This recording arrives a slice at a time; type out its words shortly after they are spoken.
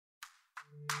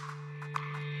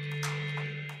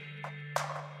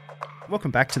welcome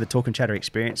back to the Talk and Chatter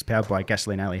Experience powered by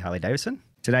Gasoline Alley Harley Davidson.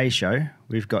 Today's show,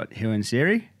 we've got Hughan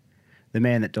Seary, the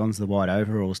man that dons the white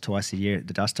overalls twice a year at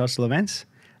the Dust Hustle events,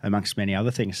 amongst many other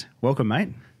things. Welcome, mate.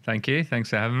 Thank you. Thanks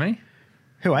for having me.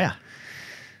 Who are you?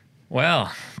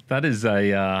 Well, that's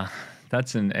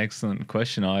an excellent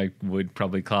question. I would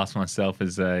probably class myself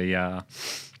as an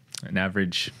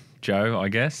average Joe, I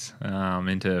guess,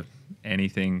 into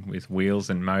anything with wheels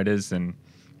and motors and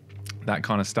that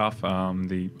kind of stuff.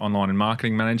 The online and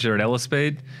marketing manager at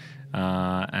Ellerspeed.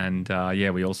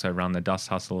 We also run the Dust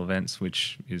Hustle events,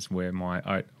 which is where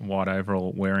my white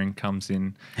overall wearing comes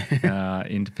in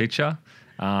into picture.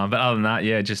 But other than that,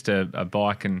 just a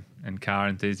bike and car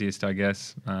enthusiast, I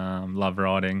guess. Love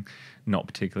riding, not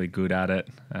particularly good at it,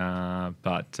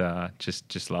 but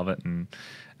just love it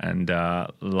and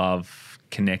love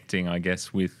connecting, I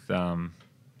guess, with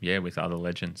other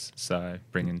legends. So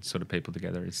bringing sort of people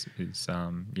together is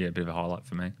a bit of a highlight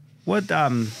for me. Where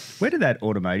did that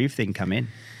automotive thing come in?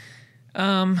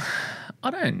 I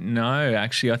don't know,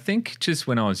 actually. I think just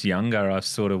when I was younger, I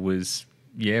sort of was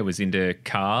into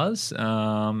cars.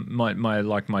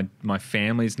 My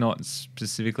family's not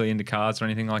specifically into cars or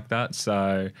anything like that.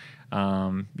 So,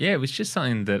 it was just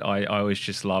something that I always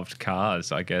just loved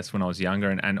cars, I guess, when I was younger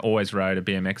and always rode a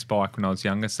BMX bike when I was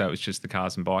younger. So it was just the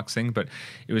cars and bikes thing, but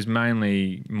it was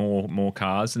mainly more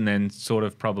cars. And then sort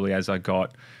of probably as I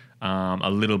got a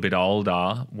little bit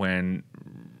older, when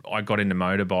I got into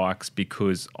motorbikes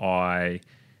because I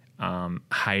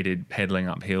hated pedaling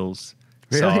up hills.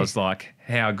 Really? So I was like,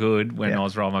 how good, when I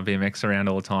was riding my BMX around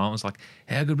all the time, I was like,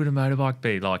 how good would a motorbike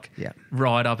be? Like,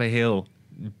 ride up a hill,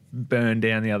 burn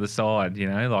down the other side,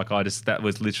 that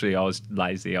was literally, I was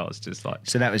lazy. I was just like...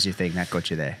 So that was your thing, that got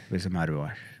you there, was a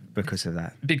motorbike because of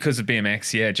that? Because of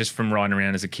BMX, just from riding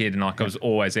around as a kid. And I was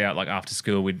always out, after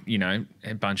school, we'd, a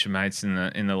bunch of mates in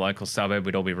the local suburb,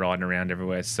 we'd all be riding around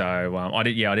everywhere. So I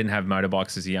didn't have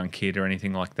motorbikes as a young kid or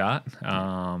anything like that.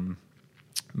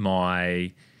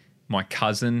 My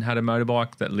cousin had a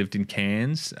motorbike that lived in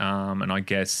Cairns, and I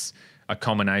guess a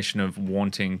combination of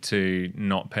wanting to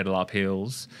not pedal up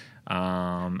hills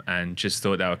and just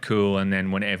thought they were cool. And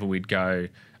then whenever we'd go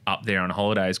up there on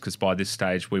holidays, because by this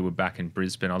stage we were back in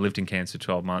Brisbane. I lived in Cairns for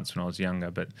 12 months when I was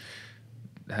younger, but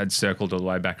had circled all the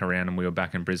way back around, and we were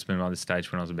back in Brisbane by this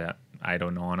stage when I was about 8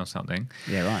 or 9 or something.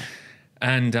 Yeah, right.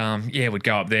 And we'd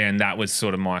go up there, and that was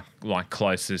sort of my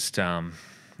closest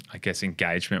I guess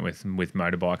engagement with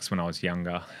motorbikes when I was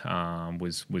younger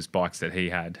was bikes that he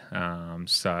had.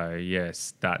 So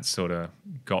yes, that sort of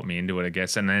got me into it, I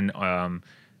guess. And then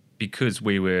because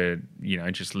we were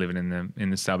just living in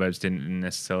the suburbs, didn't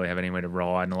necessarily have anywhere to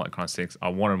ride and all that kind of stuff. I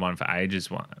wanted one for ages,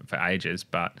 but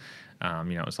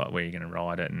it was like, where are you going to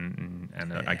ride it?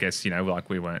 And I guess we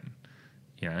weren't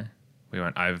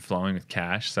overflowing with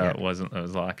cash, so it was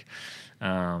like.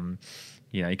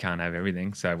 You can't have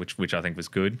everything, so which I think was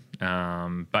good.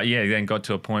 But then got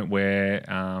to a point where,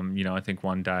 I think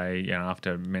one day,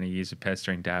 after many years of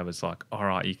pestering, Dad was like, all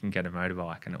right, you can get a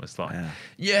motorbike. And it was like,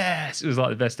 yes, it was like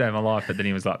the best day of my life. But then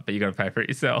he was like, but you got to pay for it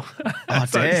yourself. Oh,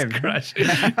 so damn.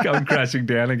 Come crashing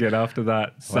down again after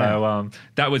that. Wow. So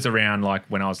that was around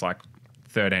when I was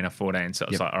 13 or 14. So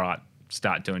it was like, all right,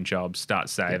 start doing jobs, start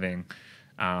saving,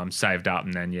 saved up.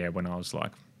 And then, when I was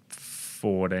late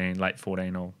 14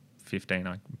 or 15,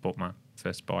 I bought my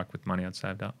first bike with money I'd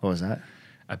saved up. What was that?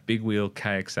 A big wheel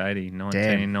KX80,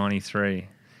 1993.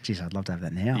 Jeez, I'd love to have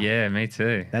that now. Yeah, me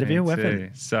too. That'd be a weapon. Too.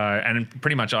 So, and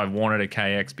pretty much I wanted a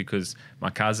KX because my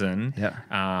cousin,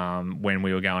 when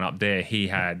we were going up there, he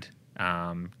had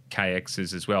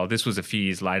KXs as well. This was a few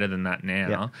years later than that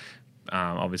now.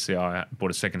 Obviously, I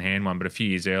bought a second-hand one, but a few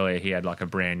years earlier, he had a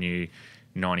brand new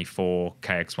 94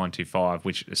 KX125,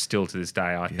 which still to this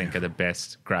day I think are the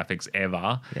best graphics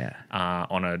ever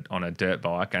on a dirt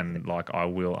bike, and I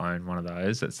will own one of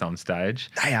those at some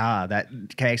stage. They are that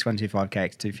KX125,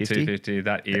 KX250. 250,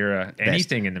 that era,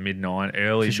 anything in the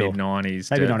early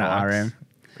mid-90s. Maybe not an RM.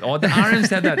 Oh, the RMs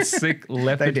had that sick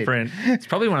leopard print. It's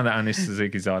probably one of the only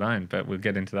Suzukis I'd own, but we'll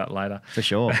get into that later. For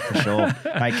sure. Mate,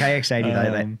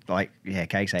 KX80 though,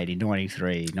 KX80,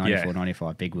 93, 94,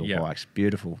 95, big wheel bikes.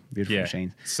 Beautiful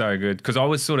machines. So good. Because I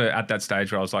was sort of at that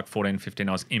stage where I was 14, 15,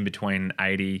 I was in between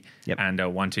 80 and a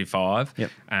 125.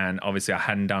 Yep. And obviously I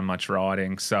hadn't done much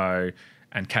riding,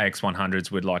 and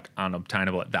KX100s were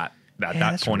unobtainable at that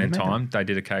point in time. They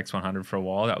did a KX100 for a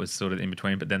while. That was sort of in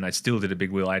between, but then they still did a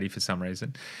big wheel 80 for some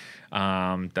reason.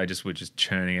 They just were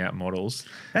churning out models.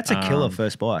 That's a killer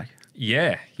first bike.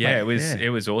 Yeah,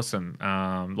 it was awesome.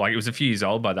 It was a few years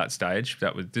old by that stage.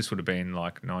 This would have been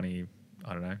 90,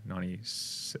 I don't know,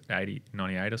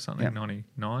 98 or something,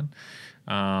 99.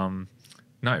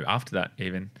 no, after that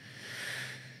even.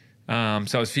 So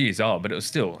I was a few years old, but it was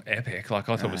still epic. Like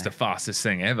I thought it was the fastest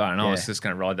thing ever, and I was just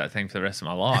going to ride that thing for the rest of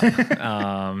my life.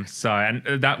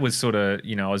 And that was sort of,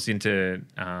 I was into,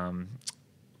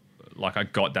 like I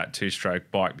got that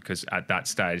 2-stroke bike because at that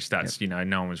stage, that's, no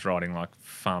one was riding like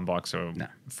farm bikes or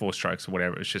 4-strokes or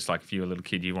whatever. It was just like if you were a little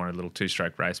kid, you wanted a little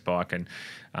 2-stroke race bike. And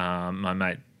my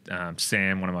mate,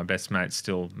 Sam, one of my best mates,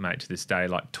 still mate to this day,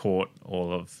 like taught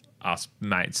all of us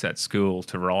mates at school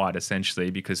to ride essentially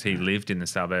because he lived in the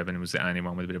suburb and was the only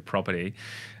one with a bit of property,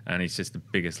 and he's just the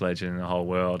biggest legend in the whole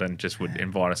world and just would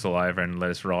invite us all over and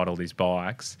let us ride all these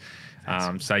bikes.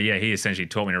 He essentially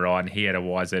taught me to ride, and he had a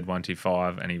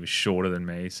YZ125 and he was shorter than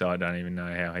me, so I don't even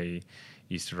know how he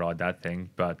used to ride that thing,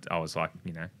 but I was like,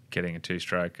 getting a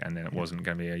 2-stroke, and then it wasn't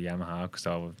going to be a Yamaha because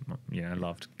I,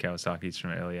 loved Kawasaki's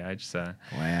from an early age. So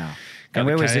wow. And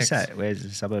where was this at? Where's the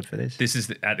suburb for this? This is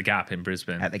at the Gap in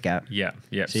Brisbane. At the Gap. Yeah.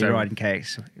 So you're riding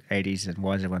KX80s and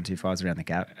YZ125s around the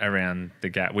Gap. Around the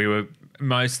Gap. We were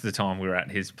most of the time we were at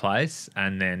his place,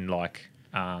 and then like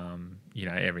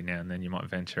every now and then you might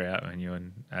venture out when you're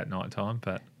at night time,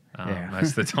 but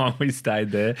most of the time we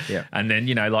stayed there. Yeah. And then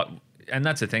and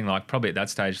that's the thing, like probably at that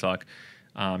stage, like,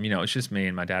 it's just me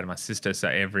and my dad and my sister. So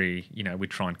we'd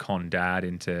try and con dad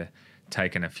into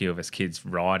taking a few of us kids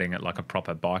riding at like a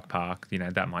proper bike park.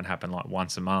 That might happen like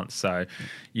once a month. So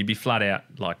you'd be flat out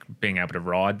like being able to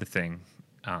ride the thing,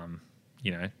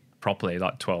 properly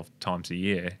like 12 times a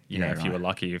year, if you were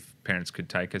lucky, if parents could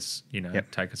take us,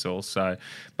 take us all. So,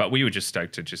 but we were just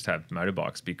stoked to just have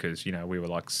motorbikes because, we were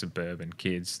like suburban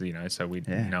kids, so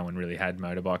no one really had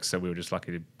motorbikes. So we were just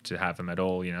lucky to have them at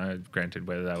all, granted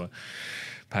whether they were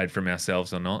paid from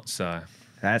ourselves or not. So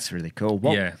that's really cool.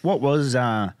 What was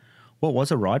a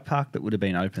ride park that would have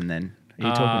been open then? Are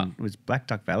you talking, was Black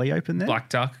Duck Valley open then? Black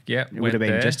Duck, yeah. It would have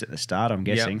been just at the start, I'm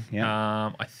guessing. Yep.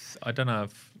 Yeah. I don't know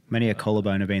if many a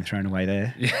collarbone have been thrown away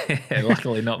there. Yeah,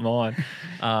 luckily not mine.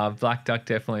 Black Duck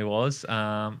definitely was.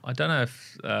 I don't know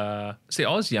if... I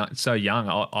was so young,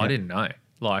 I didn't know.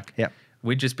 Like,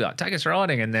 we'd just be like, take us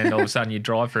riding, and then all of a sudden you'd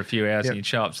drive for a few hours and you'd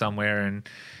show up somewhere and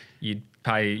you'd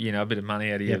pay, a bit of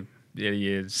money out of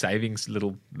your savings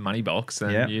little money box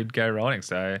and you'd go riding.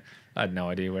 So I had no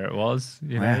idea where it was.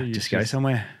 Just go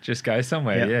somewhere. Just go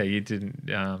somewhere, yeah. You didn't...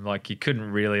 you couldn't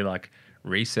really,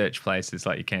 research places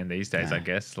like you can these days, I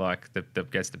guess. Like the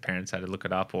parents had to look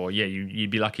it up, or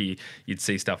you'd be lucky you'd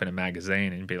see stuff in a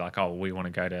magazine and be like, oh, we want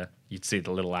to go to. You'd see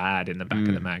the little ad in the back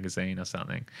of the magazine or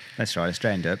something. That's right,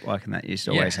 Australian Dirt Bike, and that used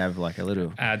to always have like a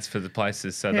little ads for the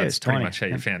places. So that's pretty much how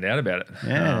you found out about it.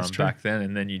 Yeah, that's true. Back then,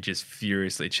 and then you just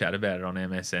furiously chat about it on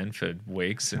MSN for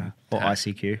weeks or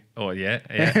ICQ. Or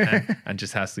and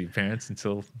just hassle your parents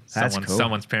until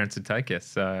someone's parents would take you.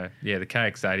 So the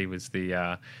KX80 was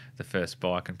the first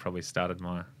bike and probably started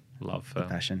my love for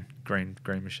passion green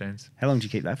machines. How long did you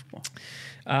keep that for?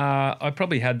 I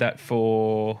probably had that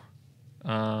for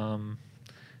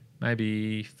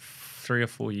maybe 3 or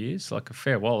 4 years, like a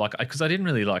fair while. Because I didn't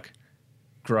really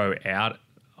grow out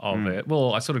of it.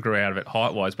 Well, I sort of grew out of it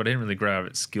height wise, but I didn't really grow out of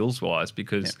it skills wise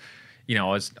because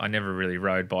I never really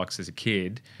rode bikes as a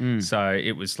kid. So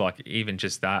it was even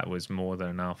just that was more than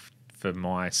enough for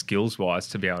my skills wise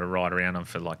to be able to ride around them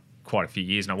for quite a few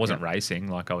years, and I wasn't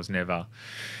racing. I was never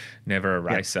a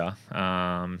racer.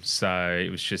 So it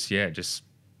was just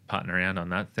putting around on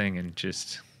that thing and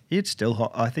just... You'd still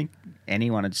hop... I think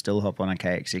anyone would still hop on a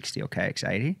KX60 or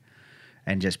KX80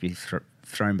 and just be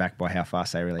thrown back by how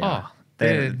fast they really are.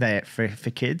 They're for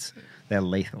kids... They're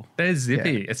lethal. They're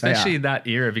zippy, especially that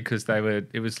era because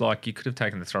it was like you could have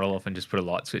taken the throttle off and just put a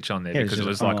light switch on there because it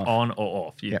was on or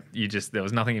off. There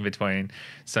was nothing in between.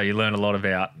 So you learn a lot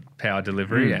about power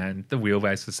delivery and the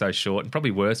wheelbase was so short, and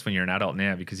probably worse when you're an adult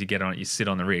now because you get on it, you sit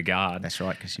on the rear guard. That's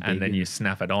right. And then you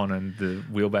snap it on and the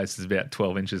wheelbase is about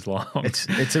 12 inches long.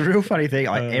 It's a real funny thing.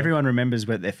 Everyone remembers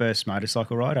their first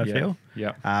motorcycle ride, I feel.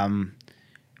 Yeah.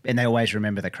 And they always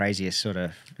remember the craziest sort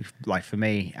of, for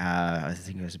me, I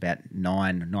think it was about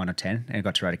 9 or 10, and I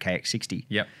got to ride a KX60.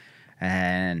 Yep.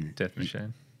 And... Death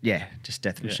Machine. Yeah, just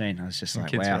Death Machine. I was just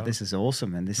like, wow, this is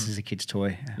awesome, and this is a kid's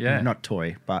toy. Yeah. Not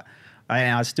toy, but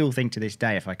I still think to this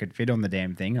day, if I could fit on the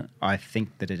damn thing, I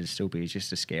think that it'd still be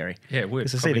just as scary. Yeah, it would.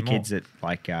 Because I see the kids at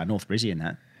North Brizzy and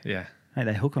that. Yeah. Hey,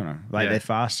 they hook on them. They're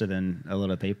faster than a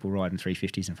lot of people riding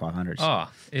 350s and 500s. Oh,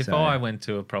 if I went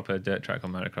to a proper dirt track or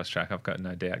motocross track, I've got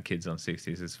no doubt kids on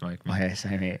 60s would smoke me. Oh, yeah,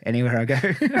 same here. Anywhere I go.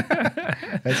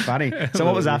 That's funny. So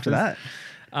what was after that?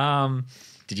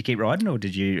 Did you keep riding, or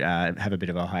did you have a bit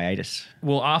of a hiatus?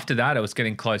 Well, after that, I was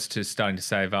getting close to starting to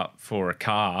save up for a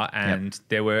car, and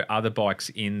there were other bikes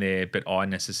in there, but I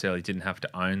necessarily didn't have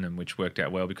to own them, which worked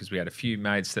out well because we had a few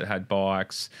mates that had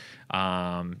bikes.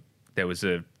 There was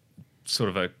a sort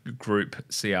of a group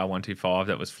CR125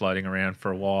 that was floating around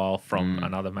for a while from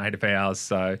another mate of ours,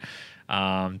 so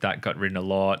that got ridden a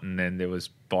lot, and then there was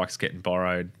bikes getting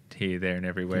borrowed here, there, and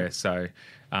everywhere. So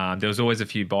there was always a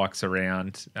few bikes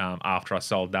around after I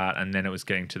sold that, and then it was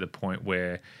getting to the point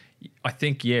where I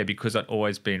think, because I'd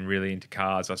always been really into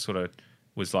cars, I sort of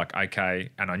was like, okay,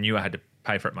 and I knew I had to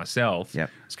pay for it myself. Yep.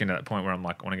 It's getting to that point where I'm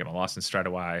like, I want to get my license straight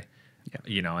away.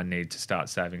 Yep. I need to start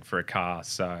saving for a car.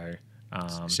 So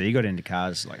you got into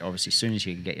cars, like obviously as soon as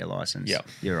you could get your license,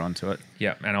 you're onto it.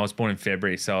 Yeah, and I was born in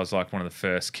February, so I was like one of the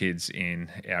first kids in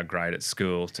our grade at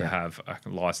school to have a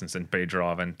license and be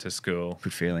driving to school.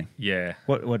 Good feeling. Yeah.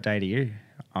 What date are you?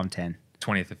 I'm 10.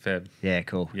 20th of Feb. Yeah,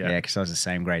 cool. Yeah, because I was the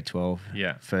same grade 12.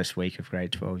 Yeah. First week of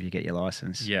grade 12, you get your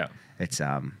license. Yeah. It's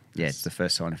it's the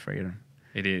first sign of freedom.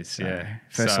 It is, So,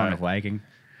 first sign of wagging.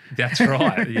 That's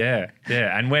right. Yeah.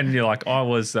 And when you're like, I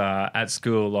was at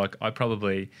school, like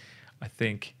I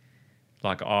think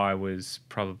I was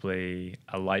probably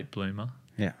a late bloomer.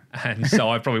 Yeah. And so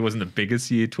I probably wasn't the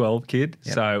biggest year 12 kid.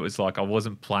 Yep. So it was like I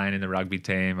wasn't playing in the rugby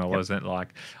team. I wasn't like,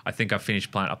 I think I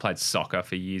finished playing, I played soccer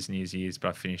for years and years and years, but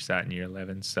I finished that in year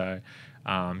 11. So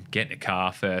getting a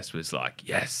car first was like,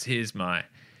 yes, I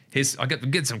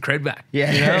get some cred back.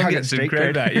 Yeah. I get some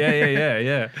cred back.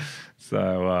 Yeah.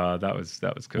 So that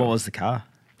was cool. What was the car?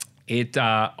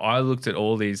 I looked at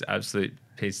all these absolute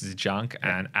pieces of junk,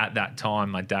 and at that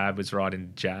time my dad was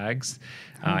riding Jags.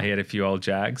 He had a few old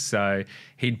Jags, so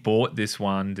he'd bought this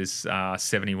 71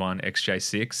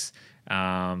 XJ6.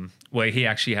 He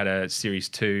actually had a Series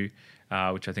 2,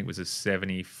 which I think was a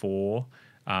 74,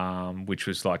 which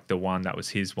was like the one that was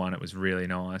his one. It was really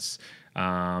nice,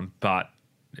 but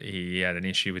he had an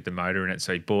issue with the motor in it,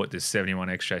 so he bought this 71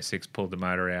 XJ6, pulled the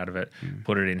motor out of it,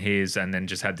 put it in his, and then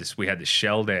just had this. We had this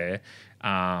shell there,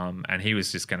 and he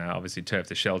was just going to obviously turf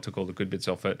the shell, took all the good bits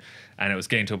off it, and it was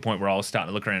getting to a point where I was starting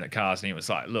to look around at cars, and he was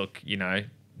like, "Look, you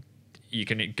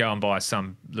can go and buy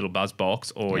some little buzz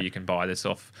box, or you can buy this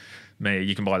off me.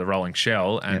 You can buy the rolling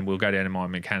shell, and we'll go down to my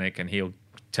mechanic, and he'll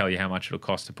tell you how much it'll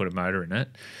cost to put a motor in it."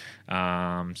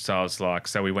 So I was like,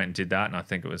 so we went and did that, and I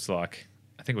think it was like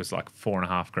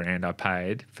 $4,500 I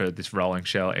paid for this rolling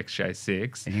shell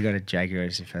XJ6. And you got a Jaguar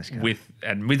as your first car. With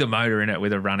a motor in it,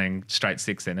 with a running straight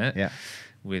six in it. Yeah.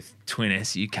 With twin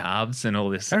SU carbs and all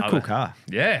this. They're a cool car.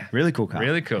 Yeah. Really cool car.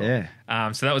 Really cool.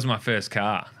 Yeah. So that was my first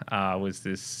car, was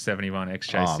this 71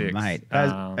 XJ6.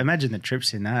 Oh, mate. Imagine the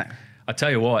trips in that. I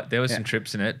tell you what, there were some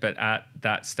trips in it, but at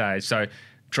that stage, so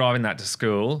driving that to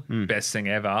school, best thing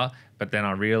ever. But then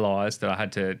I realised that I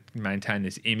had to maintain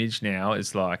this image now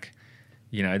as like,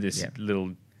 this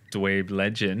little dweeb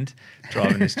legend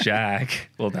driving this Jag.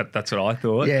 Well, that's what I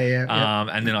thought.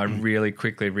 And then I really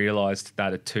quickly realised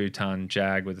that a 2-ton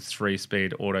Jag with a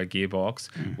 3-speed auto gearbox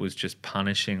was just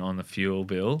punishing on the fuel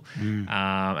bill. And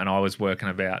I was working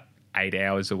about 8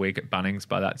 hours a week at Bunnings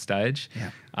by that stage.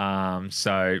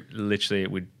 So literally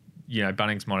it would,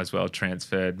 Bunnings might as well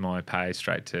transferred my pay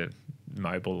straight to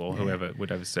Mobil or whoever would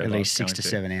have served. At least 6 to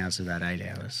 7 hours of that 8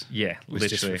 hours. Yeah,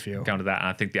 literally going to that. And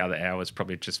I think the other hour was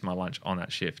probably just my lunch on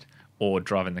that shift or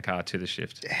driving the car to the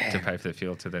shift to pay for the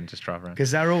fuel to then just drive around.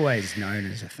 Because they're always known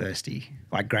as a thirsty,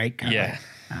 like great car.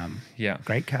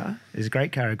 Great car? Is a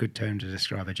great car a good term to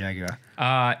describe a Jaguar?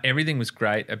 Everything was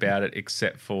great about it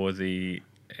except for the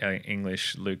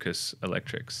English Lucas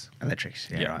electrics. Electrics,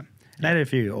 right. They had a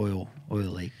few oil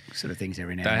leak sort of things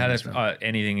every now and then. They had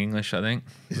anything English, I think.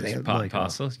 It was part and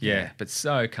parcel. Yeah, but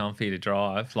so comfy to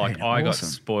drive. Like I got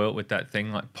spoilt with that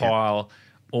thing. Like pile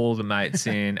all the mates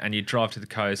in, and you drive to the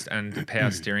coast, and the power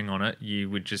steering on it, you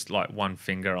would just like one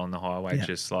finger on the highway,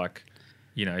 just like,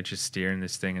 just steering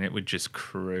this thing, and it would just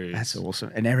cruise. That's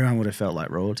awesome, and everyone would have felt like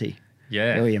royalty.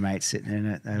 Yeah. All your mates sitting in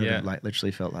it, they would have like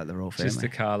literally felt like the royal family. Just a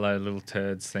carload of little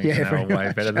turds thinking they were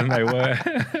way better than they were.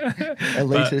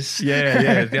 Elitists.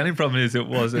 The only problem is it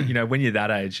wasn't, when you're that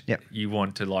age, you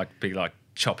want to be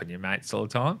chopping your mates all the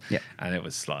time. And it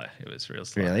was slow. It was real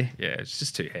slow. Really? Yeah, it's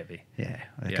just too heavy. Yeah,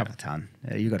 a couple of ton.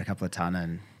 You got a couple of ton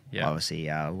and obviously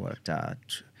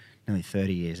nearly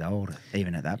 30 years old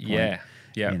even at that point.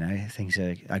 Yeah. Things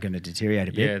are going to deteriorate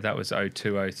a bit. Yeah, that was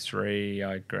 02, 03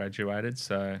 I graduated,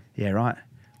 so... Yeah, right.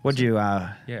 What'd you...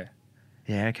 Yeah,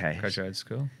 okay. Graduated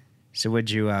school. So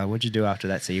what'd you do after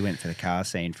that? So you went for the car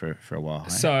scene for a while, hey?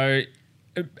 So,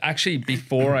 actually,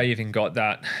 before I even got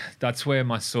that, that's where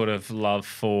my sort of love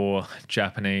for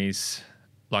Japanese...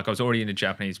 Like, I was already into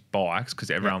Japanese bikes,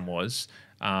 because everyone was...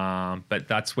 But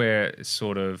that's where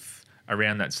sort of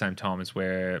around that same time is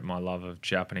where my love of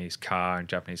Japanese car and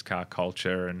Japanese car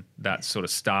culture and that sort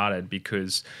of started,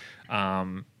 because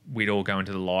we'd all go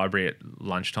into the library at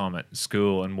lunchtime at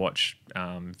school and watch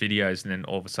videos, and then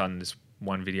all of a sudden this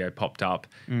one video popped up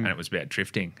and it was about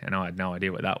drifting, and I had no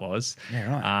idea what that was.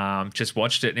 Yeah, right. Just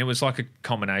watched it, and it was like a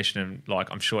combination of, like,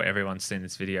 I'm sure everyone's seen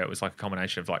this video. It was like a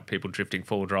combination of like people drifting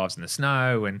four-wheel drives in the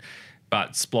snow,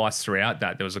 but spliced throughout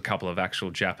that there was a couple of actual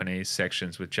Japanese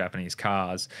sections with Japanese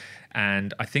cars.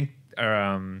 And I think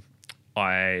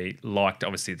I liked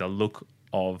obviously the look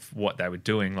of what they were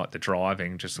doing, like the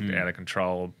driving just looked out of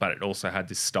control, but it also had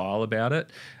this style about it.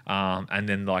 And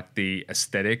then like the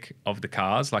aesthetic of the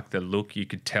cars, like the look, you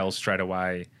could tell straight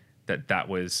away that that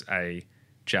was a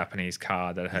Japanese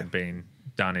car that had been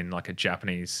done in like a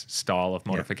Japanese style of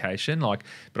modification. Like,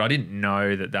 but I didn't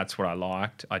know that that's what I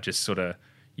liked. I just sort of,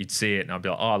 you'd see it and I'd be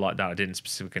like, oh, I like that. I didn't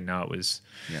specifically know it was.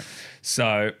 Yeah.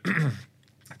 So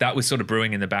that was sort of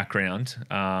brewing in the background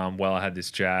while I had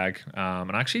this Jag.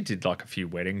 And I actually did like a few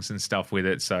weddings and stuff with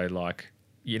it. So like,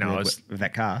 you know, I was with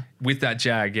that car, with that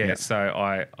Jag. Yeah. Yep.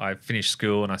 So I finished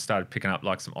school and I started picking up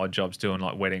like some odd jobs doing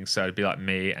like weddings. So it'd be like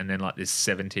me and then like this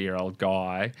 70-year-old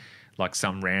guy, like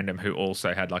some random who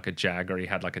also had like a Jag, or he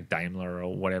had like a Daimler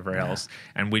or whatever else.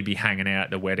 And we'd be hanging out at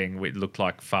the wedding. We looked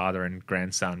like father and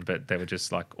grandson, but they were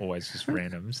just like always just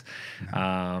randoms.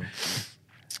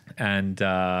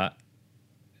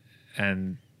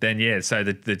 And then, yeah, so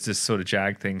the this sort of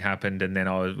Jag thing happened, and then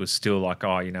I was still like,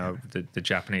 oh, you know, the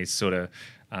Japanese sort of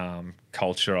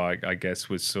culture, I guess,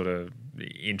 was sort of, the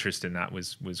interest in that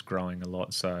was growing a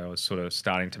lot. So I was sort of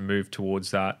starting to move towards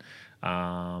that,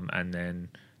 and then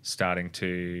starting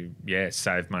to,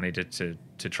 save money to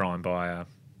try and buy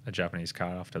a Japanese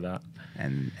car after that.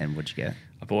 And what'd you get?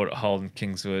 I bought a Holden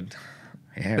Kingswood.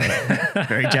 Yeah, right.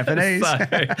 Very Japanese.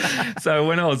 So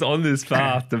when I was on this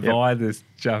path to buy this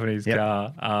Japanese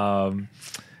car,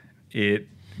 it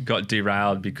got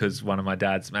derailed because one of my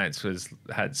dad's mates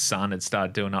had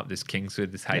started doing up this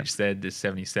Kingswood, this HZ, this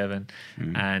 77,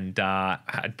 and I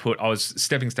was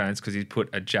stepping stones because he'd put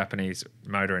a Japanese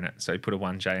motor in it. So he put a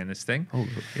 1J in this thing. Oh,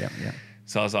 yeah.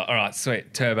 So I was like, all right,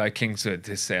 sweet, turbo Kingswood.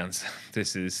 This is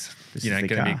going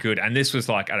to be good. And this was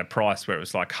like at a price where it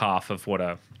was like half of what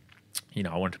I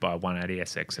wanted to buy a 180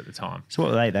 SX at the time. So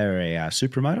what were they? They were a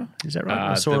Supra motor, is that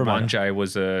right? The 1J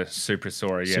was a Supra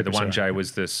Sora. Yeah, the 1J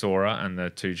was the Sora and the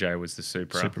 2J was the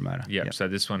Supra. Supra motor. Yep. So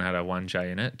this one had a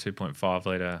 1J in it, 2.5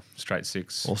 litre straight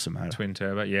six. Awesome motor. Twin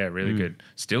turbo. Yeah, really good.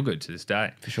 Still good to this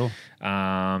day. For sure.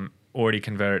 Already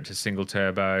converted it to single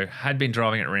turbo. Had been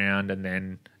driving it around, and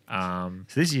then... so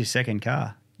this is your second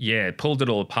car? Yeah, pulled it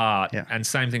all apart. Yeah. And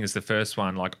same thing as the first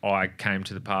one. Like, I came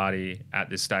to the party at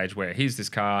this stage where here's this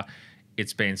car.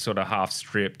 It's been sort of half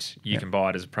stripped. You can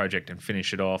buy it as a project and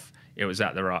finish it off. It was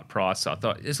at the right price. So I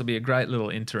thought this will be a great little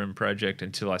interim project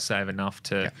until I save enough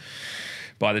to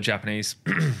buy the Japanese,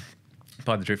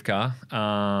 buy the drift car.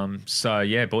 So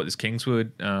yeah, bought this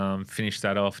Kingswood, finished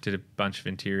that off, did a bunch of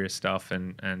interior stuff,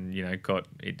 and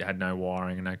it had no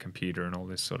wiring and no computer and all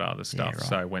this sort of other stuff. Yeah, right.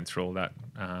 So I went through all that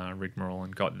rigmarole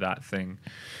and got that thing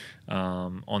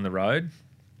on the road.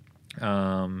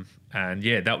 And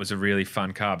yeah, that was a really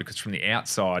fun car because from the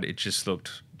outside it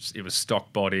was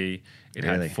stock body. It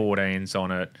had 14s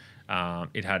on it.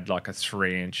 It had like a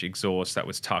 3-inch exhaust that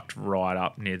was tucked right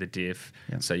up near the diff,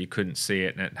 so you couldn't see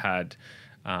it. And it had,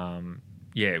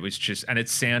 it was just, and it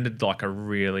sounded like a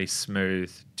really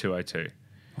smooth 202.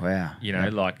 Wow.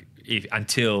 Like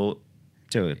until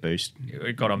it boost.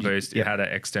 It got on boost. It had an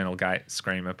external gate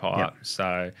screamer pipe. Yep.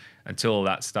 So until all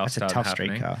that stuff started happening.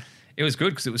 That's a tough street car. It was good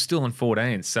because it was still on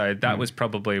 14s. So that was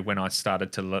probably when I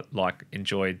started to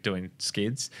enjoy doing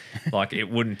skids. Like, it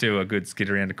wouldn't do a good skid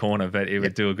around a corner, but it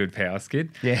would do a good power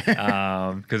skid.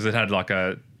 Yeah. Because it had like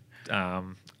a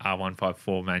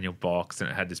R154 manual box, and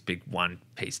it had this big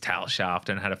one-piece tail shaft,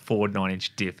 and it had a forward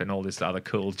 9-inch diff and all this other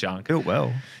cool junk. Built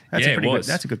well. That's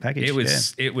a good package.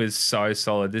 It was so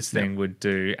solid. This thing would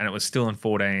do, and it was still on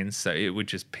 14s, so it would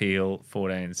just peel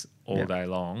 14s all day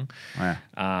long.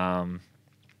 Wow.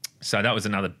 So that was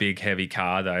another big, heavy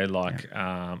car, though.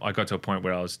 I got to a point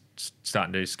where I was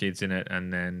starting to do skids in it,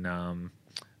 and then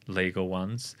legal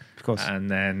ones. Of course. And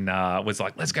then was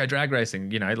like, let's go drag racing,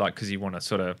 because you want to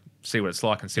sort of see what it's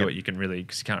like and see what you can really,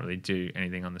 because you can't really do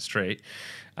anything on the street.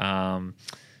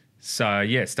 So,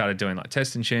 yeah, started doing like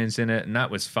test and tunes in it, and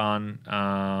that was fun.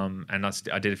 And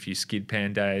I did a few skid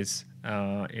pan days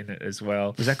in it as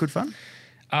well. Was that good fun?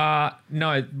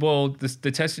 No, well,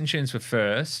 the test and tunes were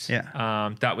first.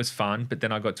 Yeah. That was fun, but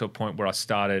then I got to a point where I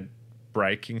started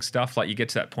braking stuff. Like you get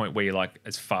to that point where you're like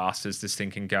as fast as this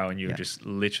thing can go, and you're just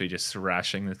literally just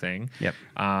thrashing the thing. Yep.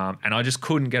 And I just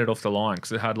couldn't get it off the line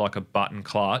because it had like a button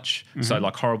clutch. So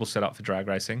like horrible setup for drag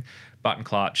racing. Button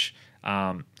clutch,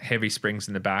 heavy springs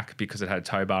in the back because it had a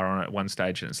tow bar on it at one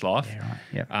stage in its life. Yeah,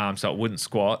 right. Yep. So it wouldn't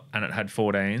squat, and it had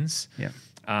 14s. Yep.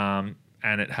 And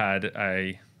it had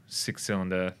a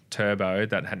 6-cylinder turbo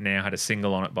that now had a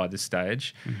single on it by this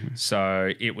stage.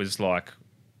 So it was like,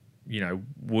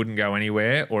 wouldn't go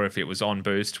anywhere, or if it was on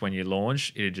boost when you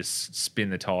launch, it'd just spin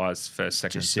the tyres first,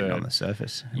 second, Just third. sitting on the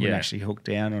surface. It wouldn't actually hook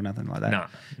down or nothing like that.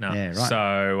 No. Yeah, right.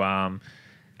 So,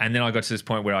 and then I got to this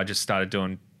point where I just started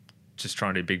just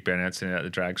trying to do big burnouts in and out the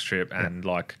drag strip, and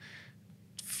like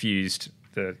fused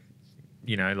the,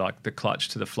 like the clutch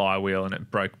to the flywheel, and it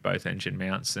broke both engine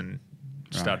mounts and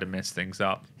started to mess things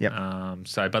up. Yep.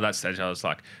 So by that stage I was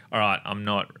like, all right, I'm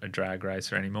not a drag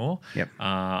racer anymore. Yep.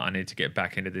 I need to get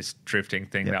back into this drifting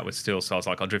thing. That was still, so I was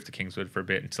like, I'll drift to Kingswood for a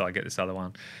bit until I get this other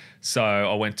one. So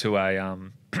I went to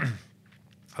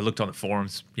I looked on the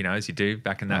forums, as you do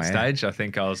back in that stage. I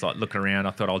think I was like looking around.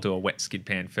 I thought I'll do a wet skid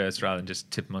pan first rather than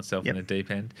just tip myself in the deep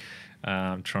end.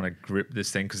 Trying to grip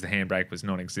this thing because the handbrake was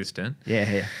non-existent.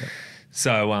 Yeah.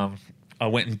 So I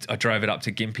went and I drove it up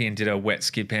to Gympie and did a wet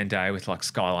skid pan day with like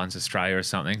Skylines Australia or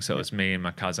something. So it was me and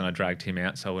my cousin. I dragged him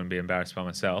out so I wouldn't be embarrassed by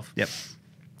myself. Yep.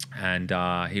 And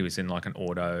he was in like an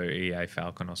auto EA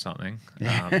Falcon or something.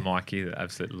 Mikey, the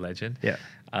absolute legend. Yeah.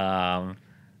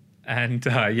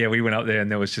 We went up there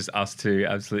and there was just us two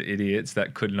absolute idiots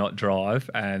that could not drive,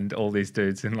 and all these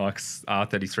dudes in like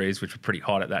R33s, which were pretty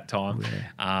hot at that time,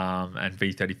 and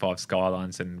V35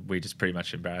 Skylines, and we just pretty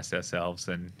much embarrassed ourselves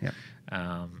and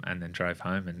then drove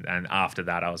home. And after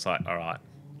that, I was like, all right,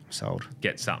 sold.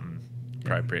 Get something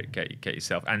appropriate, get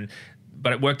yourself.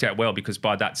 But it worked out well because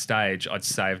by that stage, I'd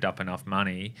saved up enough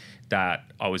money that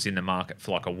I was in the market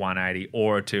for like a 180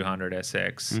 or a 200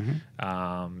 SX.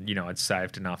 I'd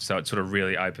saved enough. So it sort of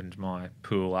really opened my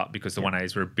pool up because the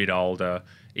 180s were a bit older,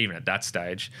 even at that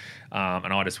stage.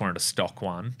 And I just wanted a stock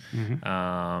one.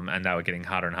 And they were getting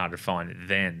harder and harder to find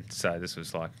then. So this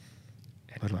was like...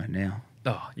 Let alone now.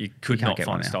 Oh, you could not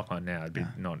find a stock one now. It'd be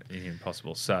not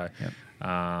impossible. So,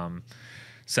 and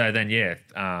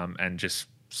just...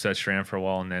 searched around for a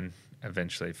while and then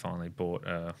eventually finally bought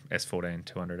a S14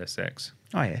 200 SX.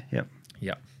 Oh, yeah.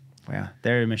 Yep. Wow.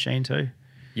 They're a machine too.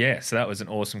 Yeah, so that was an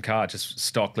awesome car. Just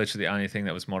stock. Literally the only thing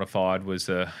that was modified was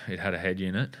it had a head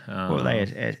unit. What were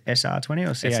they, SR20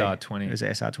 or CA? SR20. It was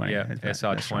SR20. Yeah,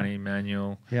 SR20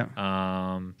 manual. Yeah.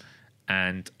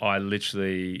 And I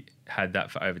literally had that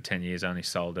for over 10 years, only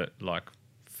sold it like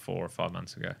 4 or 5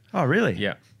 months ago. Oh, really?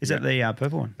 Yeah. Is that the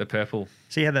purple one? The purple.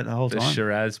 So you had that the whole time? The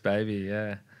Shiraz, baby,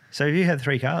 yeah. So have you had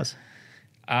 3 cars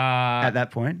at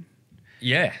that point?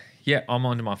 Yeah. Yeah, I'm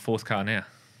on to my 4th car now.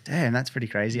 Damn, that's pretty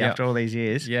crazy after all these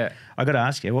years. Yeah. I got to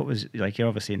ask you, what was, like, you're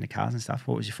obviously into cars and stuff.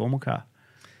 What was your formal car?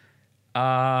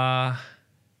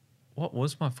 What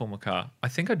was my formal car? I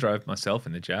think I drove myself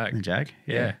in the Jag. The Jag?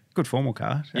 Yeah. Good formal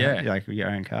car. Yeah. Like your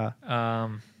own car.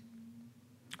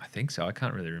 I think so. I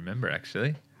can't really remember,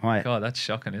 actually. Right. God, that's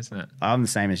shocking, isn't it? I'm the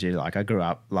same as you. Like, I grew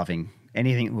up loving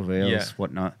anything with wheels,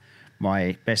 whatnot.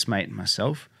 My best mate and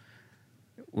myself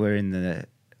were in a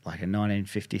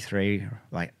 1953,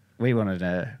 like, we wanted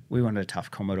a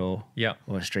tough Commodore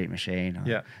or a street machine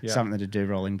or something to do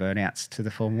rolling burnouts to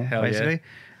the formal, basically.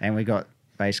 And we got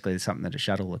basically something to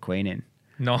shuttle the Queen in.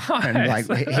 Nice. And like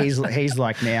he's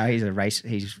like now he's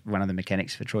one of the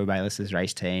mechanics for Troy Bayliss's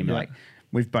race team. Yeah. Like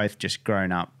we've both just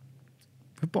grown up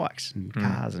with bikes and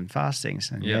cars and fast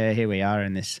things. And here we are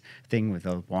in this thing with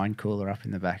a wine cooler up in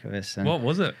the back of us. And what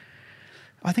was it?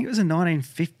 I think it was a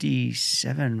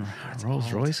 1957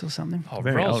 Rolls Royce or something. Oh,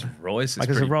 very Rolls old. Royce is like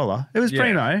it was a roller. It was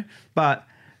primo, but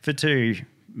for two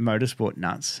motorsport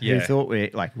nuts who thought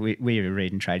we were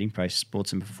reading Trading Post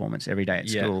Sports and Performance every day at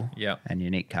school and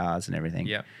unique cars and everything.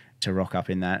 Yeah. To rock up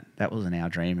in that wasn't our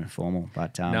dream in formal,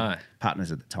 but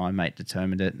partners at the time, mate,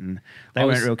 determined it, and they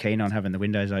weren't real keen on having the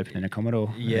windows open in a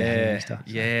Commodore. The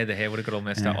hair would have got all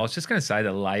messed up. I was just going to say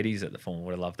the ladies at the formal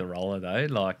would have loved the roller though.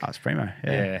 Like, it's primo.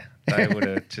 Yeah, they would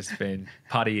have just been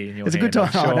putty in your. It's hand, a good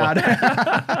time. Sure.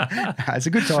 It's a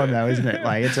good time though, isn't it?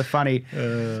 Like, it's a funny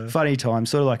time.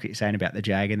 Sort of like what you're saying about the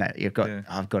Jag, and that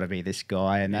I've got to be this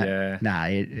guy, and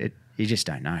that you just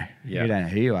don't know. You don't know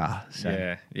who you are. So.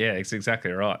 Yeah, it's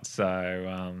exactly right. So,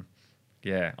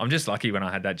 I'm just lucky when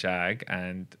I had that Jag,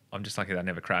 and I'm just lucky that I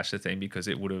never crashed the thing because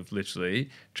it would have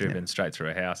literally driven straight through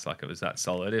a house. Like, it was that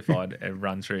solid. If I'd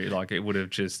run through, like, it would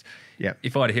have just,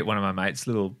 if I'd hit one of my mates'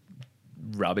 little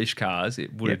rubbish cars,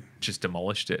 it would have just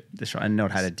demolished it. That's right, and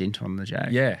not had a dent on the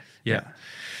Jag. Yeah.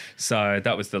 So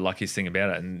that was the luckiest thing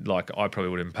about it. And like, I probably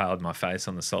would have impaled my face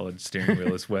on the solid steering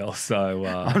wheel as well. So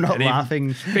I'm not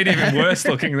laughing. Been even worse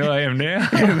looking than I am now.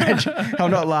 Imagine,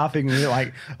 I'm not laughing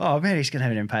like, oh man, he's gonna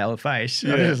have an impaled face.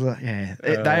 Yeah. I'm just like,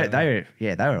 they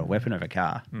were a weapon of a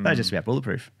car. They were just about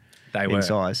bulletproof. They in were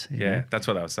size. Yeah, that's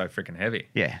why they were so freaking heavy.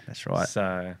 Yeah, that's right.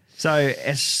 So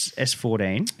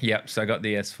S14. Yep. So I got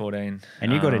the S14,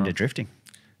 And you got into drifting.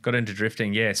 Got into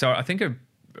drifting, yeah. So I think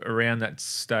around that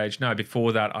stage, no,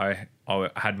 before that, I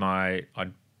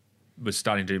was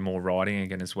starting to do more riding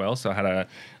again as well. So I had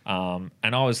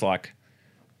and I was like,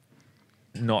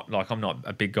 I'm not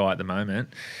a big guy at the moment,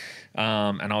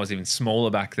 and I was even smaller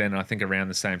back then. I think around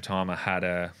the same time I had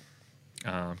a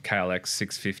KLX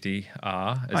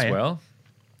 650R as well.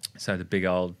 So the big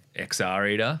old XR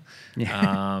eater.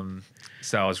 Yeah.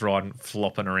 So I was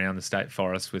flopping around the state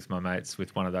forest with my mates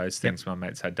with one of those things. Yep. My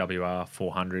mates had WR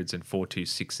 400s and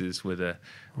 426s with the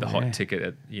hot ticket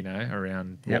at,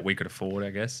 around what we could afford, I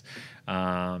guess.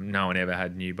 No one ever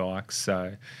had new bikes.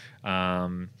 So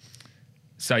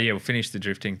we finished the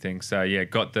drifting thing. So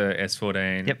got the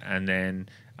S14 and then,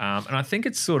 and I think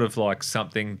it's sort of like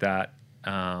something that,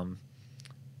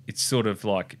 it's sort of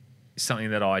like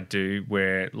something that I do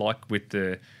where like with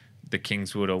the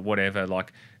Kingswood or whatever,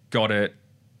 like got it,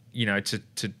 to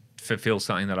fulfill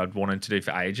something that I'd wanted to do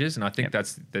for ages. And I think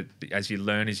that's that as you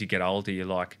learn, as you get older, you're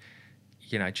like,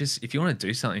 just if you want to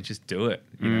do something, just do it.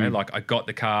 You know, like I got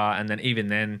the car, and then even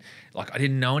then, like I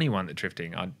didn't know anyone that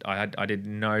drifting. I did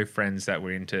no friends that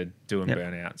were into doing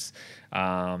burnouts.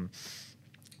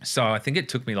 So I think it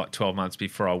took me like 12 months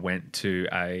before I went to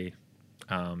a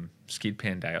skid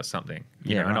pan day or something,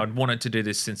 you know, and I'd wanted to do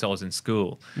this since I was in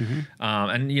school.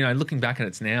 And, looking back at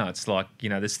it now, it's like,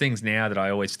 there's things now that I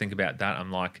always think about that.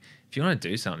 I'm like, if you want to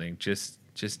do something, just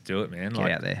do it, man.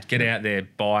 Get out there,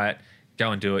 buy it,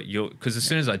 go and do it. Because as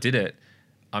soon as I did it,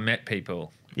 I met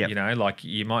people, like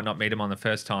you might not meet them on the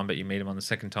first time, but you meet them on the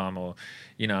second time or,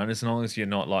 and as long as you're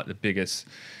not like the biggest,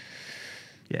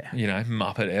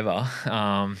 muppet ever,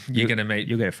 you'll get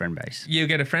a friend base. You'll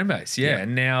get a friend base,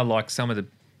 And now, like some of the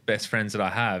best friends that I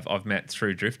have, I've met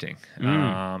through drifting.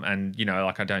 And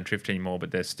like I don't drift anymore,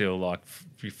 but they're still like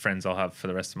friends I'll have for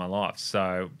the rest of my life.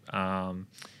 So,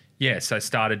 so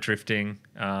started drifting.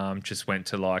 Just went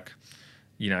to like,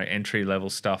 entry level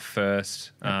stuff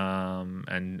first, and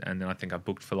then I think I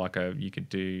booked for like you could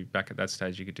do back at that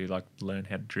stage. You could do like learn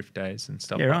how to drift days and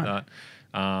stuff like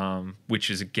that, which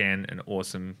is again an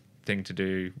awesome thing to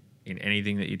do in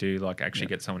anything that you do. Like actually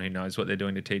get someone who knows what they're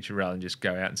doing to teach you, rather than just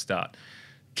go out and start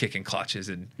kicking clutches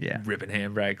and ripping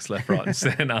handbrakes left, right, and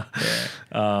center.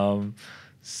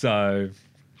 Started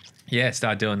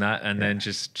doing that, and then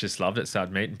just loved it.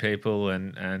 Started meeting people,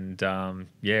 and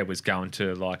was going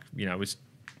to like was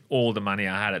all the money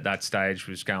I had at that stage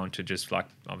was going to just like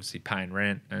obviously paying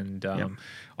rent, and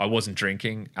I wasn't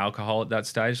drinking alcohol at that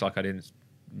stage. Like I didn't,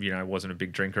 wasn't a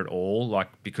big drinker at all. Like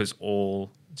because all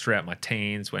throughout my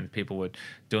teens, when people were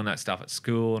doing that stuff at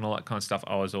school and all that kind of stuff,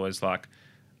 I was always like,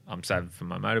 I'm saving for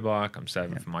my motorbike, I'm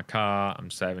saving for my car, I'm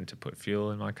saving to put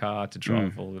fuel in my car to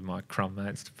drive all of my crumb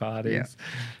mates to parties.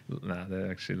 No,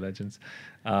 they're actually legends.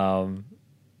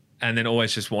 And then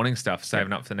always just wanting stuff,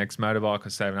 saving up for the next motorbike or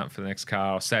saving up for the next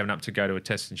car or saving up to go to a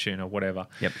test and tune or whatever.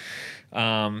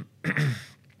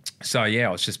 So I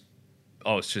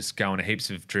was just going to heaps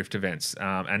of drift events.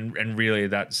 And really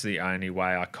that's the only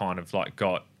way I kind of like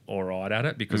got all right at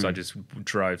it, because I just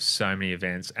drove so many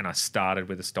events, and I started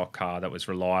with a stock car that was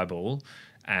reliable.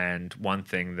 And one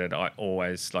thing that I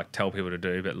always like tell people to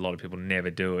do, but a lot of people never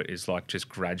do it, is like just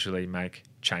gradually make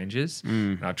changes.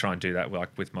 And I try and do that like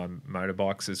with my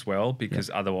motorbikes as well,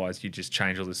 because otherwise you just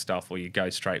change all this stuff, or you go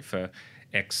straight for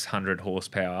X 100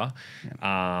 horsepower,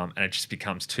 and it just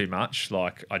becomes too much.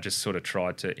 Like I just sort of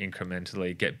tried to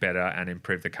incrementally get better and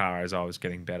improve the car as I was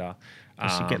getting better.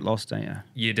 You get lost, don't you?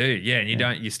 You do, and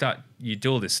you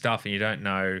do all this stuff and you don't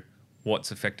know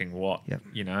what's affecting what,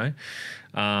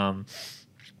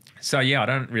 So I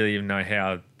don't really even know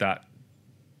how that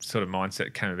sort of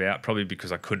mindset came about. Probably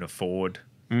because I couldn't afford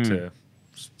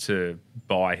to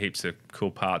buy heaps of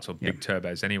cool parts or big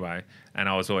turbos anyway. And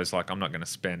I was always like, I'm not going to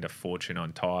spend a fortune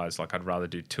on tires. Like I'd rather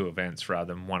do 2 events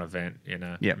rather than 1 event,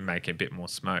 make a bit more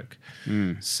smoke.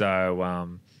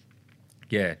 So,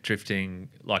 drifting,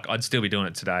 like I'd still be doing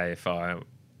it today if I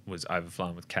was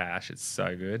overflowing with cash. It's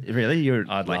so good. Really?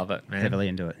 I'd love it, man. Heavily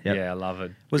into it. Yeah, I love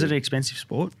it. Was it an expensive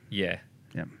sport? Yeah.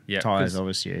 Tires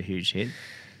obviously a huge hit.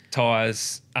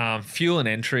 Tires, fuel and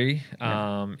entry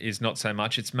is not so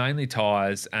much. It's mainly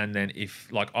tires, and then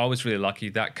if like I was really lucky,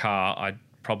 that car I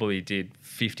probably did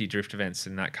 50 drift events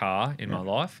in that car in my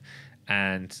life,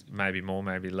 and maybe more,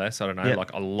 maybe less. I don't know, Yep.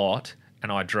 like a lot.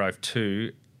 And I drove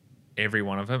to every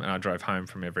one of them, and I drove home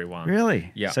from every one.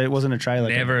 Really? Yeah. So it wasn't a trailer?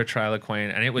 Never a trailer queen,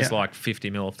 and it was Yeah. like 50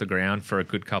 mil off the ground for a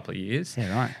good couple of years.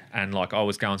 Yeah, right. And like I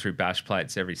was going through bash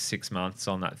plates every 6 months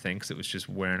on that thing because it was just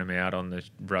wearing them out on the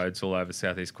roads all over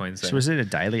southeast Queensland. So was it a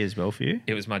daily as well for you?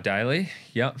 It was my daily,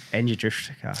 yep. And your drift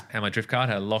car? And my drift cart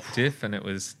had a lock diff, and it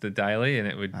was the daily, and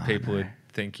it would people would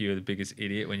think you were the biggest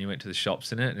idiot when you went to the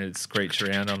shops in it, and it'd screech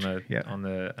around on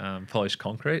the polished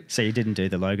concrete. So you didn't do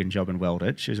the Logan job and weld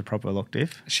it. She was a proper lock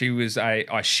diff. She was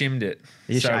I shimmed it.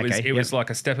 So it was like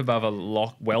a step above a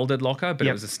welded locker, but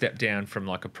it was a step down from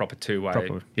like a proper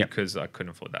two-way because I couldn't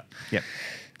afford that. Yep.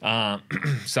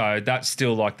 So that's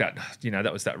still like that,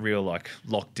 that was that real like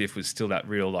lock diff was still that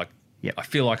real like, Yep. I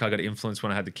feel like I got influenced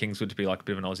when I had the Kingswood to be like a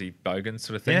bit of an Aussie bogan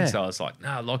sort of thing. Yeah. So I was like,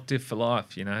 lock diff for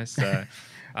life, so.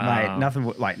 Mate,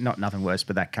 nothing worse,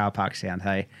 but that car park sound,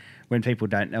 hey. When people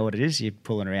don't know what it is, you're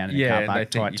pulling around in a car park, they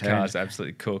tight think your turns. car's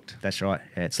absolutely cooked. That's right.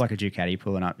 Yeah, it's like a Ducati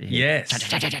pulling up. Yes,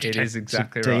 it is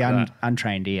exactly to right. the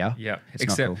untrained ear. Yeah, it's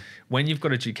except not cool. when you've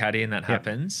got a Ducati and that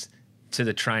happens, to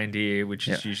the trained ear, which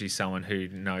is usually someone who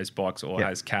knows bikes or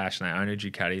has cash and they own a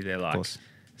Ducati, they're like,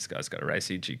 this guy's got a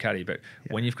racy Ducati. But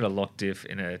when you've got a lock diff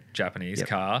in a Japanese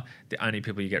car, the only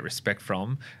people you get respect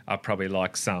from are probably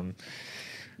like some,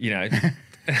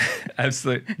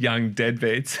 absolute young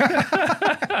deadbeats.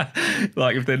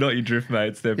 Like if they're not your drift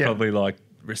mates, they're probably like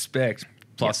respect.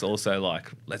 Plus also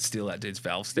like, let's steal that dude's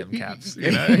valve stem caps,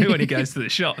 when he goes to the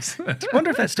shops. I wonder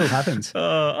if that still happens.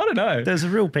 I don't know. There's a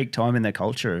real peak time in the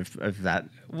culture of that.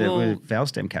 Well, valve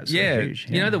stem caps were huge.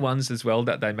 You know the ones as well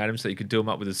that they made them so you could do them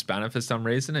up with a spanner for some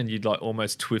reason, and you'd like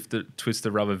almost twist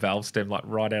the rubber valve stem like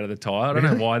right out of the tire. I don't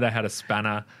know why they had a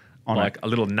spanner on like a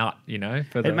little nut,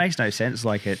 It makes no sense.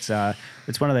 Like it's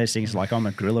one of those things. Like I'm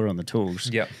a griller on the tools.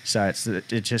 Yep. So it's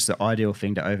just the ideal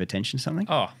thing to over tension something.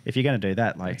 Oh, if you're going to do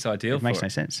that, like it's ideal. It makes no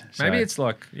sense. Maybe it's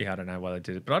like I don't know why they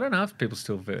did it, but I don't know if people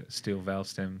still steal valve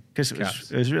stem because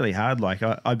it was really hard. Like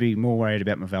I'd be more worried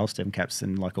about my valve stem caps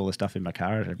than like all the stuff in my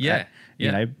car. Mid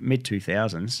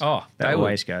 2000s. Oh, they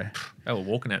always go. They were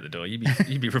walking out the door.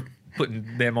 You'd be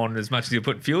putting them on as much as you're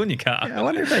putting fuel in your car. Yeah, I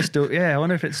wonder if they still. Yeah, I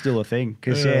wonder if it's still a thing.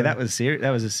 Because that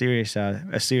was a serious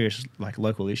like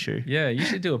local issue. Yeah, you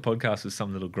should do a podcast with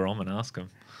some little Grom and ask them.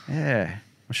 Yeah,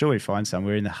 I'm sure we'd find some.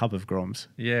 We're in the hub of Groms.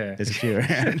 Yeah, there's a few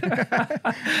around.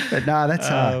 But no, that's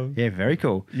very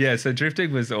cool. Yeah, so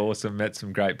drifting was awesome. Met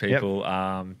some great people.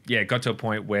 Yep. Got to a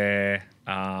point where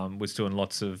was doing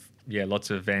lots of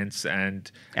events and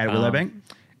out at Willowbank.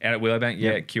 Out at Willowbank,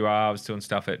 at QR. I was doing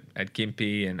stuff at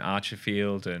Gympie and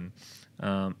Archerfield and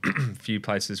a few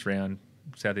places around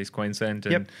southeast Queensland.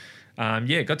 And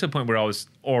got to a point where I was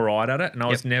all right at it. And I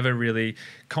was never really,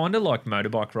 kind of like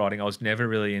motorbike riding, I was never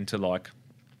really into like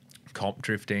comp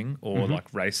drifting or like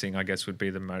racing, I guess would be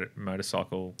the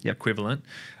motorcycle equivalent.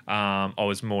 I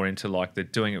was more into like the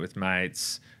doing it with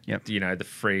mates, the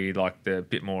free, like the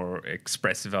bit more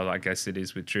expressive, I guess it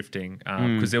is with drifting,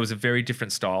 because there was a very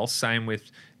different style. Same with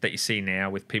that you see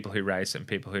now with people who race and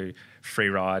people who free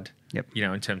ride.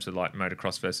 In terms of like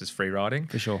motocross versus free riding.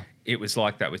 For sure. It was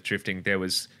like that with drifting. There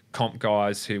was comp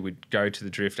guys who would go to the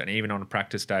drift, and even on a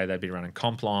practice day, they'd be running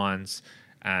comp lines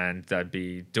and they'd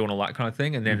be doing all that kind of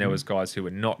thing. And then there was guys who were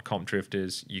not comp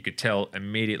drifters. You could tell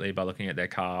immediately by looking at their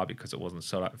car because it wasn't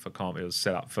set up for comp. It was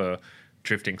set up for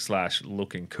drifting /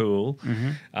 looking cool,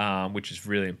 which is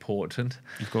really important.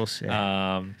 Of course,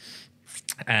 yeah.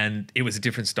 And it was a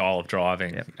different style of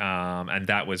driving. And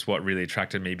that was what really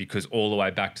attracted me, because all the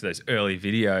way back to those early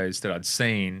videos that I'd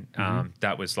seen,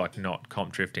 that was like not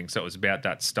comp drifting. So it was about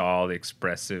that style, the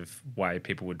expressive way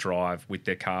people would drive with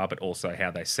their car, but also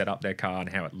how they set up their car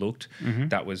and how it looked.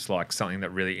 That was like something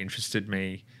that really interested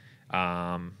me.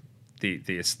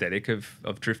 The aesthetic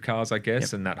of drift cars, I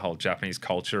guess, and that whole Japanese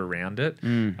culture around it.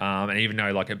 And even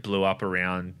though like it blew up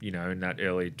around, in that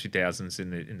early 2000s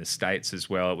in the States as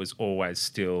well, it was always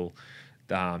still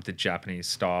the Japanese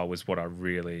style was what I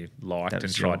really liked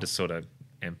and tried to sort of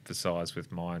emphasize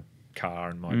with my car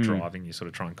and my driving. You sort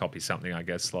of try and copy something, I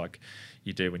guess, like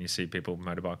you do when you see people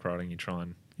motorbike riding. You try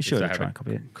and try and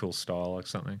copy it. Cool style like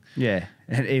something. Yeah,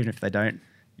 and even if they don't.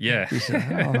 Yeah,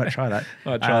 I might try that. I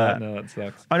might try that. No, that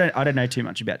sucks. I don't know too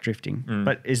much about drifting,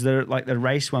 but is there like the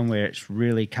race one where it's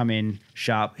really come in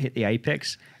sharp, hit the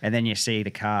apex, and then you see the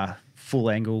car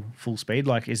full angle, full speed?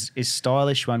 Like is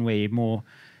stylish one where you more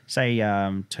say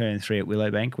turn 3 at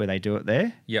Willowbank where they do it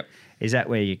there? Yep. Is that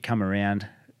where you come around,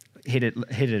 hit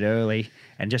it early,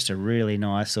 and just a really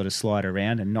nice sort of slide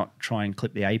around and not try and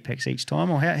clip the apex each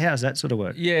time, or how does that sort of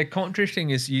work? Yeah, comp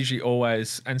drifting is usually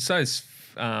always, and so is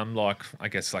like, I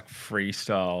guess, like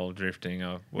freestyle drifting,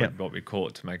 or what we call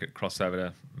it, to make it cross over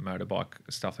to motorbike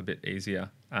stuff a bit easier.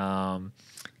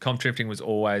 Comp drifting was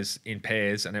always in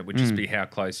pairs, and it would just be how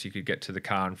close you could get to the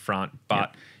car in front.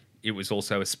 But it was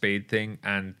also a speed thing,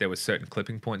 and there were certain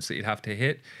clipping points that you'd have to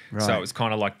hit. Right. So it was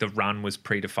kind of like the run was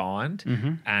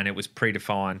predefined, and it was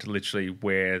predefined literally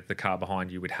where the car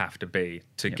behind you would have to be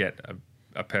to get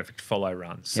a perfect follow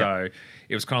run. So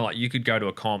it was kind of like you could go to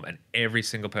a comp, and every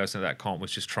single person at that comp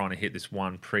was just trying to hit this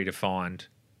one predefined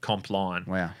comp line.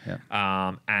 Wow.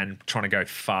 Yeah. And trying to go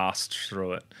fast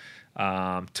through it.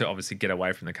 To obviously get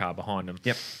away from the car behind them.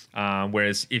 Yep.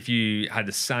 Whereas if you had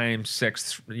the same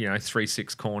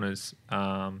 3-6 corners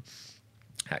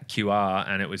at QR,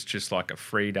 and it was just like a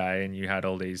free day, and you had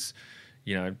all these,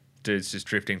 dudes just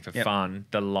drifting for fun,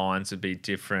 the lines would be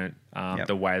different.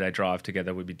 The way they drive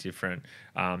together would be different.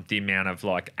 The amount of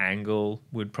like angle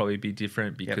would probably be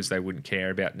different because they wouldn't care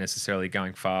about necessarily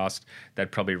going fast.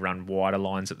 They'd probably run wider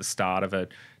lines at the start of a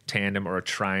tandem or a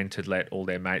train to let all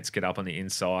their mates get up on the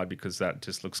inside, because that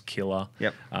just looks killer.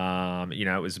 Yep.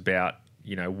 It was about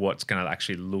what's going to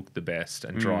actually look the best,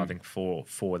 and driving for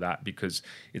that, because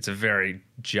it's a very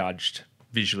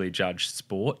visually judged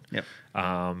sport. Yep.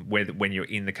 When you're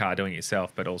in the car doing it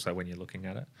yourself, but also when you're looking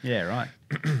at it. Yeah, right.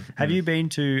 Have you been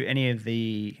to any of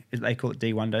they call it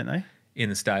D1, don't they? In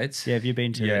the States? Yeah, have you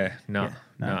been to? Yeah, no.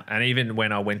 And even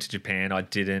when I went to Japan, I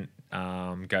didn't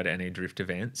go to any drift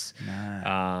events.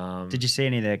 No. Did you see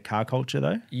any of the car culture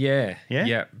though? Yeah.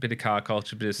 Bit of car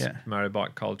culture, bit of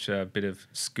motorbike culture, bit of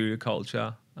scooter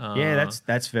culture.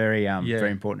 That's very very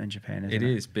important in Japan, isn't it?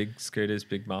 It is. Big scooters,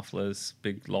 big mufflers,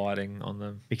 big lighting on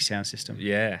them. Big sound system.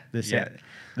 Yeah.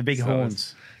 The big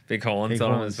horns. Big horns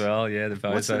on them as well. Yeah, the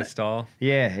Bozo style.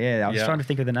 Yeah. I was trying to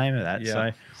think of the name of that. Yeah.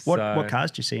 So what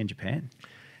cars do you see in Japan?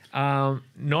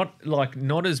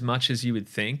 Not as much as you would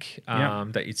think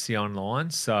that you'd see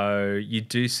online. So you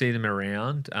do see them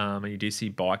around, and you do see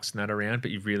bikes and that around,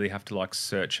 but you really have to like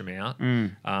search them out.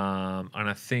 And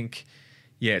I think,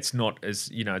 it's not as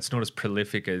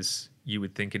prolific as you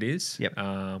would think it is.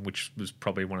 Yep. Which was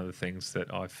probably one of the things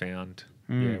that I found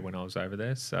when I was over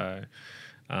there. So,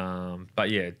 but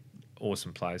yeah.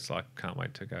 Awesome place. Like, can't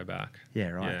wait to go back. Yeah,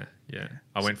 right. Yeah.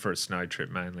 I went for a snow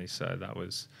trip mainly, so that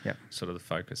was sort of the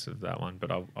focus of that one.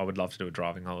 But I would love to do a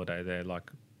driving holiday there, like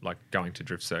going to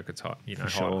drift circuits,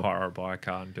 hire a bike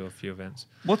car and do a few events.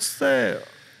 What's the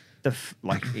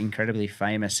like incredibly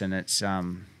famous, and it's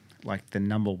like the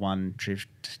number one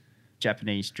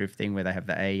Japanese drift thing where they have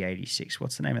the A86.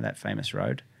 What's the name of that famous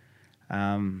road? They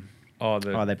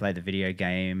play the video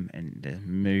game and the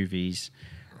movies.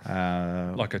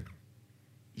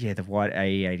 The white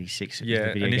AE86.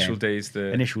 Yeah, the initial D is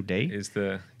the initial D is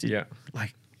the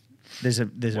like there's a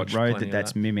road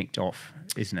that's mimicked off,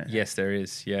 isn't it? Yes, there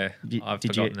is. Yeah, I've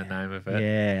forgotten the name of it.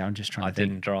 Yeah, I'm just trying to think. I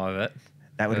didn't drive it.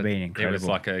 That would have been incredible. It was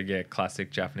like a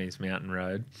classic Japanese mountain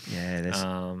road. Yeah,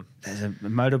 there's a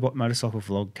motorcycle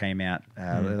vlog came out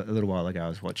a little while ago. I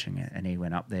was watching it, and he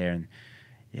went up there, and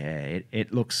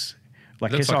it looks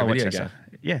like, a video game.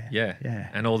 Yeah.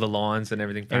 And all the lines and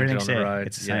everything painted on the road.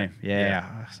 It's the same.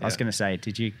 Yeah. I was going to say,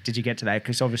 did you get to that?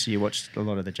 Because obviously you watched a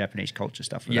lot of the Japanese culture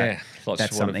stuff.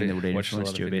 That's something that would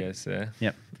influence you a bit. There.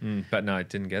 Yep. But no, it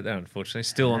didn't get there, unfortunately.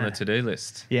 Still on the to-do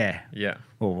list. Yeah. Yeah.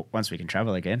 Well, once we can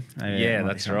travel again.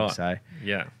 That's right. So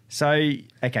yeah. So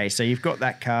okay, so you've got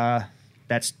that car.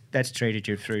 That's treated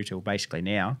you through till basically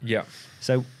now. Yeah.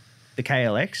 So the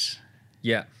KLX.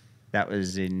 Yeah. That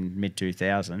was in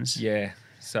mid-2000s. Yeah.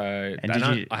 So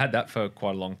I had that for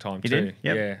quite a long time too. Did?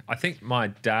 Yep. Yeah. I think my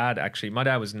dad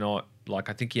was not like,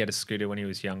 I think he had a scooter when he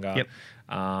was younger. Yep.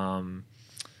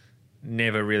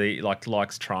 Never really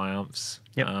likes Triumphs.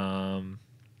 Yep.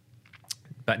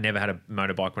 But never had a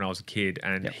motorbike when I was a kid.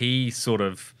 And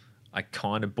I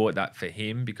kind of bought that for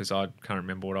him because I can't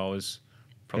remember what I was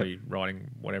probably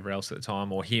riding, whatever else at the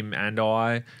time, or him and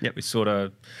I. Yep. We sort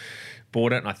of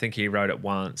bought it, and I think he rode it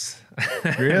once.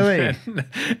 Really?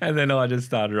 and then I just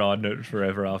started riding it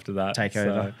forever after that. Take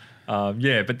over.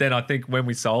 But then I think when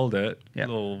we sold it, Yep.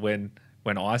 or when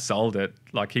I sold it,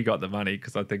 like, he got the money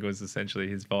because I think it was essentially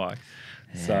his bike.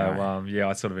 Yeah, So, right.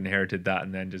 I sort of inherited that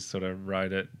and then just sort of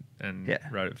rode it and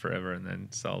rode it forever and then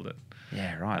sold it.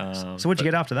 Yeah, right. So what'd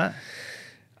you get after that?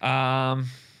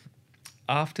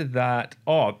 After that,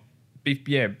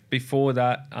 before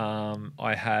that, I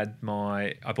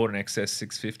bought an XS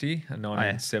 650, a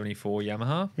 1974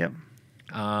 Yamaha.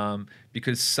 Yep.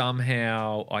 Because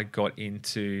somehow I got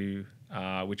into,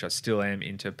 which I still am,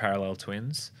 into parallel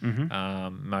twins,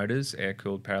 motors,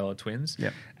 air-cooled parallel twins.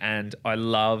 Yep. And I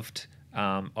loved,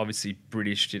 obviously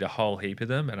British did a whole heap of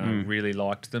them and I really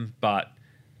liked them, but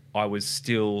I was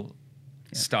still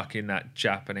stuck in that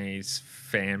Japanese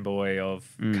fanboy of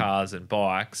cars and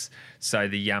bikes. So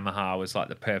the Yamaha was like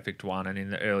the perfect one. And in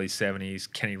the early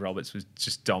 70s, Kenny Roberts was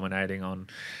just dominating on,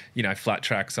 flat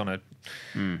tracks on an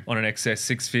XS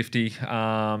 650.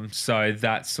 So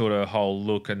that sort of whole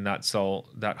look and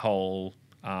that whole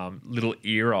little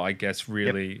era, I guess,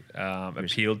 really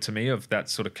appealed to me, of that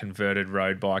sort of converted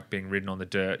road bike being ridden on the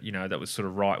dirt. That was sort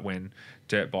of right when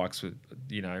dirt bikes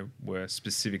were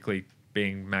specifically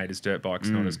being made as dirt bikes,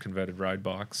 not as converted road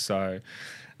bikes. So,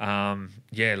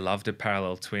 loved a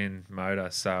parallel twin motor.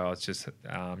 So I was just,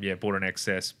 bought an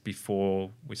XS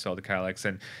before we sold the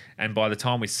KLX. And by the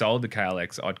time we sold the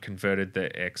KLX, I'd converted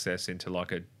the XS into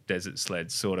like a desert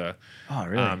sled sort of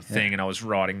thing. And I was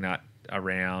riding that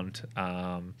around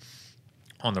on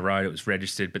the road. It was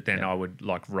registered, but then I would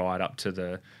like ride up to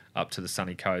the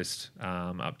sunny coast,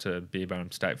 up to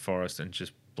Beerbohm State Forest, and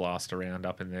just blast around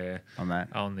up in there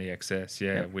on the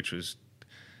XS, which was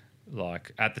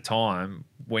like, at the time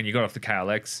when you got off the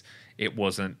KLX, it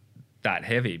wasn't that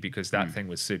heavy because that thing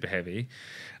was super heavy,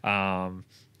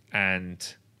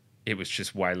 and it was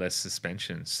just way less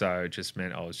suspension, so it just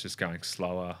meant I was just going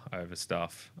slower over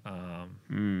stuff,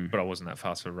 but I wasn't that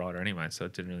fast of a rider anyway, so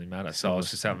it didn't really matter. So I was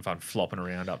just having fun flopping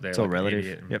around up there, it's like all relative, an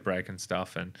idiot, and breaking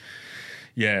stuff, and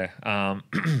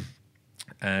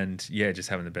and just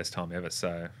having the best time ever.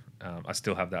 So I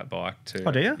still have that bike too.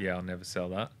 Oh, do you? Yeah, I'll never sell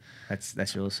that.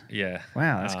 That's yours. Yeah.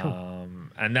 Wow, that's cool.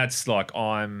 And that's like,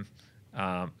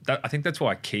 I think that's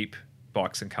why I keep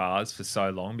bikes and cars for so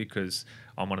long, because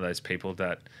I'm one of those people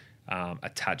that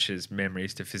attaches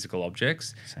memories to physical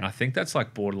objects. Same. And I think that's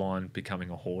like borderline becoming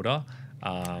a hoarder.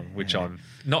 Which I'm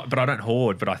not, but I don't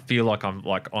hoard, but I feel like I'm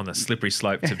like on the slippery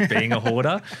slope to being a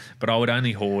hoarder. But I would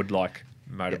only hoard like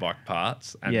motorbike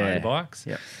parts and motorbikes,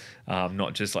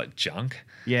 not just like junk.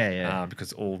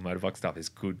 Because all motorbike stuff is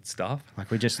good stuff. Like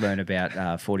we just learned about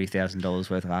 $40,000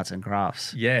 worth of arts and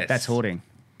crafts. Yes, that's hoarding.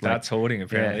 That's hoarding,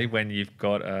 apparently, when you've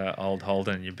got an old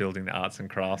Holden and you're building the arts and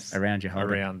crafts around your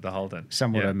Holden. Around the Holden.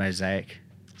 Somewhat a mosaic.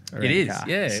 It is,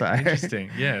 so.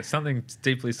 Interesting. Yeah, something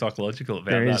deeply psychological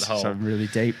about there that is whole. Something really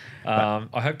deep. I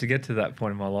hope to get to that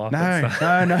point in my life.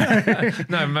 No.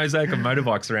 No, mosaic of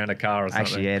motorbikes around a car or something.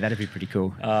 Actually, yeah, that'd be pretty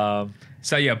cool. I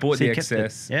bought the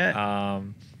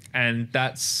XS. And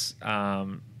that's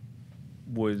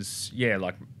was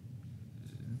like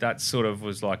that sort of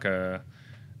was like a.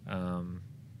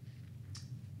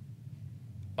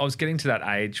 I was getting to that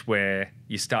age where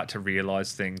you start to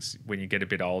realise things when you get a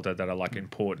bit older that are like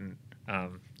important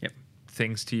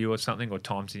things to you or something, or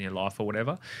times in your life or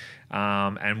whatever.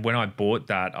 And when I bought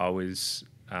that, I was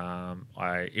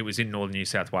it was in northern New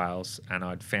South Wales, and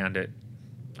I'd found it.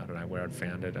 I don't know where I'd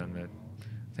found it, and I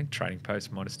think Trading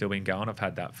Post might have still been going. I've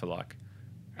had that for like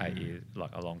 8 years,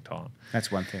 like a long time.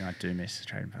 That's one thing I do miss,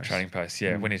 Trading Post. Trading Post,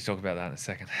 we need to talk about that in a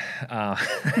second.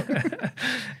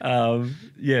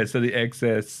 So the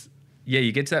XS,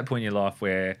 you get to that point in your life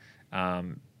where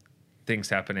things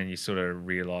happen and you sort of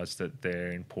realise that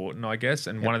they're important, I guess.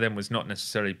 And one of them was not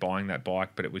necessarily buying that bike,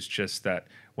 but it was just that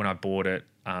when I bought it,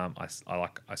 I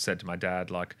said to my dad,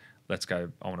 like, let's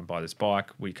go, I want to buy this bike.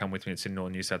 Will you come with me? It's in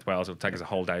northern New South Wales. It'll take us a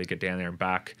whole day to get down there and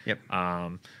back.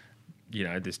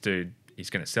 This dude, he's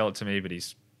going to sell it to me, but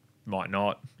he's might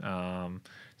not.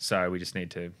 So we just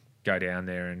need to go down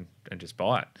there and just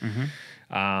buy it.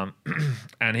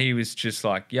 And he was just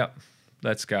like, yep,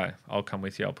 let's go. I'll come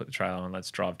with you. I'll put the trailer on. Let's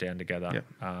drive down together.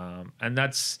 And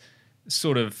that's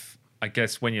sort of, I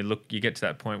guess, when you get to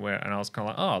that point where, and I was kind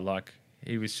of like, oh, like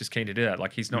he was just keen to do that.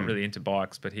 Like he's not really into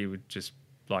bikes, but he would just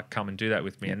like come and do that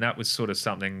with me. And that was sort of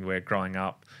something where growing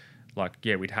up, like,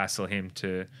 we'd hassle him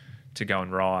to go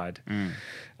and ride.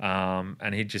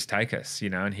 And he'd just take us,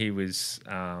 and he was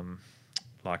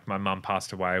like, my mum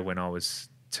passed away when I was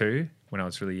 2, when I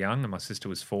was really young, and my sister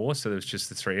was 4, so there was just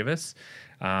the 3 of us.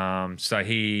 So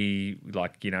he,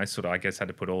 like, sort of, I guess, had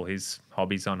to put all his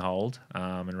hobbies on hold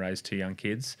and raise 2 young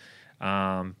kids.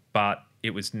 But it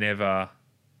was never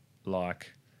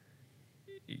like,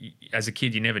 as a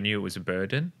kid, you never knew it was a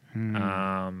burden.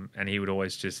 And he would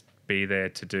always just be there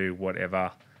to do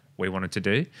whatever we wanted to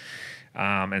do,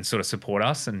 and sort of support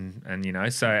us. And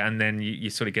so, and then you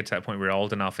sort of get to that point where you're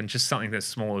old enough, and just something that's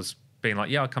small as being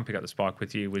like, I'll come pick up this bike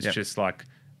with you, was just like,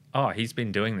 oh, he's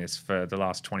been doing this for the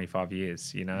last 25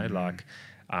 years, like,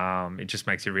 it just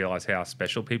makes you realize how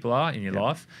special people are in your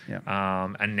life.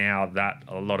 And now that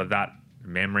a lot of that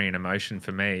memory and emotion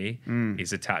for me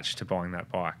is attached to buying that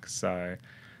bike. So,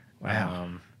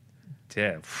 I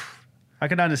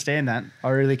can understand that. I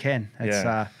really can. It's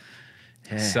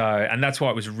So, and that's why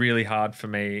it was really hard for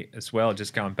me as well,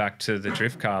 just going back to the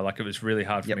drift car. Like, it was really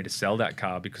hard for me to sell that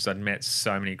car because I'd met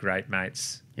so many great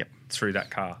mates through that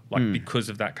car, like because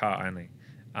of that car only.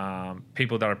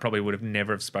 People that I probably would have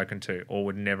never have spoken to or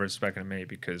would never have spoken to me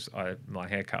because my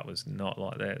haircut was not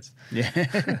like theirs. Yeah.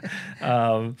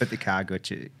 But the car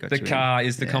got you. The car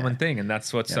is the common thing, and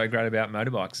that's what's so great about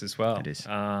motorbikes as well. It is.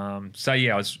 So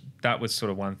yeah, that was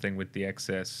sort of one thing with the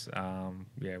XS.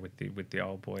 With the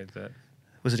old boy that.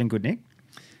 Was it in good nick?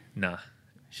 Nah.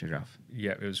 She was rough.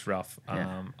 Yeah, it was rough.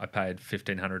 Yeah. I paid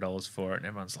 $1,500 for it, and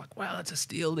everyone's like, "Wow, it's a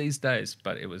steal these days."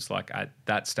 But it was like at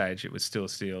that stage, it was still a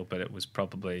steal, but it was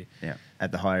probably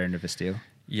at the higher end of a steal.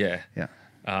 Yeah.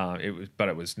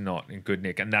 It was not in good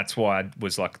nick, and that's why I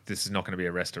was like, "This is not going to be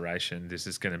a restoration. This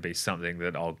is going to be something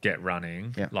that I'll get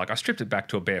running." Yeah. Like I stripped it back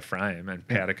to a bare frame and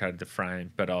powder coated the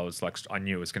frame, but I was like, I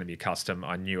knew it was going to be custom.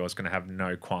 I knew I was going to have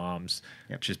no qualms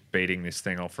just beating this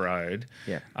thing off road,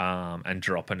 and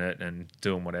dropping it and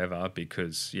doing whatever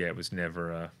because it was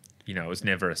never a. It was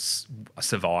never a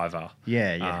survivor.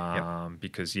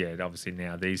 Because obviously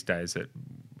now these days at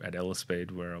Ella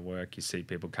Speed where I work, you see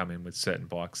people come in with certain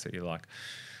bikes that you're like,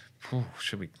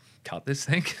 should we cut this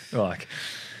thing? Like,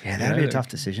 that'd be a tough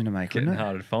decision to make, wouldn't it?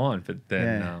 Hard to find, but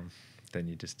then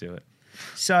you just do it.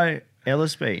 So Ella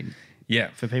Speed,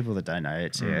 for people that don't know,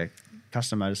 it's a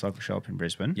custom motorcycle shop in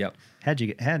Brisbane. Yep. How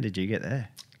did you get there?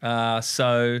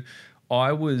 So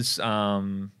I was.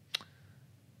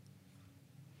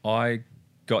 I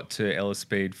got to Ella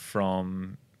Speed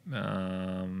from,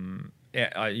 I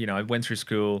went through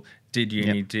school, did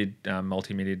uni, did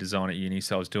multimedia design at uni,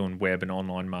 so I was doing web and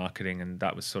online marketing, and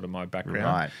that was sort of my background.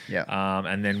 Right, yeah.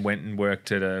 And then went and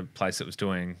worked at a place that was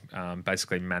doing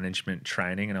basically management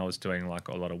training, and I was doing like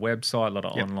a lot of website, a lot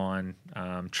of online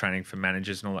training for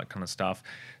managers and all that kind of stuff.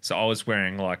 So I was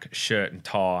wearing like shirt and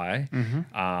tie,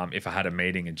 if I had a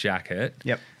meeting, a jacket.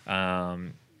 Yep.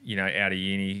 Out of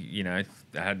uni, I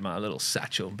had my little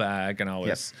satchel bag and I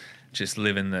was just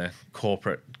living the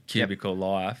corporate cubicle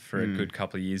life for a good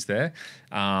couple of years there.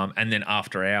 And then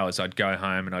after hours, I'd go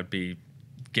home and I'd be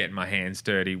getting my hands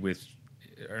dirty with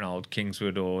an old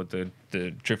Kingswood or the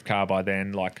drift car by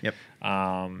then,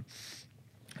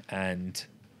 and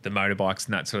the motorbikes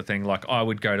and that sort of thing. Like I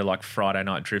would go to like Friday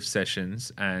night drift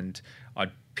sessions and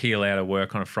I'd peel out of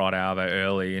work on a Friday arvo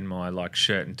early in my like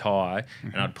shirt and tie,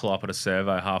 and I'd pull up at a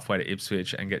servo halfway to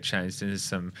Ipswich and get changed into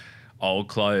some old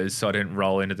clothes so I didn't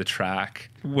roll into the track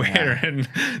wearing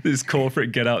this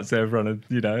corporate get up so everyone,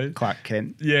 Clark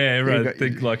Kent. Yeah, everyone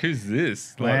think like, who's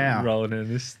this? Wow. Like, rolling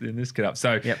in this get up.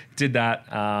 So did that.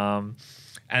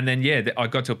 And then, I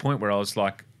got to a point where I was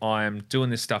like, I'm doing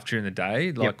this stuff during the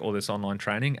day, like all this online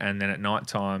training. And then at night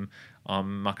time,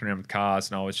 I'm mucking around with cars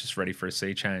and I was just ready for a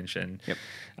sea change. And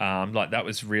that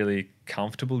was really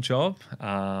comfortable job.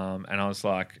 And I was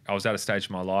like, I was at a stage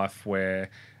in my life where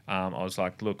I was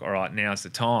like, look, all right, now's the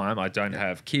time. I don't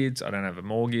have kids. I don't have a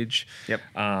mortgage.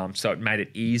 So it made it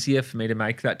easier for me to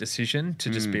make that decision to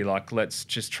just be like, let's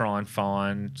just try and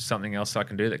find something else I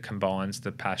can do that combines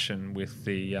the passion with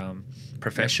the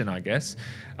profession, I guess.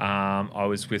 I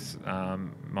was with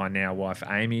my now wife,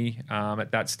 Amy,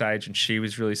 at that stage, and she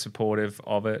was really supportive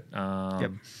of it.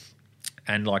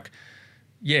 And like,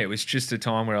 it was just a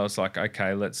time where I was like,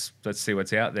 okay, let's see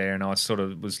what's out there. And I sort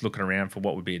of was looking around for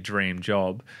what would be a dream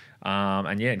job.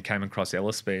 And came across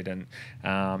Ella Speed, and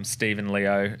Steve and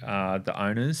Leo, the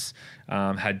owners,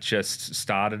 had just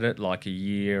started it like a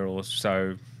year or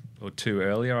so or two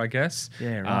earlier, I guess,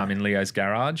 in Leo's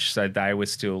garage. So they were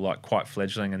still like quite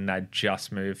fledgling, and they'd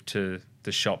just moved to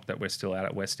the shop that we're still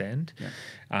at West End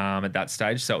at that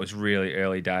stage. So it was really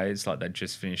early days. Like they'd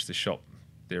just finished the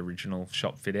original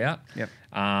shop fit out.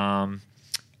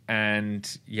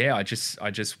 And I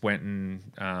just went and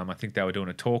I think they were doing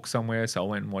a talk somewhere, so I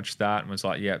went and watched that and was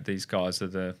like, these guys are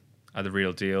the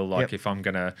real deal. Like if I'm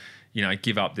gonna,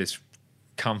 give up this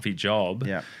comfy job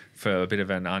for a bit of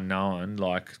an unknown,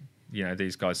 like,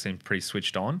 these guys seem pretty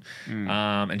switched on,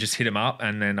 and just hit them up.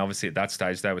 And then obviously at that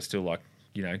stage they were still like,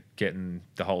 getting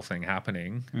the whole thing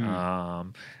happening.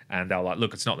 And they were like,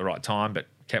 look, it's not the right time, but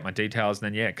kept my details.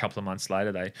 And then, a couple of months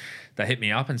later, they hit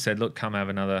me up and said, look, come have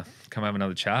another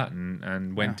chat,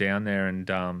 and went down there. And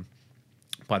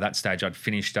by that stage, I'd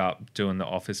finished up doing the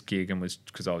office gig and was,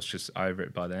 because I was just over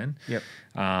it by then.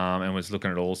 And was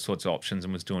looking at all sorts of options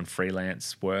and was doing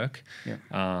freelance work.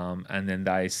 And then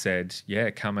they said,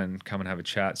 come and have a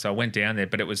chat. So I went down there,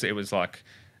 but it was like,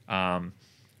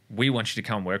 we want you to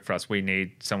come work for us. We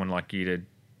need someone like you to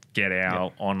get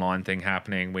our online thing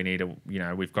happening. We need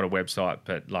we've got a website,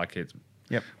 but like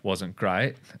wasn't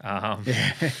great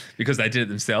because they did it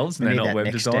themselves and they're not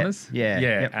web designers. Step.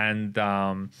 Yeah.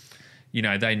 And, you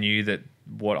know, they knew that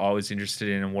what I was interested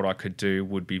in and what I could do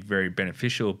would be very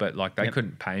beneficial, but like they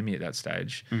couldn't pay me at that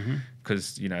stage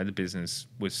because, you know, the business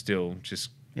was still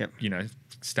just, you know,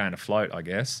 staying afloat, I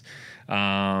guess.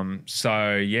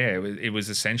 So, yeah, it was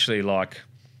essentially like,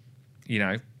 you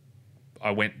know,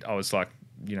 I was like,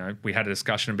 you know, we had a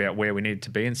discussion about where we needed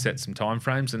to be and set some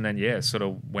timeframes, and then, sort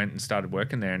of went and started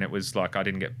working there. And it was like I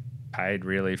didn't get paid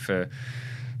really for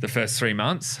the first 3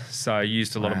 months. So I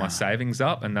used a lot of my savings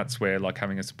up, and that's where like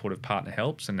having a supportive partner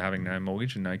helps, and having no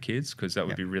mortgage and no kids, because that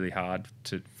would be really hard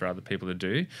for other people to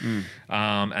do.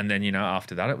 And then, you know,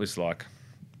 after that it was like,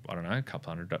 I don't know, a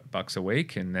couple $100 a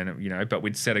week. And then, you know, but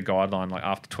we'd set a guideline like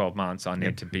after 12 months I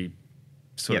need to be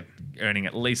sort of earning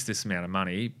at least this amount of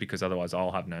money, because otherwise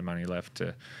I'll have no money left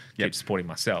to keep supporting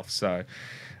myself. So,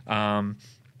 and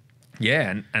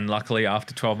luckily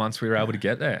after 12 months we were able to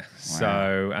get there. Wow.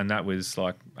 So, and that was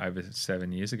like over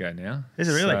 7 years ago now. Is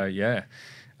it really? So,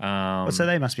 yeah. So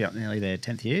they must be up nearly their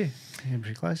 10th year.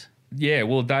 Pretty close. Yeah,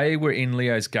 well, they were in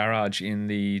Leo's garage in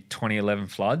the 2011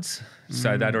 floods.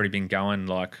 So they'd already been going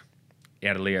like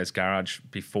out of Leo's garage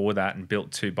before that and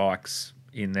built 2 bikes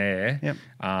in there,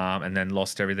 and then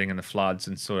lost everything in the floods,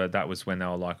 and sort of that was when they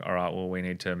were like, all right, well, we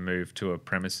need to move to a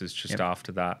premises just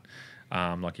after that,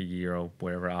 like a year or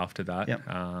wherever after that.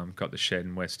 Got the shed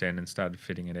in West End and started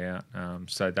fitting it out.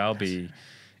 So they'll be,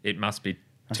 it must be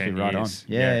 10 right years.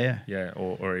 On. Yeah,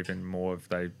 or even more if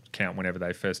they count whenever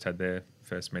they first had their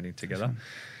first meeting together.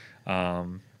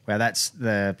 Well, that's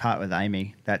the part with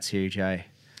Amy. That's huge, eh?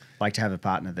 Like to have a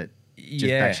partner that just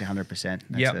backs you 100%.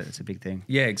 It's a big thing.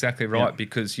 Yeah, exactly right.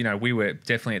 Because, you know, we were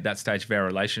definitely at that stage of our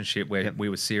relationship where we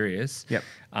were serious.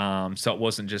 So it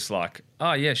wasn't just like,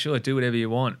 oh, yeah, sure, do whatever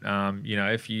you want. You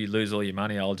know, if you lose all your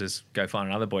money, I'll just go find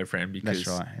another boyfriend because,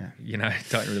 that's right, you know,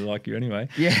 don't really like you anyway.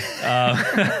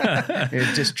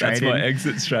 Just trading. That's my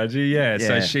exit strategy. Yeah.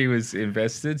 So she was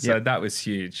invested. So that was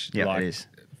huge. Yeah, like, it is.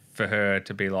 For her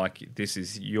to be like, this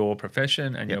is your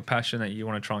profession and your passion that you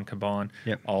want to try and combine,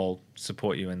 I'll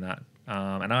support you in that.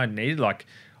 And I needed, like,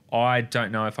 I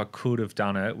don't know if I could have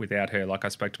done it without her. Like, I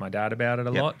spoke to my dad about it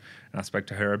a lot, and I spoke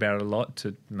to her about it a lot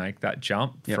to make that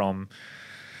jump from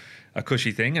a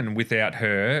cushy thing. And without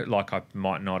her, like, I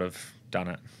might not have done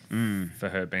it for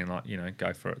her being like, you know,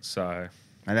 go for it. So,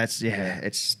 and that's,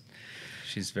 it's...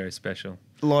 She's very special.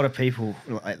 A lot of people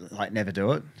like never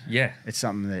do it. Yeah. It's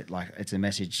something that, like, it's a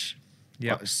message.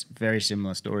 It's a very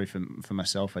similar story for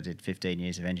myself. I did 15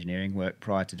 years of engineering work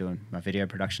prior to doing my video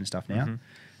production stuff now.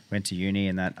 Went to uni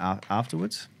and that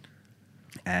afterwards.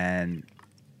 And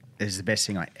it was the best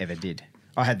thing I ever did.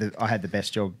 I had the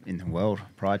best job in the world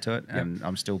prior to it, and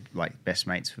I'm still like best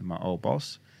mates with my old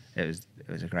boss. It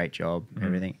was a great job.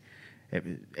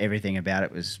 Everything about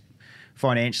it was...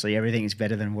 Financially, everything is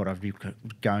better than what I'd be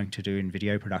going to do in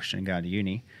video production and going to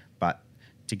uni. But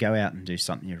to go out and do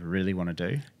something you really want to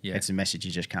do, it's a message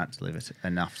you just can't deliver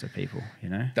enough to people, you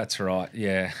know? That's right,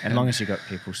 yeah. And as long as you've got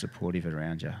people supportive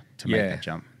around you to make that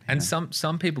jump. And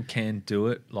some people can do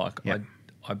it. Like,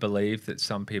 I believe that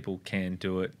some people can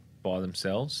do it by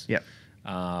themselves.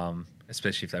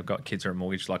 Especially if they've got kids or a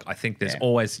mortgage. Like, I think you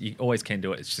always can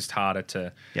do it. It's just harder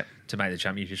to make the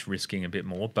jump. You're just risking a bit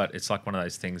more. But it's like one of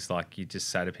those things, like, you just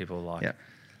say to people, like,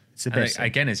 it's the best.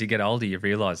 Again, as you get older, you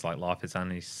realise, like, life is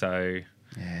only so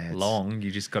long.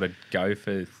 You just got to go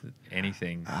for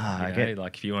anything.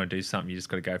 Like, if you want to do something, you just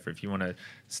got to go for it. If you want to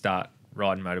start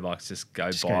riding motorbikes, just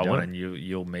go buy one, and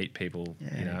you'll meet people.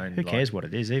 You know, and who cares what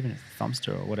it is, even if it's a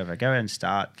thumbster or whatever. Go out and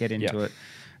start, get into it.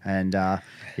 And the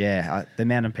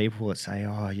amount of people that say,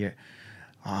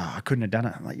 I couldn't have done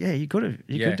it. I'm like, you could have.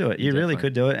 You could do it. You really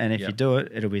could do it. And if you do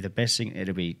it, it'll be the best thing.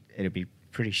 It'll be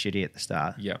pretty shitty at the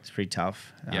start. It's pretty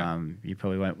tough. You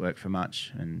probably won't work for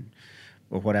much,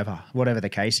 or whatever the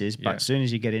case is. But as soon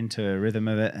as you get into a rhythm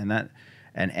of it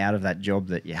and out of that job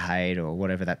that you hate, or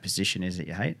whatever that position is that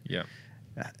you hate,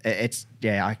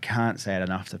 I can't say it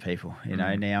enough to people. You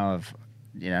know, now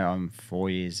I'm 4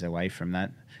 years away from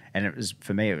that. And it was,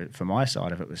 for me, from my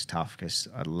side of it, was tough because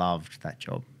I loved that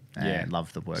job and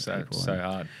loved the work. So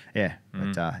hard. Yeah.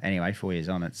 But anyway, 4 years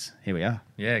on, here we are.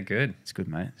 Yeah, good. It's good,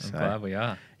 mate. I'm glad we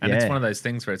are. And it's one of those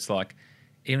things where it's like,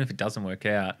 even if it doesn't work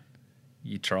out,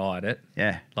 you tried it.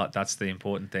 Yeah. Like, that's the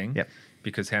important thing.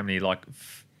 Because how many, like,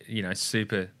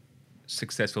 super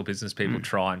successful business people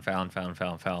try and fail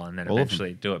and then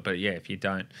eventually do it. But yeah, if you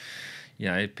don't, you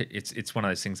know, it's one of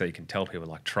those things that you can tell people,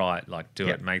 like, try it, like, do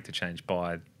it, make the change,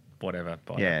 buy that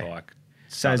bike.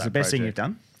 So it's the best thing you've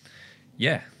done?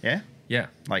 Yeah. Yeah? Yeah.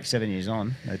 Like 7 years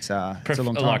on, it's a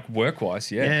long time. Like, work-wise,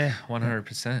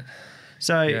 100%.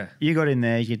 So Yeah. you got in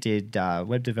there, you did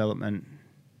web development,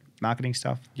 marketing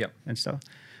stuff Yep. and stuff.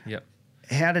 Yep.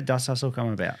 How did Dust Hustle come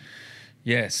about?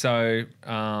 Yeah. So,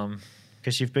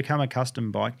 Because you've become a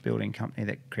custom bike building company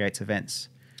that creates events.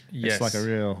 yes. It's like a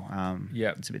real,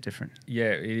 Yep. it's a bit different.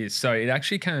 Yeah, it is. So it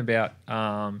actually came about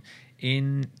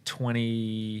in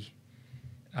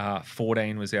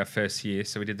 2014 was our first year.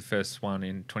 So we did the first one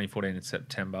in 2014 in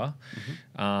September.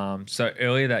 So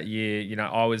earlier that year,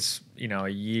 I was, a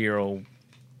year or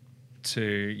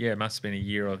two, it must have been a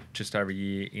year or just over a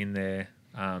year in there.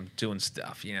 Doing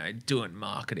stuff, doing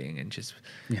marketing and just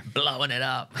blowing it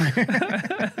up.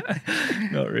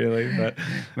 Not really, but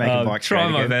Making bikes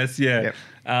trying great my again. best, yeah.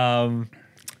 Yep.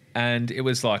 And it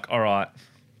was like, all right,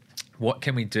 what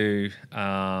can we do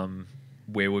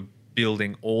where we're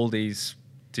building all these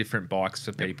different bikes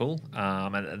for people?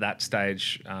 And at that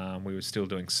stage, we were still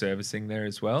doing servicing there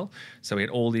as well. So we had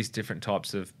all these different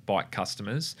types of bike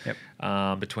customers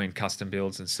between custom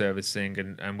builds and servicing.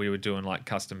 And we were doing like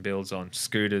custom builds on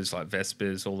scooters like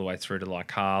Vespas all the way through to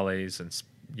like Harleys and,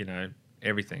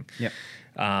 everything. Yep.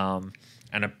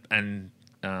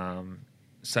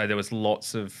 So there was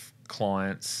lots of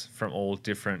clients from all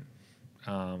different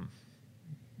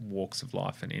walks of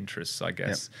life and interests, I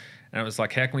guess. Yep. And it was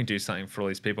like, how can we do something for all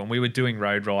these people? And we were doing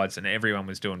road rides, and everyone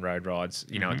was doing road rides,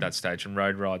 at that stage. And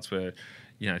road rides were,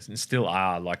 and still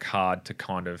are like hard to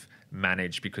kind of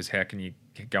manage, because how can you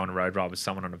go on a road ride with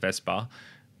someone on a Vespa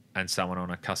and someone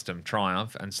on a custom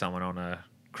Triumph and someone on a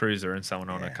cruiser and someone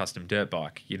on a custom dirt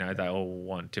bike? They all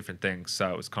want different things. So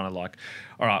it was kind of like,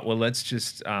 all right, well, let's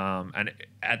just and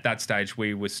at that stage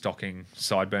we were stocking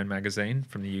Sideburn magazine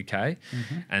from the UK,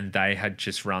 and they had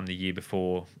just run the year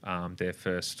before their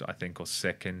first, I think, or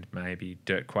second maybe,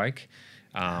 Dirt Quake,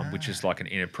 which is like an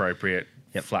inappropriate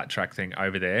flat track thing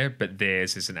over there, but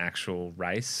theirs is an actual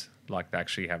race, like they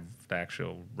actually have the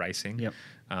actual racing.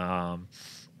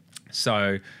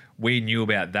 So we knew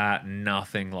about that.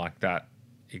 Nothing like that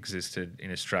existed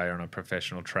in Australia on a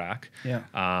professional track.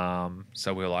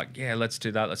 So we were like, let's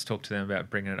do that. Let's talk to them about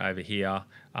bringing it over here,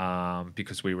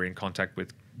 because we were in contact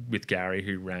with Gary,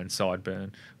 who ran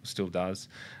Sideburn, still does,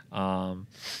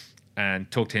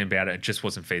 and talked to him about it. It just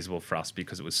wasn't feasible for us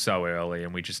because it was so early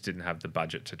and we just didn't have the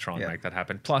budget to try and make that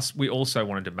happen. Plus, we also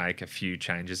wanted to make a few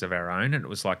changes of our own, and it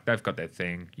was like, they've got their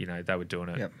thing, they were doing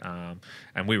it.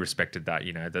 And we respected that,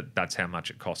 that's how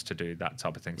much it costs to do that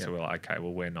type of thing. So we're like, okay,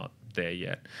 well, we're not there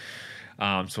yet.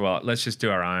 So we're like, let's just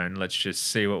do our own. Let's just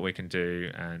see what we can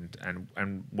do.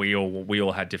 And we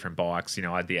all had different bikes.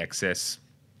 I had the XS,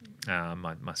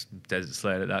 my desert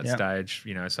sled at that stage,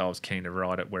 so I was keen to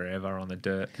ride it wherever on the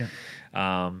dirt.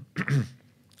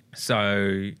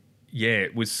 So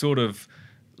it was sort of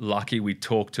lucky. We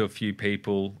talked to a few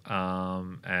people,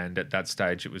 and at that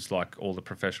stage it was like all the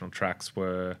professional tracks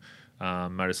were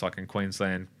Motorcycling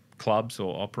Queensland clubs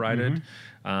or operated.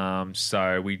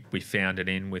 So we found it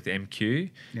in with MQ,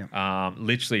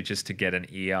 literally just to get an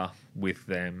ear with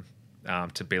them,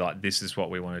 to be like, this is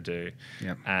what we want to do.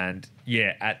 And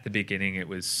at the beginning it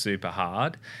was super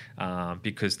hard,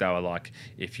 because they were like,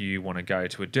 if you want to go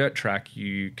to a dirt track,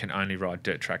 you can only ride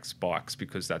dirt tracks bikes,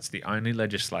 because that's the only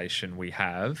legislation we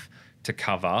have to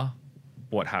cover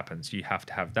what happens. You have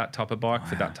to have that type of bike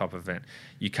for that type of event.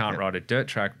 You can't ride a dirt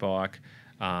track bike,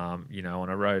 on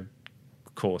a road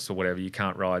course or whatever. You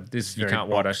can't ride this. You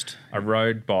can't ride a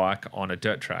road bike on a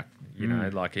dirt track.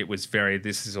 Like it was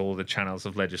this is all the channels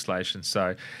of legislation.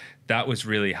 So that was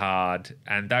really hard.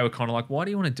 And they were kind of like, why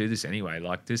do you want to do this anyway?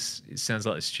 Like it sounds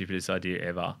like the stupidest idea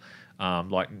ever.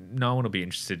 Like no one will be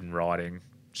interested in riding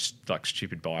like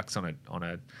stupid bikes on a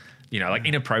like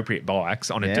inappropriate bikes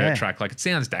on a dirt track. Like it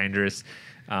sounds dangerous.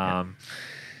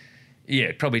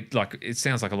 Probably like it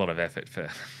sounds like a lot of effort for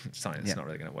something that's not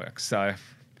really going to work. So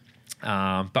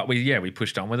but we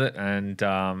pushed on with it, and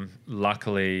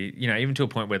luckily, even to a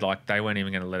point where like they weren't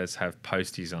even going to let us have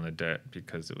posties on the dirt,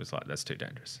 because it was like, that's too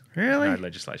dangerous. Really? No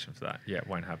legislation for that. It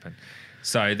won't happen.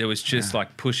 So there was just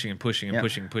like pushing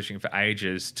for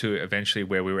ages, to eventually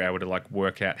where we were able to like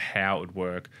work out how it would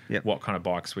work, what kind of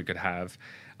bikes we could have.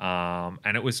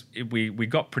 And we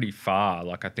got pretty far.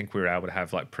 Like I think we were able to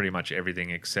have like pretty much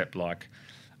everything except like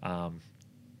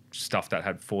stuff that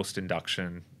had forced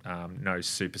induction, no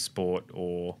super sport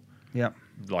or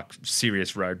like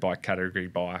serious road bike category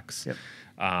bikes.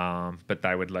 But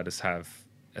they would let us have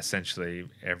essentially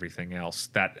everything else.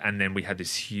 And then we had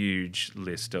this huge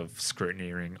list of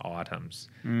scrutineering items.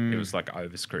 It was like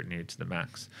over scrutiny to the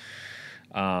max.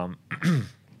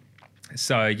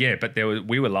 So but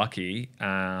we were lucky,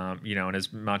 and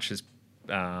as much as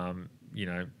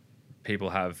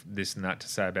people have this and that to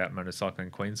say about motorcycling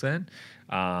in Queensland,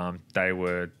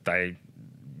 they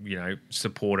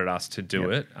supported us to do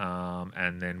it.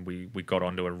 And then we got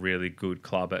onto a really good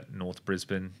club at North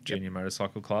Brisbane Junior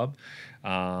Motorcycle Club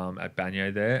at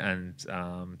Banyo there. And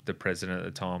the president at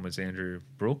the time was Andrew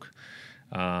Brook,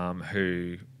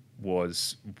 who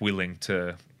was willing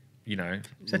to,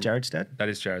 Is that Jared's dad? That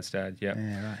is Jared's dad, yeah.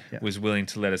 Yeah, right. Yep. Was willing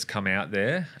to let us come out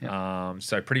there. Yep.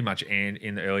 So pretty much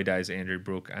in the early days, Andrew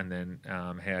Brook and then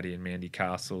Howdy and Mandy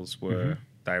Castles were...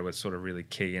 They were sort of really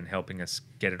key in helping us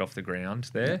get it off the ground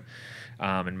there,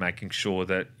 and making sure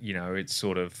that, it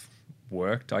sort of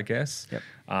worked, I guess,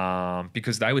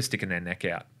 because they were sticking their neck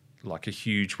out like a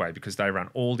huge way, because they run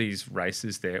all these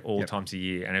races there all times a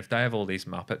year. And if they have all these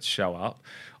Muppets show up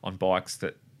on bikes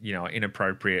that, are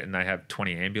inappropriate and they have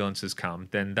 20 ambulances come,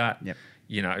 then that,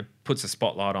 puts a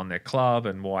spotlight on their club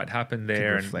and why it happened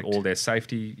there and all their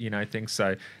safety, things.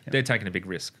 So they're taking a big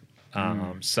risk.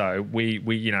 So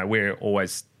we're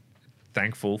always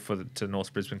thankful to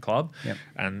North Brisbane Club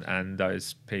and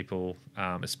those people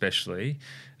especially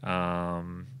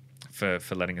for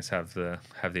letting us have the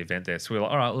event there. So we were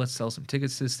like, all right, well, let's sell some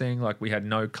tickets to this thing. Like, we had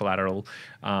no collateral.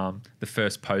 The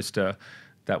first poster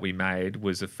that we made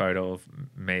was a photo of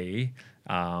me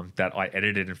that I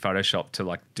edited in Photoshop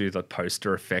to do the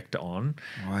poster effect on.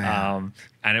 Wow.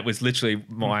 And it was literally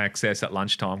my access at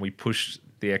lunchtime. We pushed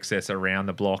the excess around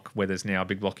the block where there's now a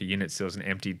big block of units. There was an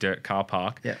empty dirt car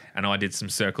park, and I did some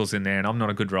circles in there, and I'm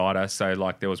not a good rider, so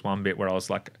there was one bit where I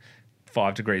was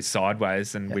 5 degrees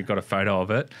sideways, and we got a photo of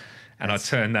it, and I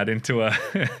turned that into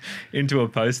a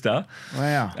poster.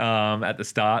 Wow. At the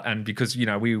start, and because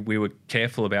we were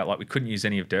careful about we couldn't use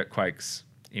any of Dirtquake's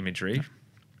imagery.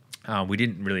 We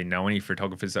didn't really know any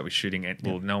photographers that were shooting it.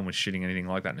 Well, no one was shooting anything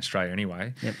like that in Australia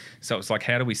anyway. So it was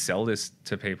how do we sell this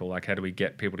to people? How do we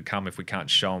get people to come if we can't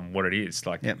show them what it is?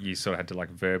 You sort of had to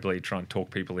verbally try and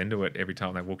talk people into it every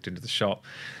time they walked into the shop.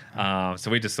 So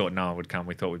we just thought no one would come.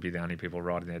 We thought we'd be the only people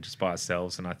riding there just by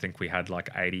ourselves. And I think we had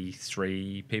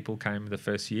 83 people came the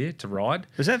first year to ride.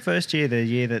 Was that first year the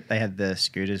year that they had the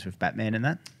scooters with Batman in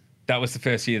that? That was the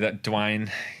first year that Dwayne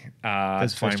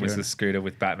was the scooter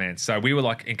with Batman. So we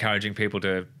were encouraging people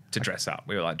to dress up.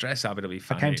 We were dress up, it'll be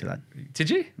fun. I came to that. Did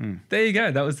you? There you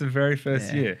go. That was the very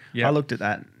first year. Yeah. I looked at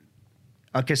that.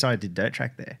 I guess I did dirt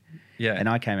track there. Yeah. And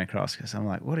I came across because I'm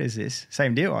like, what is this?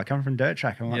 Same deal. I come from dirt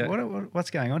track. I'm like, what's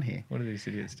going on here? What are these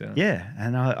idiots doing? Yeah.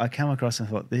 And I come across and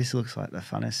thought, this looks like the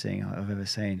funnest thing I've ever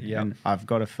seen. Yep. And I've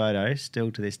got a photo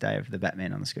still to this day of the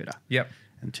Batman on the scooter. Yep.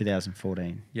 In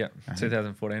 2014. Yeah,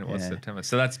 2014 it was September.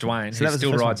 So that's Dwayne. So he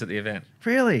still rides at the event.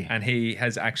 Really? And he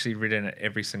has actually ridden it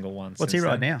every single one. What's he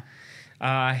ride now?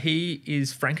 He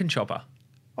is Frankenchopper.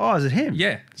 Oh, is it him?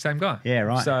 Yeah, same guy. Yeah,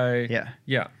 right. So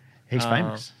yeah. He's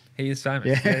famous. He is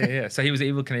famous. Yeah. So he was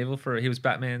Evel Knievel he was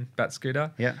Batman, Bat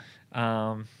Scooter. Yeah.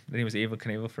 Then he was Evel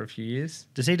Knievel for a few years.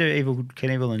 Does he do Evel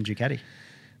Knievel and Ducati?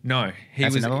 No,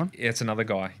 That's another one? It's another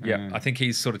guy. Yeah, I think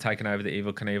he's sort of taken over the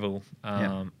Evel Knievel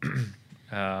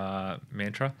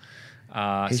mantra.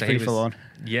 He's pretty full on.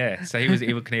 Yeah, so he was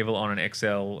Evel Knievel on an XL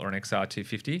or an XR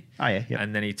 250. Oh, yeah.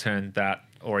 And then he turned that,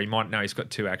 or he might, no, he's got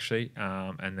two actually.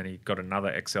 And then he got another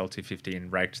XL 250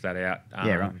 and raked that out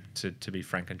to be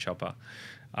Frankenchopper.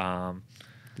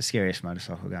 The scariest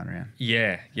motorcycle going around.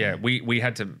 Yeah. We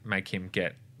had to make him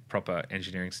get proper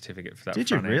engineering certificate for that.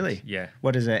 Did you really? End. Yeah.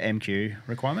 What is an MQ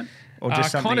requirement? Or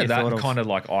just something kind of that, thought of? Kind of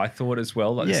like I thought as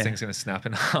well. This thing's going to snap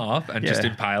in half and just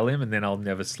impale him, and then I'll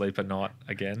never sleep a night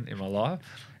again in my life.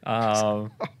 As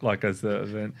the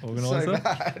event organizer. So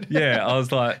bad. Yeah, I was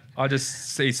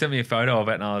he sent me a photo of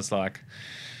it, and I was like,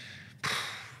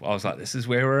 this is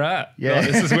where we're at. Yeah.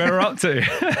 This is where we're up to.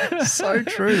 So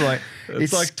true.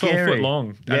 It's 12 scary. foot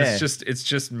long. And it's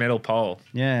just metal pole.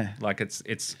 Yeah.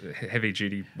 It's heavy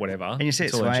duty, whatever. And you see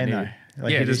it all swaying though.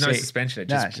 engineered. There's no suspension. It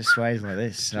just sways like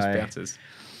this. Just bounces.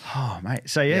 Oh, mate.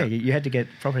 So, you had to get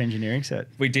proper engineering cert.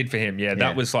 We did for him, yeah.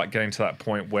 That was getting to that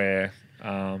point where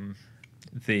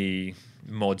the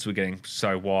mods were getting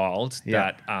so wild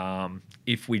that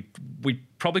if we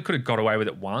probably could have got away with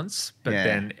it once, but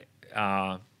then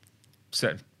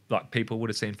certain people would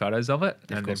have seen photos of it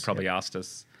and then probably asked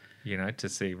us, to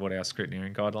see what our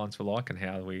scrutineering guidelines were like and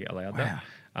how we allowed that.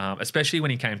 Especially when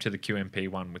he came to the QMP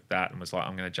one with that and was like,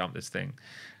 I'm going to jump this thing.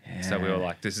 Yeah. So we were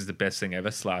like, this is the best thing ever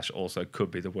 / also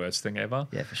could be the worst thing ever.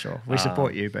 Yeah, for sure. We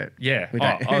support you, but we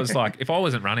don't. I was like, if I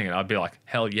wasn't running it, I'd be like,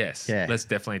 hell yes. Yeah. Let's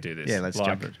definitely do this. Yeah, let's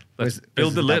jump it. Let's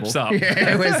build the lips up.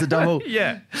 Yeah, where's the double?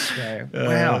 Yeah.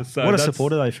 Wow. What a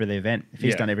supporter though for the event. If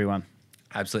he's done every one.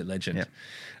 Absolute legend.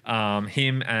 Yep.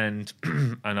 Him and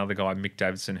another guy, Mick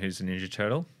Davidson, who's a Ninja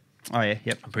Turtle. Oh, yeah.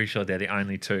 Yep. I'm pretty sure they're the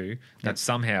only two that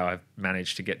somehow have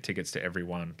managed to get tickets to every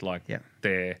one.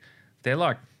 They're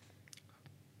like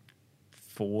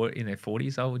in their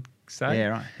 40s, I would say. Yeah,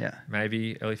 right. Yeah.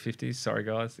 Maybe early 50s. Sorry,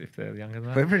 guys, if they're younger than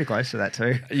that. We're pretty close to that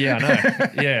too. Yeah, I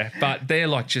know. Yeah, but they're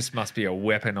like just must be a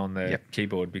weapon on the Yep.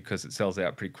 keyboard because it sells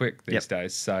out pretty quick these Yep.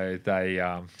 days. So they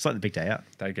It's like the big day out.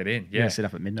 they get in. You Yeah, gotta sit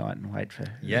up at midnight and wait for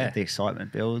Yeah. the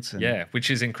excitement builds. And yeah,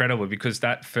 which is incredible because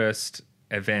that first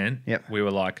event, Yep. we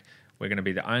were like, we're going to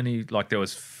be the only, like there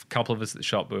was a couple of us at the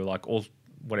shop. We were like, all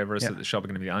whatever us Yep. at the shop are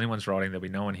going to be the only ones riding. There'll be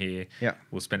no one here. Yep.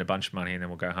 We'll spend a bunch of money and then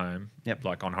we'll go home. Yep.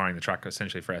 Like on hiring the truck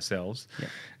essentially for ourselves. Yep.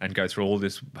 And go through all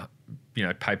this,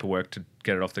 paperwork to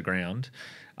get it off the ground.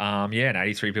 And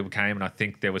 83 people came, and I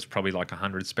think there was probably like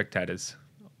 100 spectators,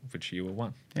 of which you were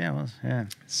one. Yeah, it was. Yeah.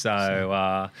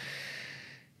 So,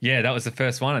 that was the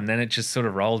first one, and then it just sort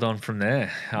of rolled on from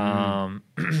there.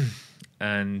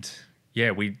 And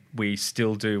yeah, we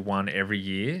still do one every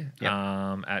year. Yep.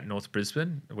 At North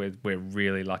Brisbane. We're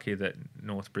really lucky that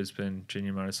North Brisbane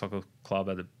Junior Motorcycle Club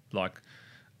are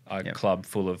a Yep. club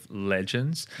full of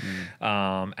legends,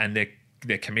 and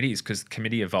their committees, because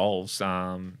committee evolves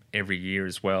every year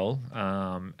as well,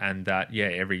 and that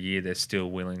every year they're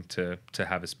still willing to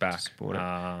have us back. Support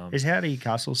it. Is Howdy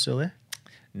Castle still there?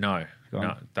 No,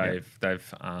 Gone.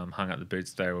 they've hung up the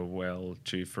boots. They were well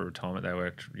due for retirement. They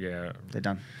worked They're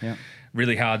done. Yeah.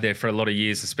 really hard there for a lot of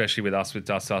years, especially with us with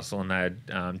Dust Hustle, and they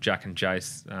had Jack and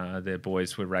Jace, their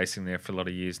boys were racing there for a lot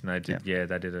of years, and they did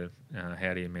they did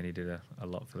Howdy and Manny did a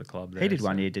lot for the club there. He did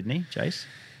one year, didn't he, Jace?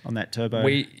 On that turbo.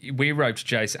 We roped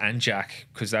Jace and Jack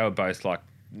because they were both like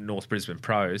North Brisbane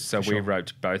pros, so Sure. we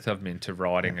roped both of them into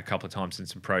riding a couple of times in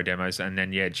some pro demos, and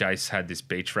then Jace had this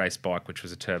beach race bike which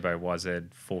was a turbo YZ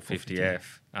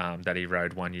 450F that he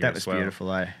rode one year that as was well.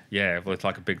 beautiful, eh? Yeah, with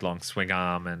like a big long swing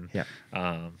arm, and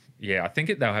I think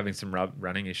they were having some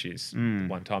running issues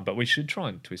one time, but we should try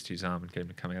and twist his arm and get him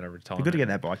to come out of retirement. We've got to get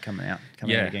that bike coming out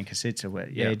again, because it's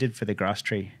he did for the Grass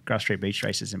Tree Beach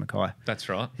races in Mackay. That's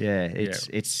right. Yeah,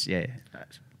 it's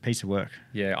piece of work.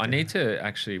 Yeah, we need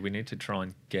to try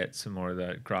and get some more of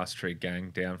the Grass Tree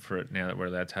gang down for it now that we're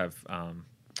allowed to have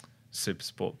super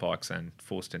sport bikes and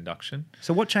forced induction.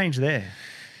 So what changed there?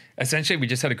 Essentially, we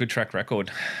just had a good track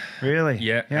record. Really?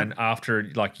 Yeah. And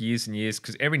after like years and years,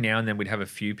 because every now and then we'd have a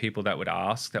few people that would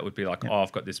ask, that would be like,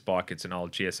 I've got this bike, it's an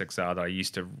old GSXR that I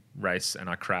used to race and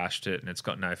I crashed it and it's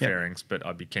got no fairings, but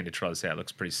I'd be keen to try this out. It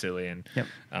looks pretty silly, and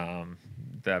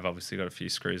they've obviously got a few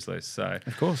screws loose. So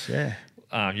Of course, yeah.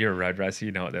 You're a road racer,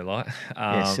 you know what they're like.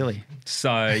 Silly.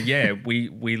 So we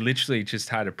literally just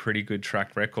had a pretty good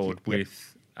track record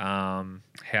with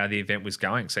how the event was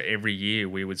going. So every year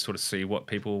we would sort of see what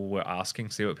people were asking,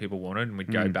 see what people wanted, and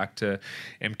we'd go back to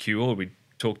MQ, or we'd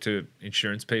talk to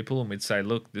insurance people and we'd say,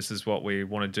 look, this is what we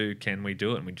want to do. Can we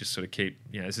do it? And we just sort of keep,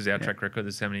 this is our track record.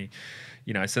 This is how many,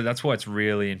 so that's why it's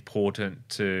really important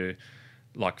to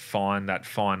like find that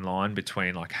fine line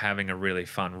between like having a really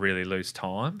fun, really loose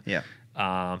time. Yeah.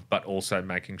 But also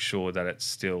making sure that it's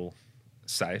still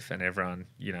safe and everyone,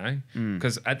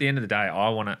 because at the end of the day, I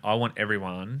want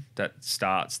everyone that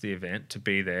starts the event to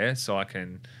be there so I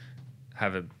can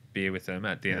have a beer with them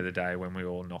at the end of the day when we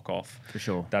all knock off. For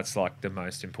sure. That's like the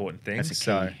most important thing. That's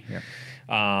a key.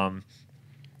 And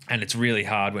it's really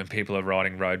hard when people are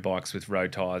riding road bikes with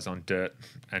road tires on dirt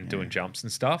and doing jumps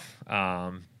and stuff.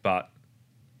 But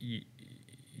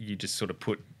you just sort of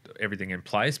put everything in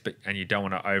place, and you don't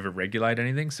want to over-regulate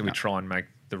anything. So we try and make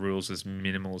the rules as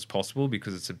minimal as possible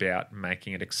because it's about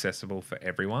making it accessible for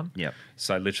everyone. Yep.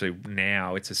 So literally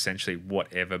now it's essentially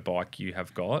whatever bike you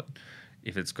have got.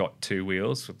 If it's got two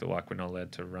wheels, like we're not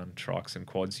allowed to run trikes and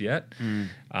quads yet, in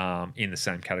the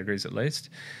same categories at least.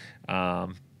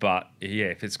 But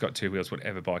if it's got two wheels,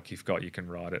 whatever bike you've got, you can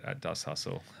ride it at Dust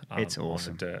Hustle. It's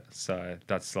awesome. On the dirt. So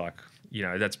that's like,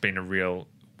 that's been a real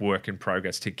work in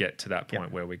progress to get to that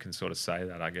point where we can sort of say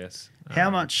that, I guess. How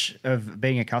much of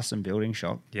being a custom building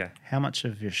shop, how much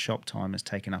of your shop time is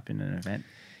taken up in an event?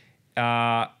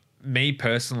 Me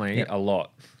personally, a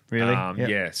lot. Really?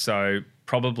 Yeah. So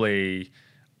probably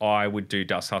I would do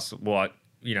Dust Hustle. Well,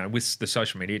 with the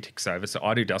social media ticks over. So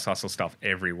I do Dust Hustle stuff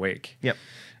every week. Yep.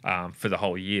 For the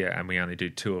whole year, and we only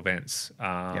do 2 events.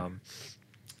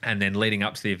 And then leading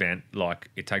up to the event, like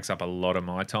it takes up a lot of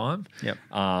my time. Yep.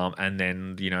 And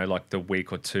then, like the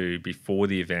week or 2 before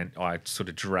the event, I sort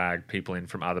of drag people in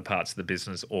from other parts of the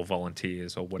business or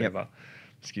volunteers or whatever,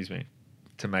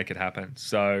 to make it happen.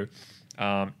 So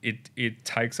it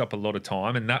takes up a lot of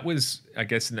time. And that was, I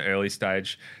guess, in the early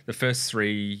stage, the first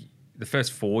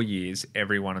 4 years,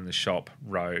 everyone in the shop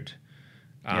rode.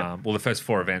 Well, the first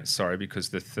 4 events, sorry, because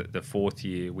the 4th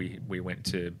year we went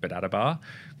to Badadabar,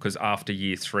 because after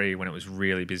year 3, when it was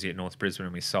really busy at North Brisbane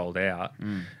and we sold out,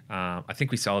 I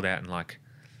think we sold out in like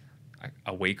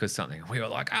a week or something. We were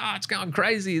like, it's going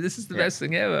crazy. This is the best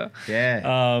thing ever.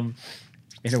 Yeah.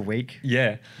 In a week.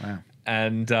 Yeah. Wow.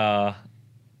 And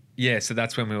so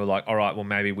that's when we were like, all right, well,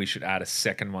 maybe we should add a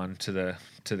second one to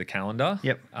the calendar.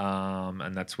 Yep.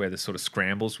 And that's where the sort of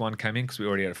scrambles one came in, because we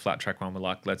already had a flat track one. We're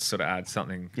like, let's sort of add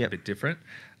something a bit different.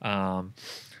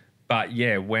 But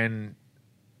yeah, when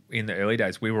in the early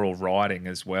days we were all riding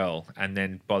as well, and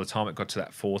then by the time it got to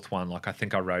that fourth one, like I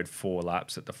think I rode 4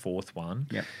 laps at the fourth one,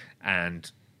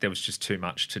 and there was just too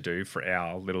much to do for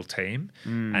our little team.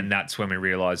 And that's when we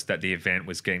realized that the event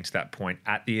was getting to that point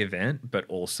at the event, but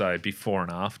also before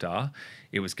and after,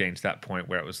 it was getting to that point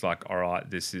where it was like, all right,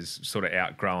 this is sort of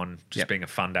outgrown just being a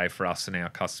fun day for us and our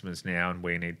customers now, and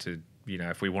we need to,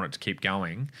 if we want it to keep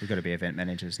going, we've got to be event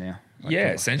managers now.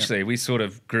 Essentially, we sort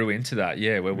of grew into that,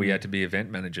 where we had to be event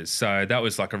managers. So that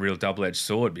was like a real double-edged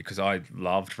sword, because I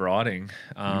loved riding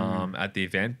at the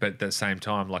event, but at the same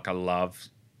time, like I love,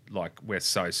 like we're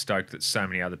so stoked that so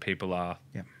many other people are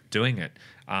doing it.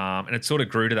 And it sort of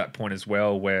grew to that point as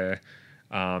well where,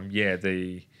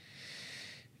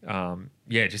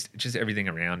 just everything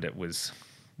around it was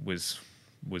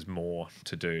more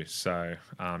to do. So,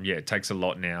 it takes a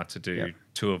lot now to do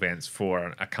 2 events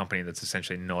for a company that's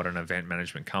essentially not an event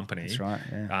management company. That's right,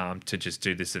 yeah. To just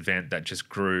do this event that just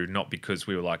grew, not because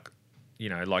we were like,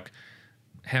 like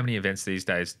how many events these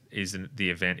days the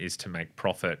event is to make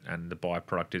profit, and the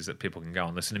byproduct is that people can go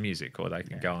and listen to music, or they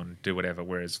can go and do whatever,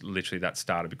 whereas literally that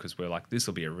started because we're like, this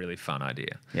will be a really fun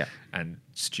idea and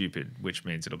stupid, which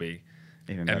means it'll be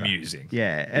even better. Amusing.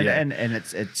 And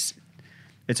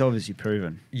it's obviously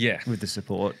proven. With the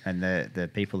support and the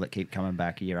people that keep coming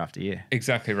back year after year.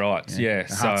 Exactly right. The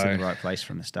heart's in the right place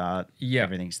from the start.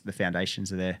 The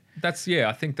foundations are there.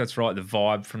 I think that's right. The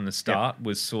vibe from the start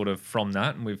was sort of from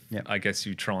that, and I guess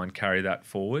you try and carry that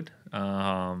forward.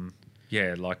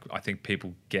 Like I think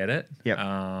people get it.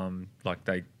 Like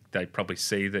they probably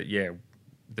see that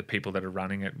the people that are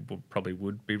running it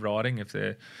would be riding if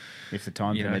the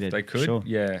time permitted, if they could. Sure.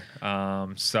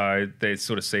 So they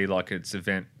sort of see like it's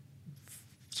event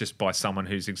just by someone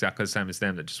who's exactly the same as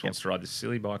them that just wants to ride this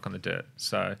silly bike on the dirt.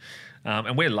 So,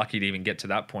 and we're lucky to even get to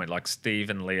that point. Like Steve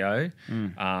and Leo,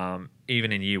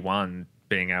 even in year 1,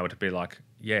 being able to be like,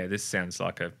 this sounds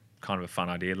like a kind of a fun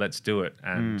idea. Let's do it.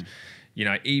 And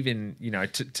even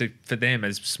for them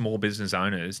as small business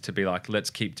owners to be like, let's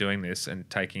keep doing this and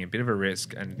taking a bit of a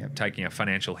risk and taking a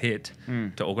financial hit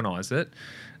to organise it.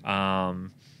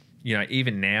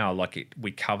 Even now,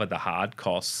 we cover the hard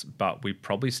costs, but we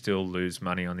probably still lose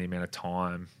money on the amount of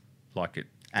time,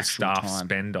 the staff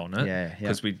spend on it.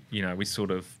 Because we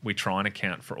try and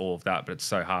account for all of that, but it's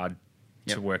so hard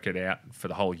to work it out for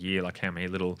the whole year, like how many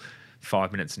little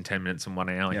 5 minutes and 10 minutes and 1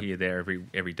 hour here, there,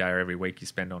 every day or every week you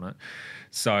spend on it.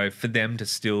 So for them to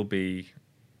still be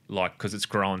because it's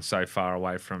grown so far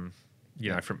away from,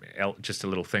 from just a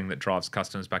little thing that drives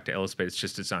customers back to Ellispeed, it's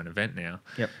just its own event now.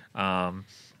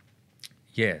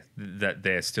 That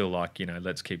they're still like,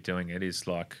 let's keep doing it is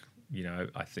like,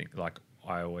 I think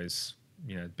I always,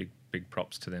 big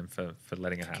props to them for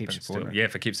letting it happen. For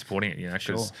keep supporting it,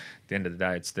 because at the end of the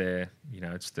day, it's their,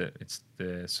 it's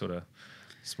the sort of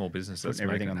small business that's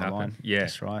everything making on it the happen. line.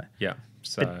 That's right.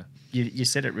 So but you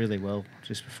said it really well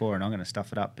just before, and I'm going to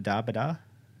stuff it up. Badar.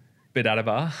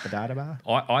 Badadabar.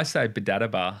 I say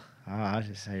Badadabar. I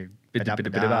just say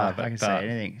Badadabar. I can say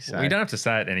anything. So. Well, you don't have to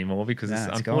say it anymore because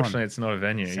unfortunately it's not a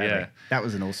venue. Sadly. That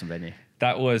was an awesome venue.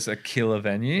 That was a killer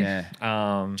venue.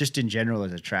 Just in general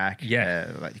as a track.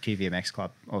 Like the QVMX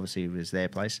Club obviously was their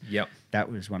place.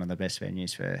 That was one of the best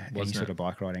venues for any sort of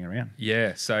bike riding around.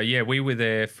 So we were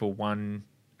there for one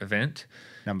event.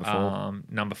 Number 4.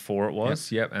 Number 4 it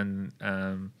was. And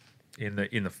in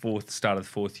the start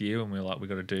of the 4th year, and we were like, we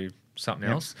got to do something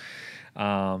else.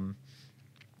 And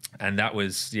that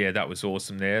was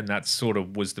awesome there. And that sort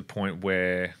of was the point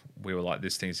where we were like,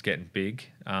 this thing's getting big.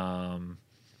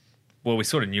 Well, we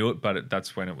sort of knew it, but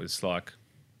that's when it was like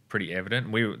pretty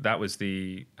evident. That was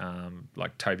the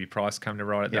Toby Price come to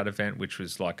ride at that event, which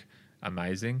was like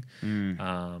amazing.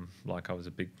 I was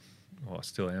I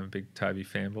still am a big Toby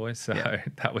fanboy, so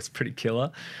that was pretty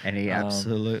killer. And he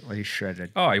absolutely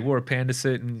shredded. Oh, he wore a panda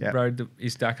suit and rode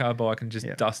his Dakar bike and just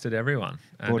dusted everyone.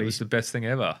 And it was the best thing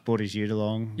ever. Bought his ute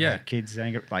along. Kids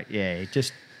anger. He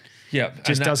just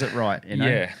does it right.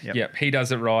 He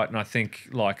does it right, and I think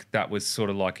that was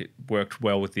sort of it worked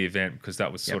well with the event because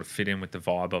that was sort of fit in with the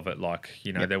vibe of it.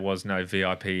 There was no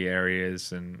VIP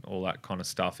areas and all that kind of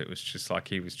stuff. It was just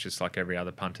he was just like every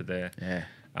other punter there.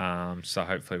 So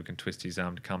hopefully we can twist his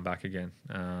arm to come back again.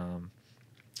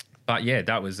 But yeah,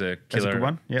 that was a killer. That's a good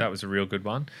one. Yep. That was a real good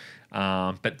one.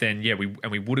 But then yeah,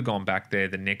 we would have gone back there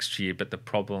the next year. But the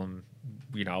problem,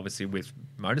 you know, obviously with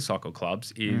motorcycle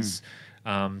clubs is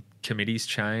committees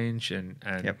change and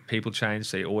people change.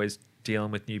 So you're always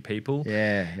dealing with new people.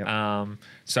 Yeah. Yep.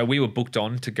 So we were booked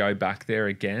on to go back there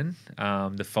again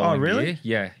the following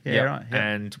year. Yeah. Right. Yep.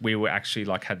 And we were actually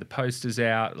like had the posters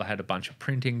out, had a bunch of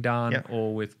printing done,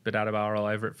 all with Badada Bar all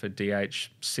over it for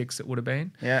DH6 it would have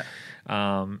been. Yeah.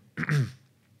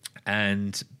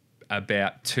 And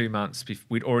about 2 months before,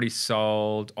 we'd already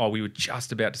sold, we were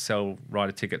just about to sell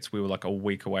rider tickets. We were like a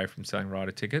week away from selling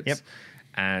rider tickets. Yep.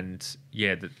 And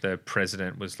yeah, the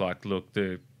president was like, look,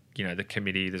 the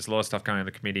committee, there's a lot of stuff going on in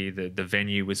the committee. The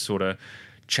venue was sort of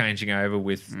changing over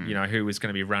with, who was going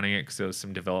to be running it because there was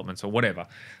some developments or whatever.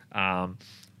 And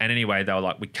anyway, they were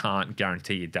like, we can't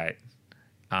guarantee your date.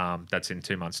 That's in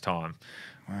 2 months' time.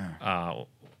 Wow.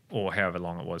 Or however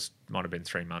long it was. Might have been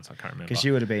 3 months. I can't remember. Because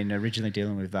you would have been originally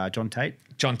dealing with John Tate.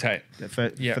 John Tate. For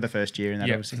the first year. And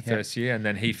that for the first year. And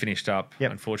then he finished up,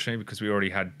 unfortunately, because we already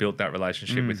had built that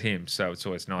relationship with him. So it's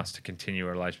always nice to continue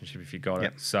a relationship if you got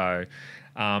it. So,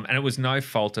 and it was no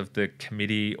fault of the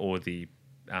committee or the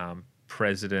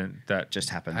president that just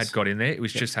happens. Had got in there. It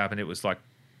was just happened. It was like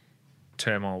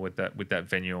turmoil with that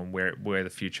venue and where the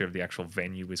future of the actual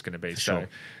venue was going to be. So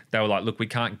they were like, look, we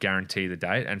can't guarantee the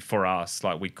date. And for us,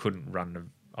 like we couldn't run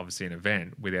obviously an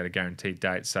event without a guaranteed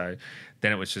date. So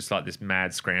then it was just like this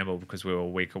mad scramble because we were a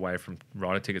week away from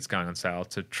rider tickets going on sale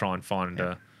to try and find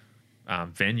a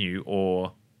venue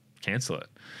or cancel it.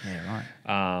 Yeah,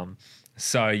 right.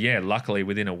 So yeah, luckily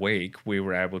within a week we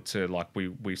were able to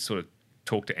we sort of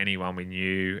talk to anyone we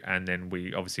knew, and then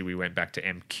we went back to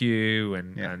MQ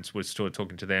and was sort of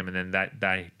talking to them, and then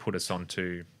they put us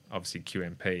onto obviously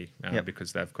QMP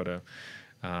because they've got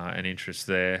an interest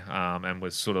there, and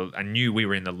was sort of, I knew we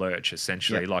were in the lurch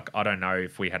essentially. Like I don't know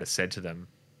if we had said to them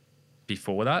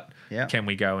before that, can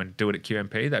we go and do it at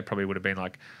QMP? They probably would have been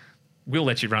like, we'll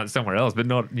let you run it somewhere else, but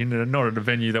not at a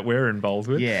venue that we're involved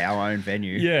with. Yeah, our own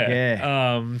venue.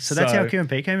 Yeah. So that's how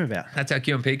QMP came about. That's how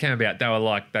QMP came about. They were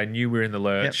like, they knew we were in the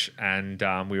lurch and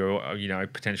we were,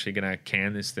 potentially going to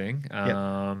can this thing.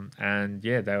 And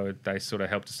yeah, they sort of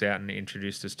helped us out and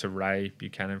introduced us to Ray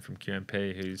Buchanan from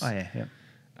QMP, who's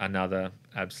another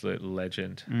absolute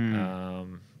legend,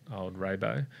 old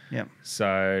Raybo. Yep.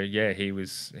 So yeah,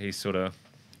 he sort of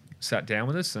sat down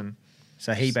with us, and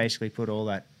so he basically put all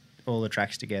the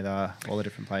tracks together, all the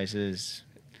different places.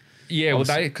 Yeah, well,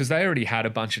 because they already had a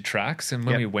bunch of tracks, and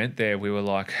when we went there, we were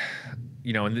like,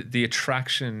 and the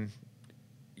attraction,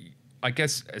 I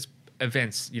guess, as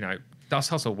events, Dust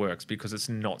Hustle works because it's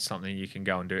not something you can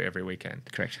go and do every weekend.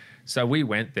 Correct. So we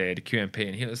went there to QMP,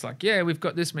 and he was like, yeah, we've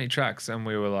got this many tracks, and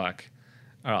we were like,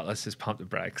 all right, let's just pump the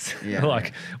brakes. Yeah,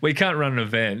 we can't run an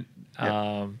event.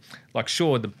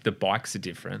 Sure, the bikes are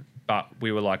different, but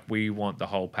we were like, we want the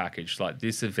whole package. Like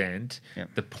this event,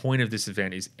 the point of this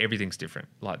event is everything's different.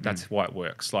 Like that's why it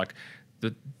works. Like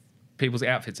the people's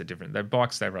outfits are different. Their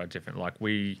bikes they ride different. Like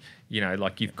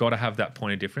you've got to have that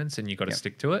point of difference, and you've got to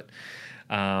stick to it.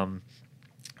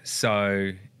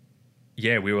 So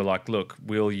yeah, we were like, look,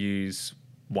 we'll use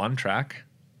one track,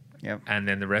 and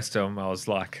then the rest of them, I was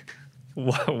like,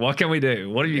 what can we do?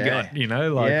 What have you got?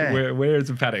 Where is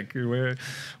the paddock?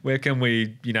 Where can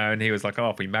we, and he was like,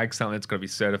 if we make something, it's got to be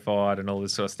certified and all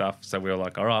this sort of stuff. So we were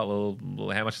like, all right, well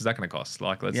how much is that going to cost?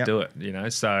 Like, let's do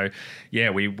it, So yeah,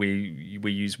 we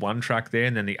use one track there,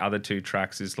 and then the other two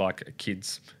tracks is like a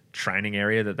kid's training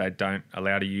area that they don't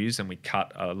allow to use, and we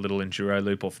cut a little enduro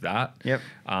loop off that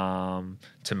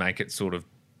to make it sort of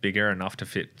bigger enough to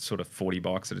fit sort of 40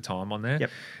 bikes at a time on there.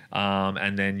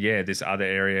 And then this other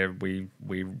area we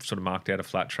sort of marked out a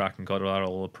flat track and got it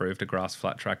all approved, a grass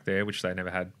flat track there, which they never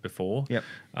had before.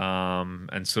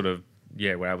 And sort of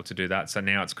we're able to do that. So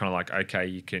now it's kind of like,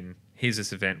 okay, here's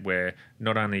this event where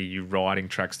not only are you riding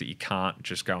tracks that you can't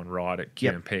just go and ride at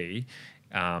QMP,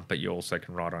 but you also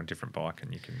can ride on a different bike,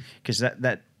 and you can, because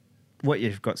that what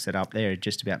you've got set up there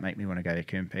just about make me want to go to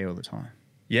QMP all the time.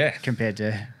 Yeah, compared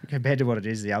to what it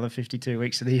is the other 52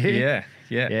 weeks of the year.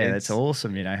 Yeah, that's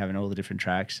awesome. Having all the different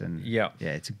tracks, and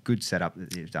it's a good setup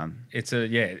that you've done.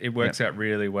 It works out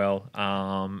really well.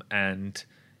 And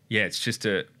it's just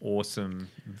an awesome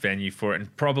venue for it,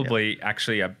 and probably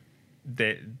actually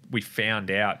we found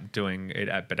out doing it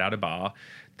at Badada Bar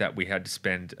that we had to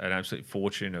spend an absolute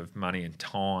fortune of money and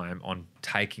time on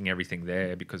taking everything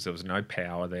there, because there was no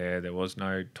power there was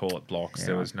no toilet blocks,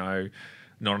 there was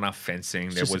not enough fencing,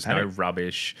 there was no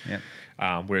rubbish.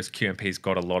 Whereas QMP's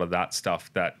got a lot of that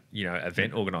stuff that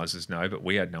event organisers know, but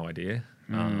we had no idea.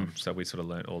 So we sort of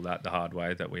learnt all that the hard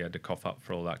way, that we had to cough up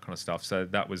for all that kind of stuff. So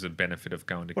that was a benefit of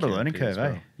going to What a learning QMP curve, as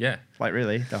well. eh? Yeah. Like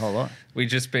really, the whole lot. We've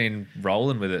just been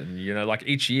rolling with it. And, you know, like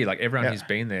each year, like everyone who's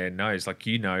been there knows, like,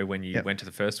 you know, when you went to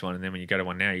the first one and then when you go to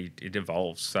one now, it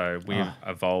evolves. So we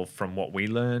evolve from what we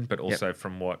learn, but also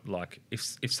from what, like,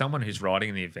 if someone who's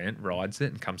riding the event rides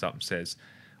it and comes up and says,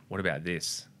 what about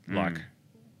this? Like,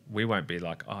 we won't be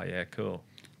like, oh, yeah, cool.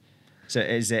 So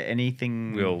is there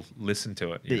anything We'll listen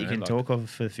to it that you can talk of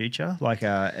for the future? Like,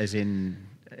 as in,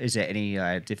 is there any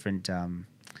different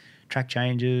track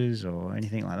changes or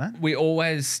anything like that? We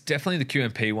always, definitely the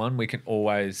QMP one, we can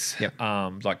always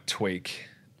like tweak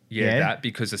that,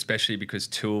 because especially because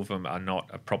two of them are not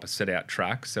a proper set out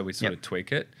track, so we sort of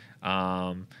tweak it.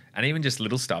 And even just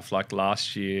little stuff like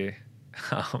last year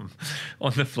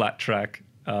on the flat track,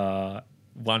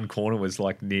 one corner was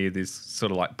like near this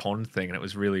sort of like pond thing and it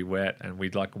was really wet and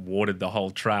we'd like watered the whole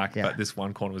track, but this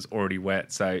one corner was already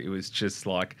wet, so it was just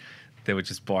like there were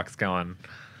just bikes going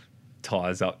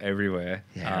tires up everywhere.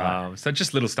 So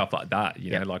just little stuff like that,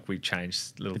 you know, like we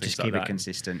changed little things like that. Just keep it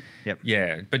consistent.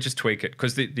 Yeah, but just tweak it,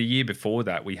 because the year before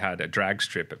that we had a drag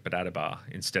strip at Badadabar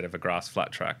instead of a grass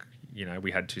flat track. You know,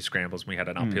 we had 2 scrambles and we had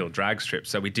an uphill drag strip,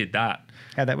 so we did that.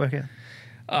 How'd that work out?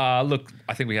 Look,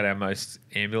 I think we had our most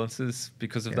ambulances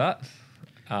because of that.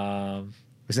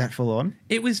 Was that full on?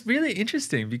 It was really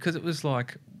interesting because it was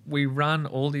like we run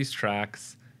all these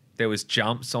tracks. There was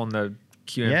jumps on the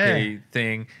QMP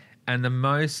thing, and the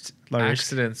most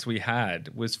accidents we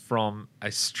had was from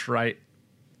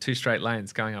two straight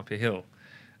lanes going up a hill.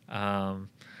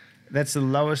 That's the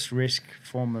lowest risk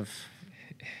form of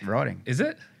riding. Is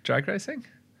it drag racing?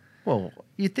 Well,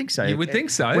 you'd think so. You would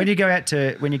think so. When you go out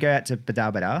to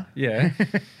Badabada,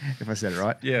 if I said it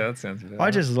right. Yeah, that sounds good. I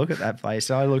just look at that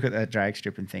place. I look at that drag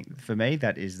strip and think, for me,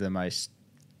 that is the most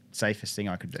safest thing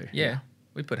I could do. Yeah.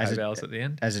 We put hay bales at the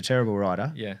end. As a terrible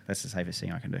rider, yeah, that's the safest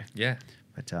thing I can do. Yeah.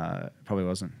 But probably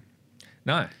wasn't.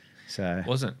 No. So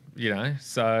wasn't, you know.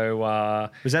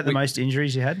 So was that the most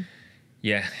injuries you had?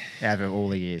 Yeah. Out of all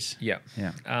the years. Yeah.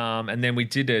 Yeah. And then we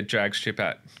did a drag strip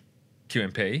at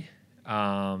QMP,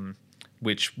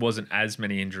 which wasn't as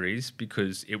many injuries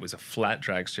because it was a flat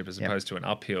drag strip as opposed to an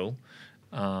uphill,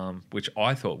 which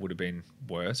I thought would have been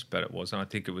worse, but it wasn't. I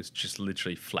think it was just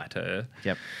literally flatter.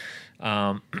 Yep.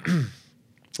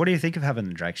 What do you think of having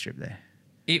the drag strip there?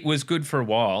 It was good for a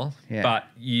while, but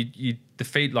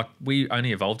we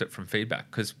only evolved it from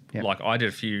feedback because like I did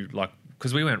a few, like,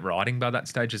 because we weren't riding by that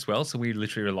stage as well, so we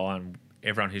literally rely on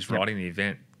everyone who's riding the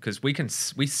event, because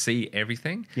we see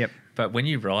everything. Yep. But when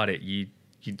you ride it,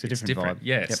 it's different.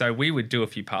 Yeah. Yep. So we would do a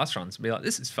few pass runs and be like,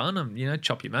 "This is fun," and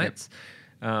chop your mates.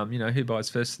 Yep. Who buys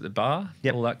first at the bar,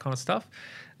 all that kind of stuff.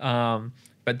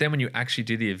 But then when you actually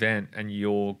do the event and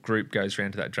your group goes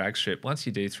around to that drag strip, once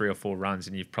you do 3 or 4 runs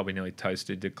and you've probably nearly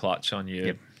toasted the clutch on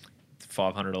your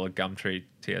 $500 Gumtree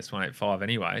TS185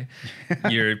 anyway,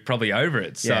 you're probably over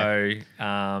it. So,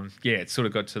 it sort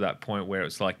of got to that point where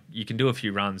it's like you can do a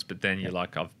few runs, but then you're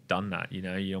like, I've done that.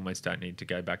 You almost don't need to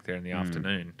go back there in the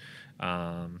afternoon.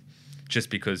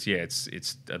 Just because,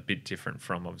 it's a bit different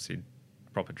from obviously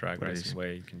proper drag racing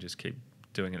where you can just keep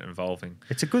doing it and evolving.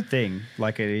 It's a good thing,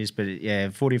 like it is, but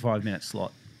 45-minute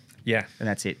slot. Yeah. And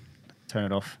that's it. Turn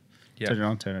it off. Yeah. Turn it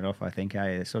on, turn it off, I think.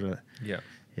 It's sort of... Yeah.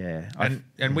 Yeah.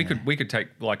 And we could take,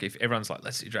 like, if everyone's like,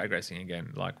 let's do drag racing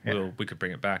again, like we could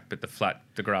bring it back. But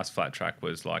the grass flat track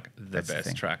was like the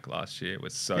best track last year. It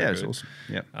was so good. Yeah, it was awesome.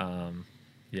 Yep.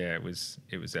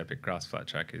 It was epic. Grass flat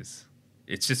track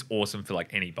it's just awesome for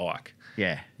like any bike.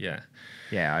 Yeah. Yeah.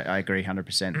 Yeah, I agree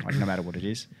 100%, like no matter what it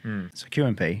is. So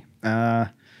QMP,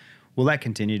 will that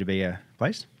continue to be a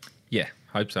place? Yeah,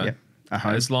 hope so. Yep.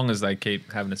 As long as they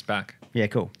keep having us back. Yeah,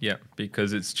 cool. Yeah,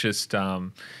 because it's just,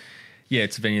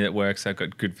 it's a venue that works. They've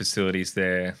got good facilities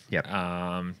there. Yep.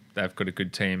 They've got a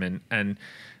good team. And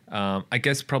I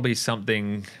guess probably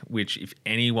something which if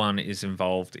anyone is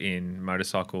involved in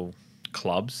motorcycle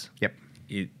clubs,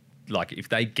 like if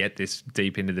they get this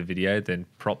deep into the video, then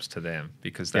props to them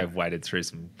because they've waded through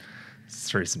some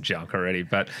junk already.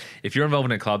 But if you're involved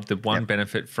in a club, the one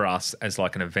benefit for us as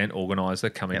like an event organizer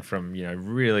coming from,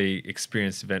 really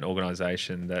experienced event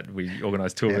organization that we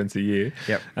organize 2 events a year.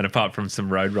 Yep. And apart from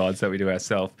some road rides that we do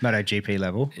ourselves. MotoGP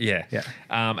level. Yeah.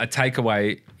 A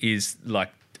takeaway is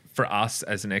like for us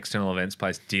as an external events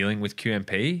place dealing with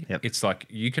QMP, it's like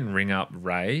you can ring up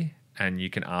Ray and you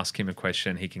can ask him a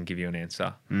question, he can give you an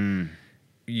answer.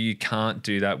 You can't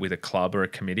do that with a club or a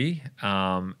committee.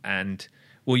 And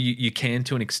Well, you can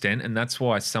to an extent, and that's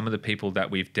why some of the people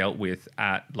that we've dealt with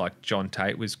at, like John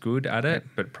Tate was good at it,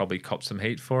 but probably copped some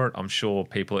heat for it. I'm sure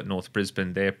people at North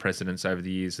Brisbane, their presidents over the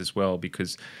years as well,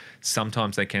 because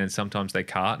sometimes they can and sometimes they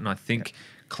can't. And I think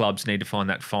clubs need to find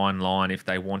that fine line if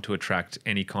they want to attract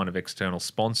any kind of external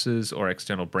sponsors or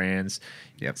external brands.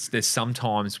 There's some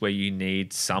times where you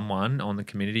need someone on the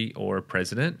committee or a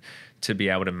president to be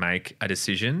able to make a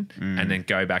decision and then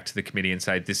go back to the committee and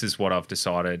say, this is what I've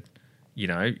decided. You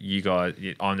know, you guys,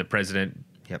 I'm the president.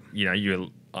 You know, you're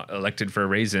elected for a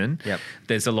reason.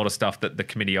 There's a lot of stuff that the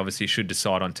committee obviously should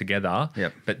decide on together.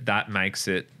 But that makes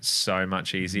it so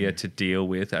much easier to deal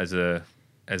with as an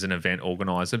event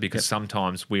organizer, because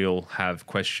sometimes we'll have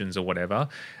questions or whatever,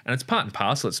 and it's part and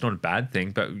parcel. It's not a bad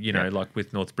thing, but you know, like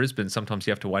with North Brisbane, sometimes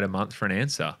you have to wait a month for an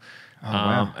answer.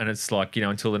 And it's like, you know,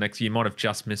 until the next, you might have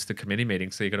just missed the committee meeting,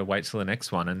 so you got to wait till the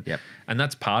next one. And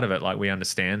that's part of it. Like, we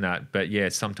understand that, but yeah,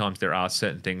 sometimes there are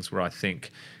certain things where I think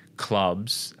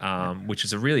clubs, which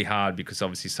is a really hard, because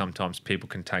obviously sometimes people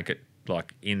can take it,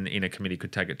 like in a committee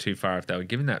could take it too far if they were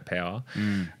given that power.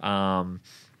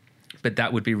 But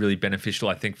that would be really beneficial,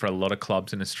 I think, for a lot of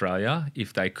clubs in Australia,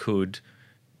 if they could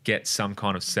get some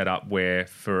kind of setup where,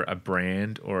 for a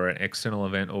brand or an external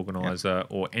event organizer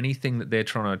or anything that they're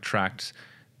trying to attract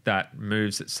that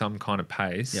moves at some kind of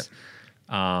pace,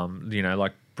 you know,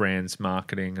 like brands,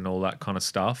 marketing and all that kind of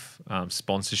stuff,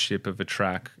 sponsorship of a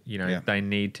track, you know, they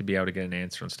need to be able to get an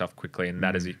answer on stuff quickly. And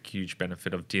that is a huge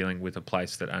benefit of dealing with a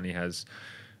place that only has,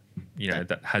 you know,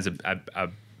 that has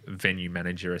a venue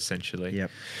manager essentially.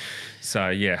 So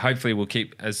yeah, hopefully we'll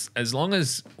keep as long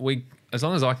as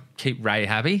I keep Ray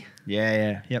happy.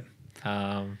 And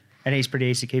he's pretty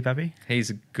easy to keep happy.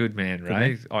 He's a good man,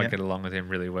 Ray. I get along with him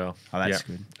really well. Oh, that's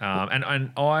good.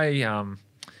 And I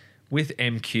with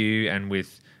MQ and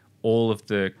with all of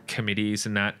the committees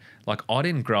and that, like, I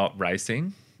didn't grow up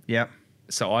racing.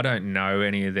 So I don't know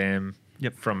any of them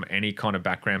from any kind of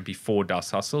background before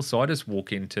Dust Hustle. So I just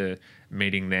walk into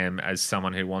meeting them as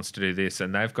someone who wants to do this,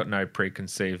 and they've got no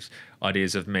preconceived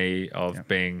ideas of me, of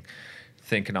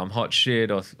thinking I'm hot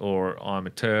shit or I'm a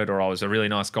turd or I was a really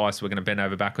nice guy, so we're going to bend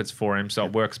over backwards for him. So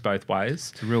it works both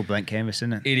ways. It's a real blank canvas,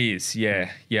 isn't it? It is,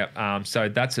 so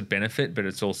that's a benefit, but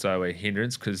it's also a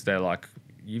hindrance, because they're like,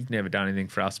 you've never done anything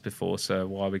for us before, so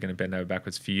why are we going to bend over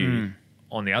backwards for you?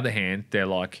 On the other hand, they're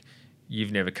like,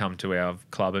 you've never come to our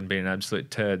club and been an absolute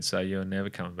turd, so you're never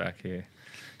coming back here.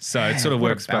 So it sort of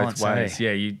works both ways.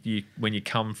 You when you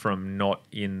come from not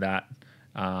in that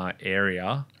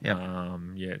area,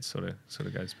 it sort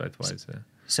of goes both ways there.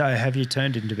 So have you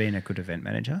turned into being a good event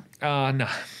manager? No.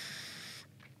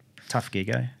 Tough gig,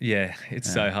 eh? Yeah,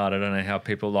 it's so hard. I don't know how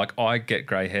people, like, I get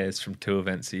grey hairs from 2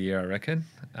 events a year, I reckon.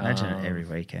 Imagine it every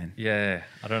weekend. Yeah,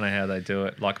 I don't know how they do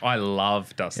it. Like, I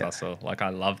love Dust Hustle. Like, I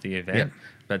love the event,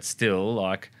 but still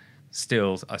a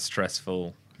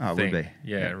stressful it thing. would be.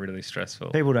 Yeah, really stressful.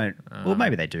 People don't, well,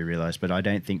 maybe they do realise, but I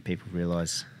don't think people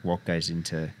realise what goes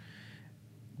into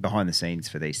behind the scenes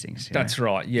for these things. That's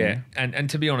right, yeah. And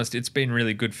to be honest, it's been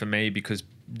really good for me, because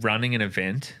running an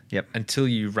event, until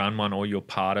you run one or you're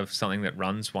part of something that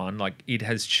runs one, like, it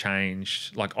has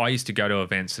changed. Like, I used to go to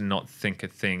events and not think a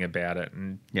thing about it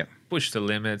and push the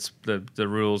limits, the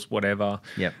rules, whatever.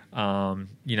 You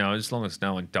know, as long as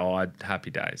no one died, happy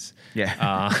days.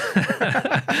 But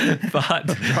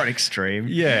not extreme.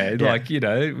 Like, you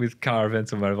know, with car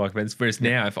events or motorbike events. Whereas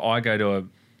now, if I go to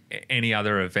any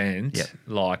other event,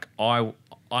 like, I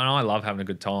love having a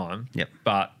good time,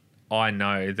 but I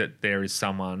know that there is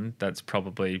someone that's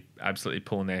probably absolutely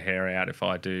pulling their hair out if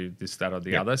I do this, that, or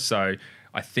the other. So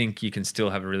I think you can still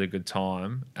have a really good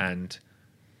time and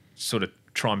sort of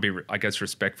try and be, I guess,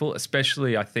 respectful.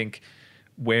 Especially, I think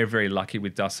we're very lucky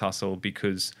with Dust Hustle,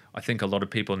 because I think a lot of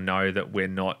people know that we're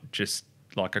not just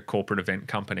like a corporate event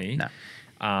company.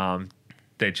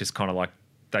 They're just kind of like,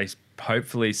 they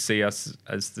hopefully see us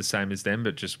as the same as them,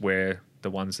 but just we're the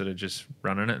ones that are just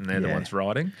running it and they're the ones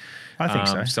riding. I think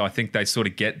so. So I think they sort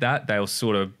of get that. They'll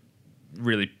sort of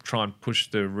really try and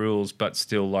push the rules, but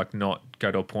still, like, not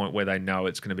go to a point where they know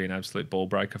it's going to be an absolute ball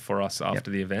breaker for us after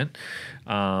the event.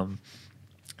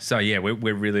 So yeah,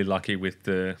 we're really lucky with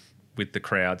the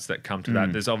crowds that come to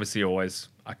that. There's obviously always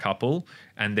a couple,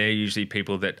 and they're usually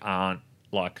people that aren't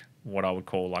like what I would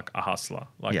call like a hustler.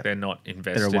 Like, they're not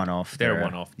invested. They're a one-off. They're a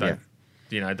one-off.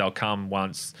 You know, they'll come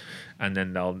once and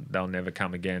then they'll never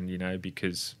come again, you know,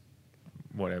 because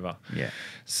whatever.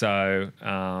 So,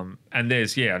 and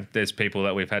there's people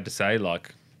that we've had to say,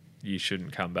 like, you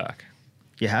shouldn't come back.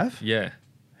 You have? Yeah.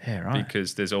 Yeah, right.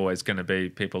 Because there's always going to be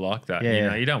people like that.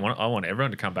 You know, I want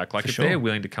everyone to come back. Like, if they're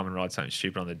willing to come and ride something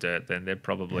stupid on the dirt, then they're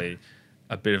probably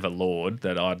a bit of a lord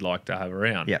that I'd like to have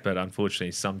around. Yep. But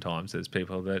unfortunately, sometimes there's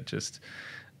people that just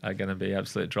are going to be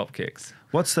absolute drop kicks.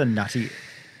 What's the nuttiest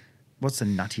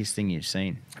thing you've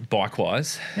seen? Bike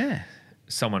wise, Yeah.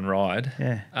 someone ride.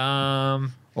 Yeah.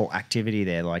 Or activity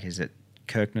there, like is it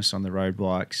Kirkness on the road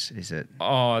bikes? Is it?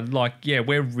 Oh,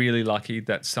 we're really lucky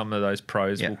that some of those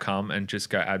pros will come and just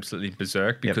go absolutely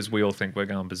berserk, because we all think we're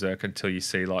going berserk until you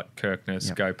see like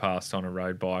Kirkness go past on a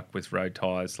road bike with road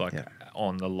tyres,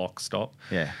 on the lock stop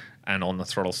and on the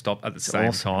throttle stop at the same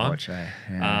awesome time. to watch,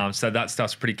 eh? So that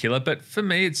stuff's pretty killer. But for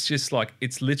me, it's just like,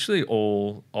 it's literally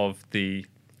all of the...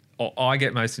 I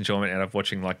get most enjoyment out of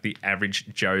watching like the average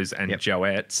Joes and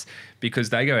Joettes, because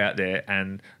they go out there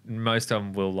and most of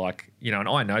them will like, and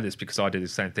I know this because I do the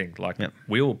same thing. Like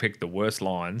we will pick the worst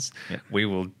lines. We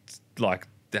will like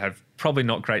have probably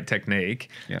not great technique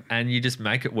and you just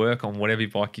make it work on whatever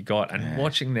bike you got, and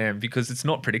watching them, because it's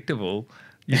not predictable.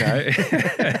 Like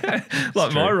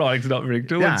my riding's not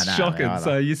predictable. It's shocking.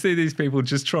 So you see these people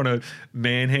just trying to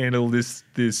manhandle this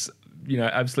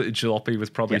absolutely jalopy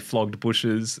with probably flogged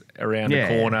bushes around the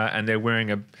corner, and they're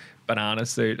wearing a banana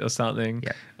suit or something.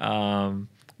 Watching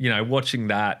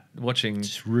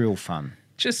It's real fun.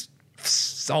 Just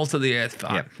salt of the earth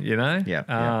fun,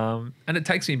 and it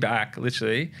takes me back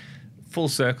literally full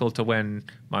circle to when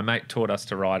my mate taught us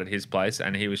to ride at his place,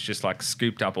 and he was just like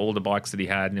scooped up all the bikes that he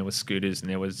had, and there was scooters and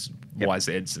there was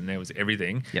YZs and there was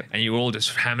everything, and you were all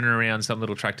just hammering around some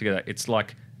little track together. It's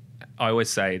like, I always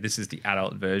say this is the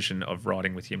adult version of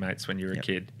riding with your mates when you were a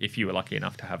kid, if you were lucky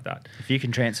enough to have that. If you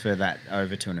can transfer that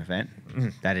over to an event,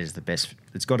 that is the best.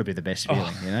 It's got to be the best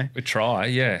feeling, We try,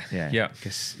 yeah.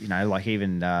 Because, like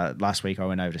even last week I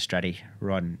went over to Stratty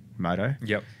riding moto.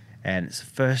 And it's the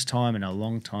first time in a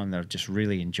long time that I've just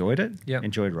really enjoyed it,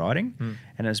 enjoyed riding.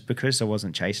 And it was because I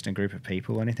wasn't chasing a group of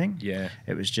people or anything.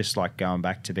 It was just like going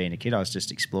back to being a kid. I was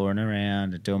just exploring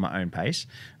around and doing my own pace.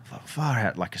 I thought, far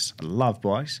out, like I love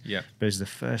bikes. But it was the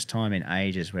first time in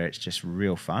ages where it's just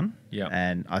real fun.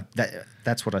 And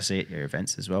that's what I see at your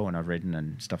events as well when I've ridden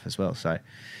and stuff as well. So,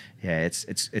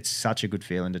 it's such a good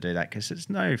feeling to do that, because it's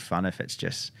no fun if it's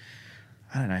just,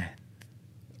 I don't know,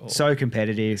 so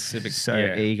competitive,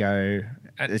 ego.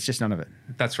 It's just none of it.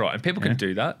 That's right. And people can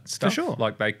do that stuff. For sure.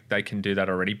 Like they can do that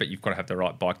already, but you've got to have the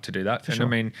right bike to do that. For sure. I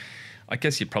mean, I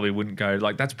guess you probably wouldn't go,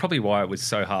 like, that's probably why it was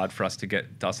so hard for us to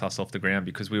get Dust Hustle off the ground,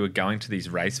 because we were going to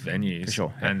these race venues. For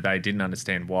sure. And they didn't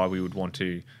understand why we would want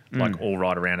to like all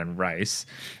ride around and race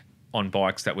on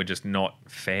bikes that were just not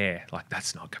fair. Like,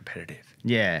 that's not competitive.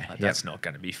 That's not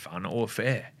going to be fun or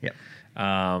fair.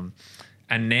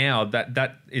 And now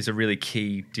that is a really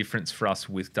key difference for us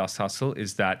with Dust Hustle,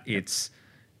 is that it's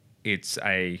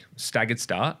a staggered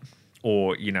start,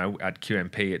 or, at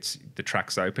QMP, it's the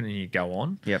track's open and you go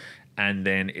on. And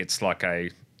then it's like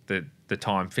the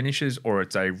time finishes, or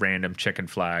it's a random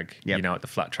checkered flag, at the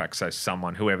flat track. So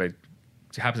whoever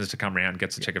happens to come around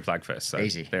gets the checkered flag first. So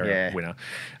easy. They're a winner.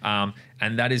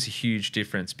 And that is a huge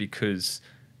difference, because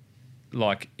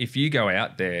like if you go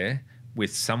out there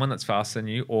with someone that's faster than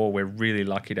you, or we're really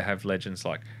lucky to have legends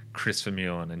like Chris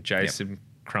Vermeulen and Jason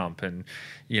Crump and,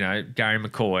 Gary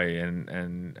McCoy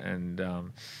and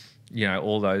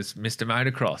all those Mr.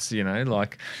 Motocross,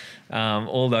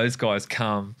 all those guys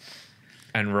come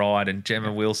and ride, and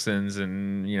Gemma Wilsons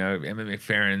and, Emma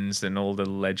McFerrin's and all the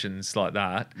legends like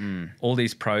that. All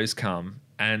these pros come,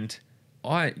 and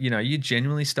you're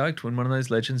genuinely stoked when one of those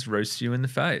legends roasts you in the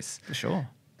face. For sure.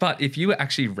 But if you were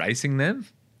actually racing them,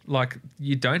 like,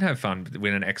 you don't have fun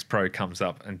when an ex-pro comes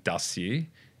up and dusts you.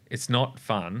 It's not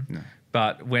fun. No.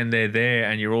 But when they're there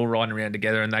and you're all riding around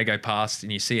together and they go past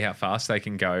and you see how fast they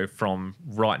can go from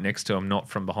right next to them, not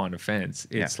from behind a fence,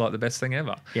 it's like the best thing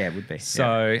ever. Yeah, it would be.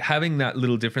 So having that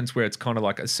little difference where it's kind of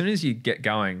like, as soon as you get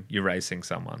going, you're racing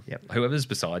someone. Whoever's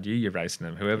beside you, you're racing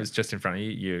them. Whoever's just in front of you,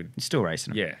 you're still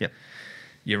racing them.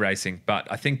 You're racing. But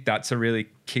I think that's a really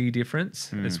key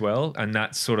difference as well. And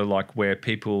that's sort of like where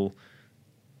people,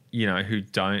 who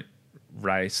don't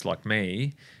race like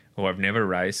me, or have never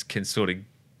raced, can sort of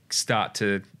start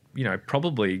to,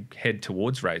 probably head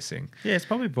towards racing. Yeah, it's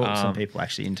probably brought some people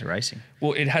actually into racing.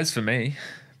 Well, it has for me.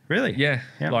 Really? Yeah.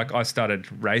 Like, I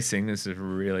started racing, this is a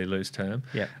really loose term,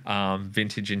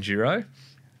 vintage enduro.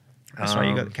 That's right,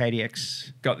 you got the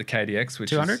KDX. Got the KDX,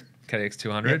 which 200? is KDX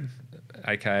 200.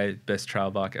 aka best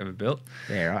trail bike ever built.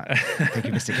 Yeah, right. Thank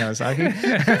you, Mr.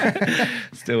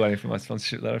 Kawasaki. Still waiting for my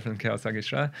sponsorship letter from Kawasaki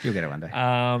Australia. You'll get it one day.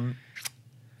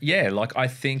 Like, I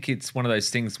think it's one of those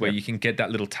things where you can get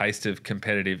that little taste of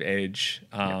competitive edge.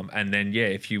 And then,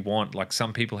 if you want, like,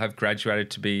 some people have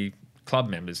graduated to be club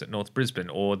members at North Brisbane,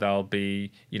 or they'll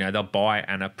be, they'll buy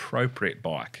an appropriate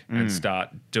bike and start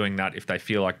doing that if they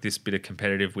feel like this bit of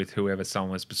competitive with whoever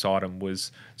someone was beside them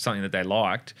was something that they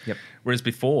liked. Yep. Whereas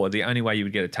before, the only way you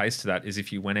would get a taste of that is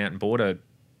if you went out and bought a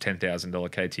 $10,000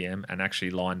 KTM and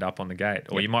actually lined up on the gate,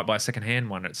 or you might buy a second-hand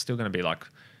one. It's still going to be like,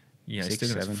 Six, still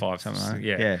gonna be 7, five, something like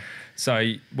that. yeah.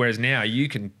 So whereas now you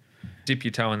can dip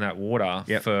your toe in that water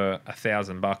for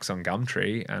 $1,000 on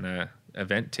Gumtree and a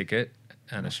event ticket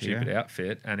and a stupid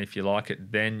outfit, and if you like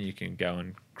it, then you can go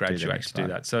and graduate to do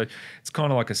that. So it's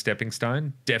kind of like a stepping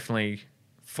stone, definitely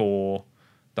for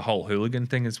the whole hooligan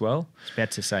thing as well. I was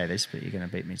about to say this, but you're going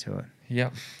to beat me to it.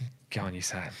 Yep. Go on, you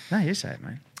say it. No, you say it,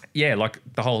 mate. Yeah, like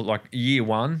the whole, like year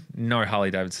one, no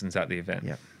Harley Davidsons at the event.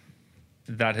 Yep.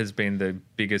 That has been the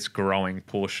biggest growing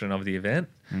portion of the event,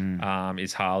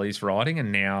 is Harley's riding.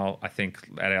 And now I think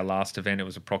at our last event, it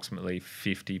was approximately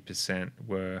 50%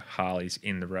 were Harleys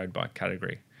in the road bike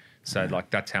category. So like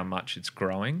that's how much it's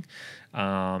growing.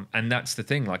 And that's the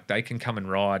thing, like they can come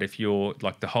and ride if you're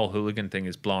like the whole hooligan thing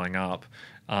is blowing up.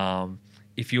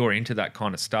 If you're into that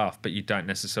kind of stuff, but you don't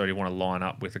necessarily want to line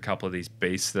up with a couple of these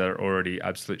beasts that are already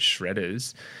absolute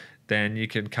shredders, then you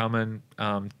can come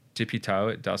and dip your toe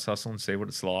at Dust Hustle and see what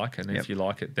it's like. And if you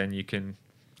like it, then you can,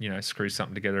 screw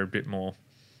something together a bit more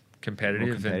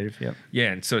competitive.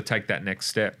 And sort of take that next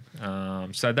step.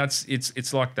 So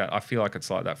it's like that. I feel like it's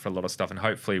like that for a lot of stuff. And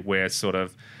hopefully we're sort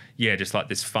of, just like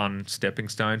this fun stepping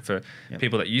stone for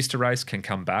people that used to race can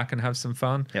come back and have some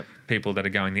fun. People that are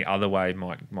going the other way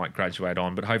might graduate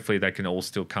on, but hopefully they can all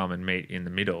still come and meet in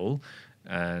the middle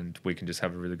and we can just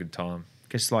have a really good time.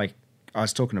 Because like I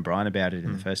was talking to Brian about it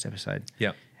in the first episode.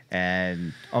 Yeah.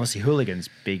 And obviously hooligan's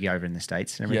big over in the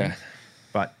States and everything. Yeah.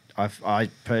 But I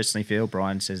personally feel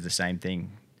Brian says the same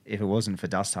thing. If it wasn't for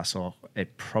Dust Hustle,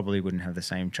 it probably wouldn't have the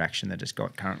same traction that it's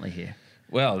got currently here.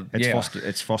 Well,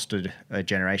 it's fostered a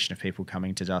generation of people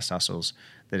coming to Dust Hustles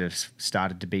that have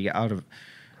started to be out of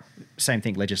same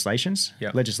thing. Legislations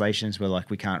were like,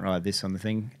 we can't ride this on the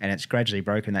thing, and it's gradually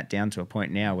broken that down to a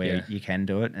point now where you can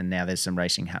do it, and now there's some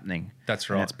racing happening. That's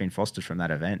right. And that's been fostered from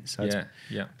that event. So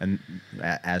and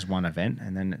as one event,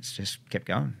 and then it's just kept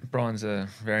going. Brian's a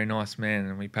very nice man,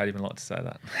 and we paid him a lot to say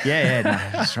that. No,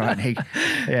 that's right.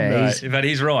 But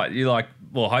he's right. You're like,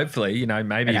 well, hopefully,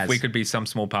 maybe if we could be some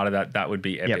small part of that, that would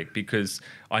be epic. Because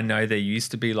I know there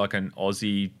used to be like an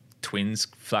Aussie twins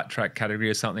flat track category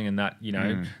or something, and that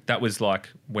that was like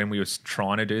when we were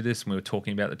trying to do this and we were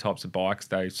talking about the types of bikes,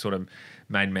 they sort of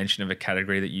made mention of a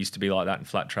category that used to be like that in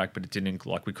flat track, but it didn't,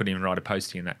 like we couldn't even ride a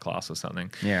postie in that class or something.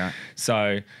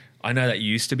 So I know that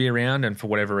used to be around, and for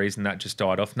whatever reason that just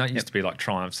died off, and that used to be like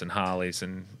Triumphs and Harleys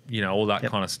and all that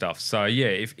kind of stuff. So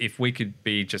if we could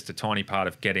be just a tiny part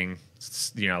of getting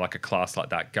like a class like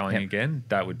that going again,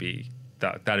 that'd be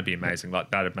amazing.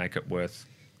 Like that'd make it worth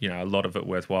a lot of it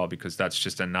worthwhile, because that's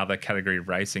just another category of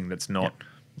racing that's not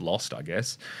lost, I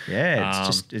guess.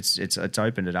 It's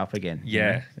opened it up again.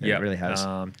 It really has.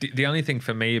 The only thing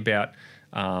for me about,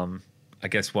 I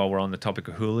guess while we're on the topic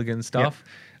of hooligan stuff,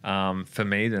 for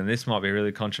me, then this might be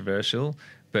really controversial,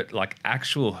 but like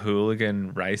actual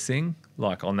hooligan racing,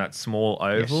 like on that small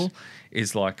oval,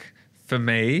 is like, for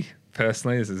me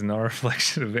personally, this is not a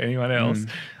reflection of anyone else.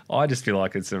 I just feel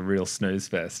like it's a real snooze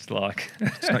fest. Like,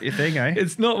 it's not your thing, eh?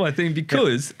 It's not my thing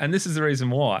because, and this is the reason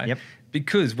why,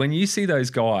 because when you see those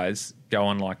guys go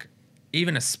on like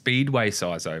even a speedway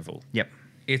size oval,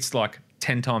 it's like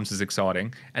 10 times as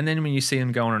exciting. And then when you see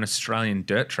them go on an Australian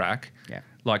dirt track,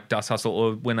 like Dust Hustle,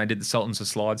 or when they did the Sultans of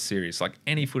Slides series, like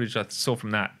any footage I saw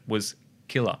from that was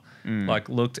killer, like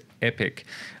looked epic.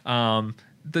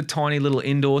 The tiny little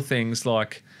indoor things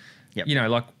like,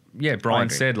 Brian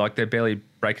said, like they're barely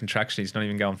breaking traction. He's not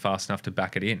even going fast enough to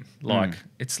back it in. Like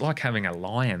it's like having a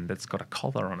lion that's got a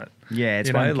collar on it. Yeah,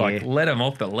 it's like let him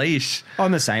off the leash.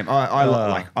 I'm the same. I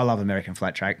love American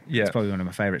flat track. Yeah, it's probably one of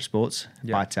my favorite sports.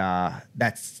 But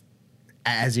that's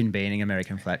as in being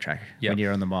American flat track. When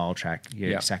you're on the mile track,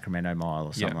 you're Sacramento Mile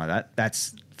or something like that.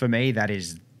 That's, for me, that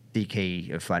is the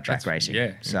key of flat track racing.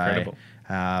 Yeah, incredible.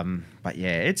 But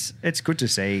it's good to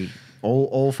see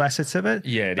all facets of it.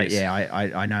 Yeah, it is. Yeah,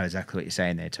 I know exactly what you're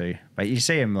saying there too. But you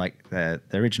see them like the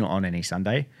original On Any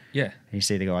Sunday. Yeah. And you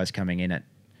see the guys coming in at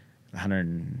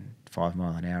 105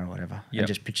 mile an hour or whatever, and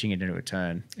just pitching it into a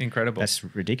turn. Incredible. That's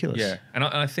ridiculous. Yeah. And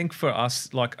I think for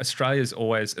us, like Australia's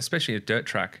always, especially a dirt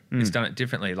track, has done it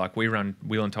differently. Like we run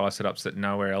wheel and tyre setups that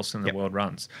nowhere else in the world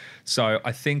runs. So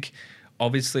I think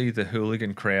obviously the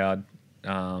hooligan crowd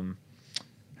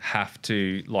have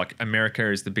to, like,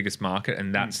 America is the biggest market,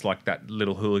 and that's like that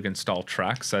little hooligan style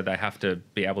track, so they have to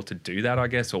be able to do that, I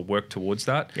guess, or work towards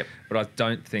that. But I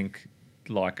don't think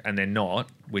and they're not,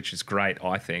 which is great,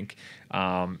 I think,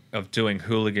 of doing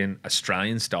hooligan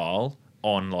Australian style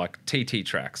on like TT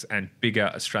tracks and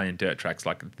bigger Australian dirt tracks.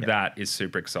 Like that is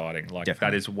super exciting. Like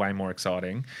that is way more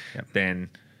exciting than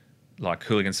like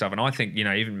hooligan stuff. And I think,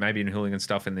 even maybe in hooligan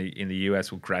stuff in the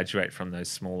US will graduate from those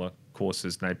smaller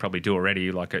courses, and they probably do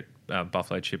already, like at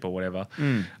Buffalo Chip or whatever,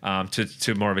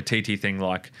 to more of a TT thing.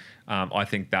 Like, I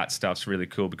think that stuff's really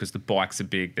cool because the bikes are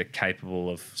big, they're capable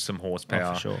of some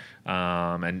horsepower, for sure.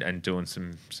 And doing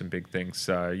some big things.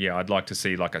 So yeah, I'd like to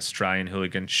see like Australian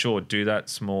hooligan, sure, do that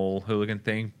small hooligan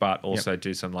thing, but also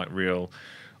do some like real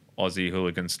Aussie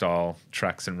hooligan style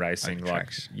tracks and racing.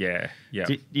 Tracks.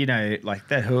 Like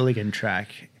that hooligan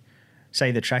track,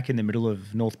 say the track in the middle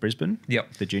of North Brisbane,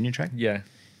 the junior track. Yeah.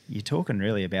 You're talking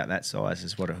really about that size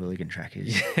as what a hooligan track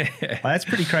is. Yeah. Like, that's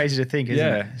pretty crazy to think, isn't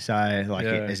it? So,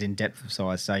 as in depth of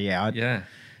size. So, I'm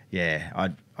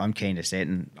keen to see it.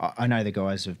 And I know the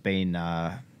guys have been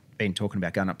talking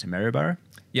about going up to Maryborough.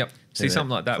 Yep. See,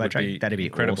 something like that that'd be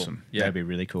incredible. Awesome. Yeah. That'd be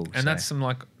really cool. And that's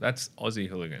Aussie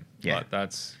hooligan. Yeah. Like,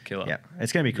 that's killer. Yeah.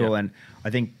 It's going to be cool. And I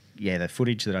think, the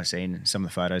footage that I've seen, some of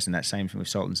the photos and that same with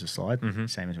Sultans of Slide,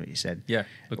 same as what you said. Yeah.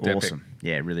 Looked awesome. Epic.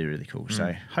 Yeah, really, really cool.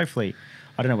 So hopefully,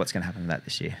 I don't know what's going to happen with that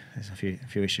this year. There's a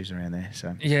few issues around there.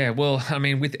 So yeah, well, I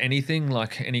mean, with anything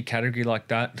like any category like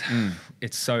that,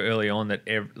 it's so early on that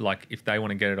if they want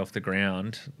to get it off the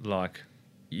ground, like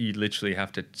you literally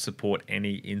have to support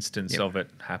any instance of it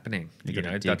happening.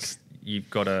 You've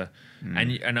got to,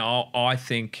 and I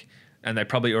think, and they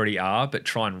probably already are, but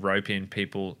try and rope in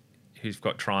people who've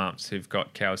got Triumphs, who've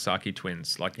got Kawasaki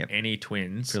twins, like any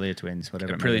twins, Aprilia twins,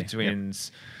 whatever. Aprilia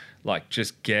twins, like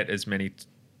just get as many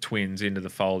twins into the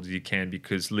fold as you can,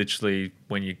 because literally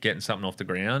when you're getting something off the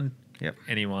ground,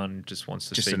 anyone just wants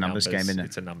to see a numbers game, isn't it?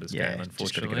 It's a numbers game,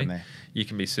 unfortunately. You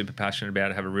can be super passionate about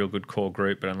it, have a real good core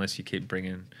group, but unless you keep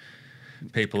bringing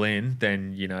people in,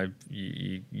 then you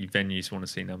venues want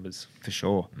to see numbers for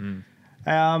sure.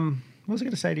 What was I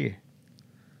going to say to you?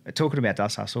 Talking about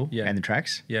Dust Hustle and the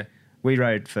tracks. Yeah, we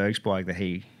rode Ferg's bike that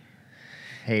he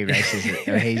races.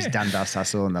 He's done Dust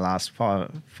Hustle in the last 5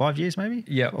 years, maybe.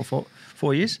 Yeah, or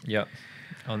 4 years. Yep,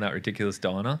 on that ridiculous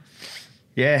dyno.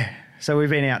 Yeah. So we've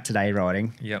been out today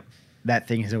riding. Yep. That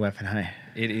thing is a weapon, hey?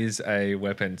 It is a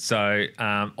weapon. So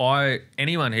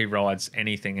anyone who rides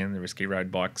anything in the risky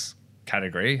road bikes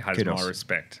category has Kudos. my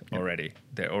respect already.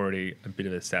 They're already a bit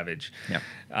of a savage. Yep.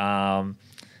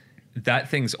 That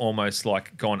thing's almost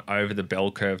like gone over the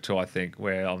bell curve to, I think,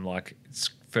 where I'm like,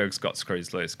 Ferg's got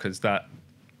screws loose, because that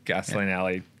Gasoline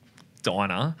Alley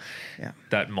dyno,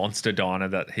 that monster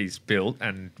dyno that he's built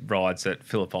and rides at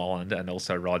Phillip Island and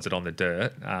also rides it on the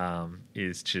dirt,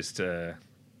 is just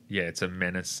it's a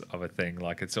menace of a thing.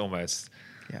 Like, it's almost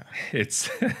it's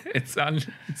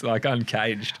like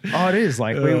uncaged. Oh, it is.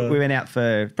 Like we went out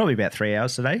for probably about 3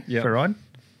 hours today for a ride,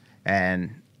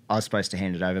 and I was supposed to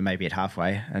hand it over maybe at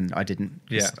halfway, and I didn't.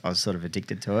 I was sort of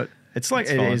addicted to it. It's like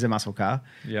it is a muscle car,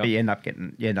 but you end up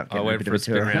getting I went a bit for a of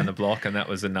spin around the block, and that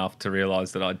was enough to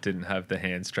realise that I didn't have the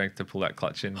hand strength to pull that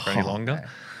clutch in for any longer. Man.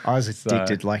 I was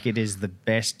addicted. Like, it is the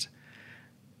best.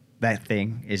 That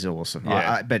thing is awesome.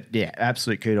 Yeah. But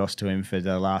absolute kudos to him for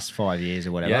the last 5 years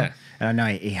or whatever. Yeah. And I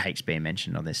know he hates being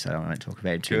mentioned on this, so I won't talk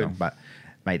about him too long. But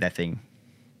mate, that thing,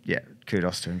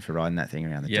 kudos to him for riding that thing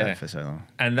around the dirt for so long.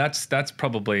 And that's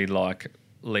probably like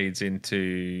leads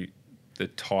into the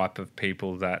type of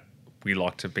people that we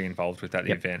like to be involved with at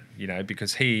the event,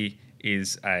 because he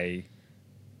is a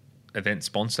event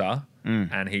sponsor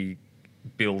and he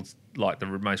builds like the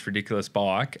most ridiculous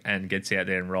bike and gets out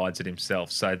there and rides it himself.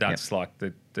 So that's like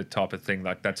the type of thing,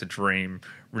 like that's a dream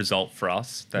result for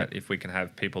us, that if we can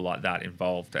have people like that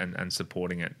involved and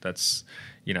supporting it, that's,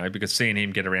 because seeing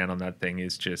him get around on that thing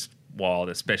is just wild,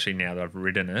 especially now that I've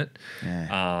ridden it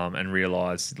and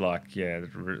realised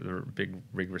the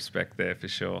big respect there for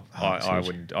sure. I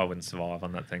wouldn't survive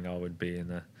on that thing. I would be in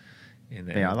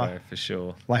the elbow for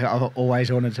sure. Like, I've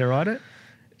always wanted to ride it.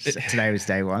 Today was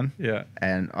day one. Yeah.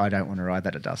 And I don't want to ride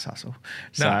that at Dust Hustle.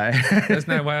 So no, there's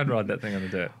no way I'd ride that thing on the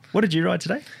dirt. What did you ride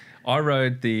today? I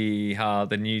rode the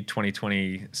new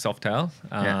 2020 Softail.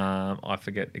 I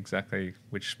forget exactly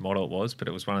which model it was, but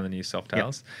it was one of the new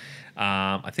Softails.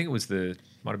 I think it was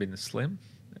might have been the Slim,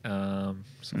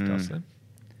 Softail Slim.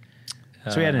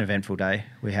 So we had an eventful day.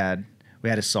 We had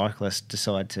a cyclist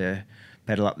decide to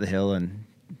pedal up the hill, and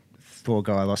poor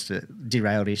guy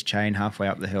derailed his chain halfway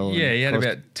up the hill. Yeah, he had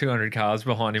about 200 cars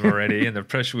behind him already, and the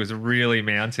pressure was really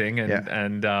mounting.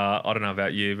 And I don't know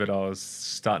about you, but I was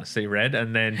starting to see red.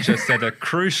 And then just at a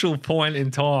crucial point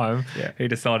in time, he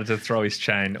decided to throw his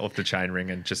chain off the chain ring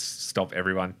and just stop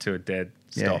everyone to a dead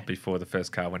stop before the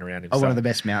first car went around him. Oh, one of the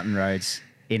best mountain roads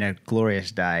in a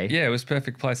glorious day. Yeah, it was a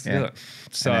perfect place to do it.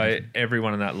 So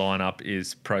everyone in that lineup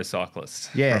is pro cyclists.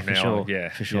 Yeah, from for now sure. on. Yeah,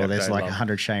 for sure. yeah, There's they like love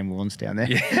 100 Shane Warnes down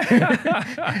there.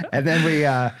 Yeah. And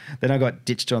then then I got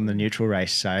ditched on the neutral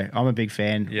race. So I'm a big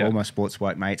fan. Yep. All my sports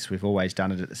bike mates, we've always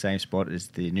done it at the same spot as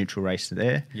the neutral race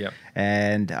there. Yep.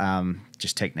 And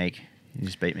just technique. You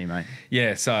just beat me, mate.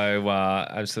 Yeah, so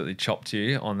absolutely chopped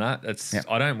you on that.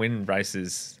 I don't win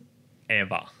races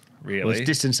ever, really. Well, it's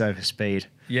distance over speed.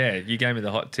 Yeah, you gave me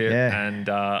the hot tip, Yeah. and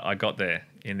I got there.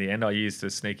 In the end, I used a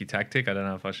sneaky tactic. I don't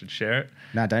know if I should share it.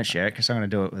 No, don't share it because I'm going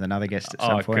to do it with another guest at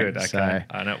some point. Good. Okay. So.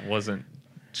 And it wasn't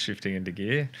shifting into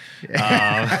gear.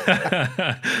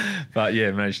 But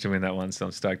yeah, managed to win that one. So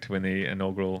I'm stoked to win the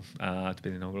inaugural,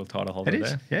 title holder It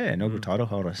is. there. Yeah, inaugural title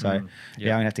holder. So I'm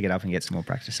going to have to get up and get some more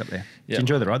practice up there. Did you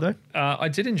enjoy the ride though? I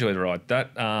did enjoy the ride.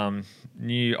 That I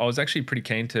was actually pretty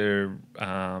keen to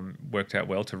worked out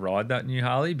well to ride that new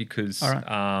Harley because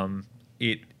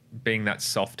it being that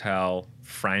soft tail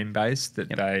frame base that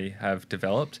they have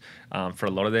developed for a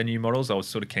lot of their new models, I was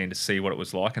sort of keen to see what it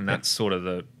was like, and that's sort of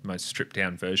the most stripped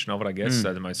down version of it, I guess.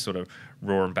 So the most sort of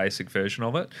raw and basic version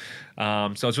of it. So I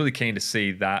was really keen to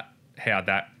see how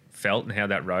that felt and how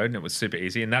that rode, and it was super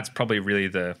easy. And that's probably really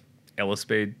the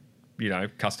Ellispeed,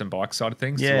 custom bike side of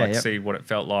things to see what it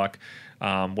felt like,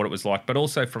 what it was like, but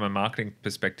also from a marketing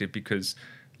perspective because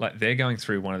like they're going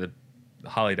through one of the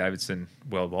Harley Davidson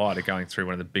worldwide are going through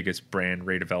one of the biggest brand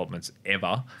redevelopments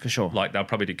ever. For sure. Like they'll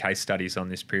probably do case studies on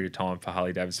this period of time for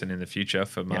Harley Davidson in the future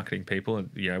for marketing people,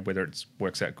 and whether it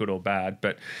works out good or bad.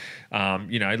 But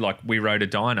like we rode a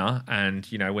Dyna, and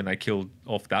when they killed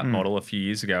off that model a few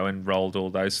years ago and rolled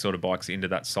all those sort of bikes into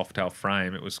that soft tail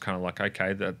frame, it was kind of like,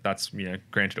 okay, that's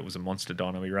granted it was a monster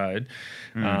Dyna we rode,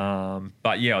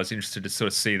 but yeah, I was interested to sort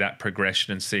of see that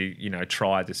progression and see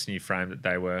try this new frame that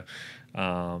they were.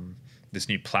 This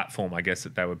new platform, I guess,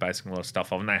 that they were basing a lot of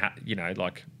stuff on. And they,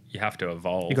 like you have to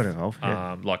evolve. You got to evolve.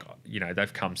 Yeah.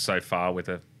 They've come so far with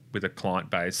a client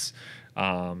base,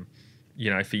 for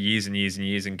years and years and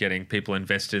years, and getting people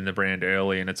invested in the brand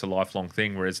early, and it's a lifelong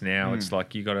thing. Whereas now it's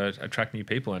like you got to attract new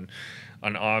people, and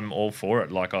I'm all for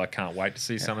it. Like I can't wait to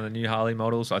see some of the new Harley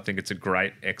models. I think it's a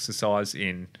great exercise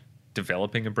in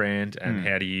developing a brand and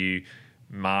how do you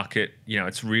market.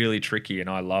 It's really tricky, and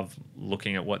I love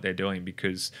looking at what they're doing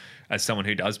because as someone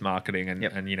who does marketing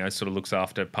and sort of looks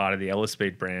after part of the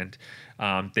Ellispeed brand,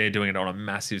 they're doing it on a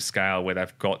massive scale where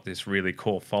they've got this really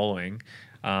core following,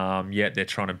 yet they're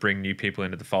trying to bring new people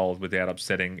into the fold without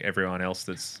upsetting everyone else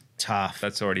that's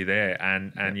already there,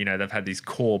 and they've had these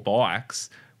core bikes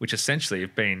which essentially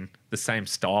have been the same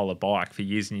style of bike for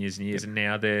years and years and years, and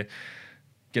now they're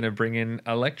going to bring in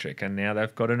electric, and now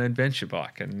they've got an adventure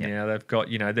bike, and now they've got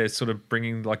they're sort of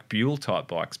bringing like Buell type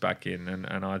bikes back in,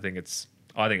 and I think it's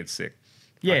sick.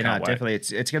 Yeah, no, definitely.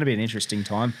 It's going to be an interesting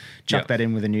time. Chuck that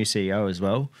in with a new CEO as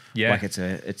well. Yeah, like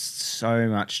it's so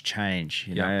much change,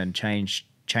 and change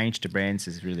to brands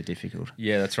is really difficult.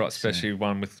 Yeah, that's right, especially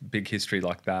one with big history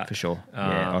like that. For sure.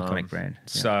 Iconic brand.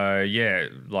 So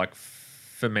like.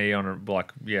 For me,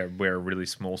 we're a really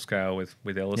small scale with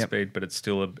Ellispeed, but it's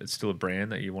still a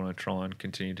brand that you want to try and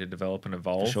continue to develop and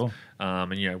evolve. For sure.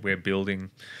 And we're building,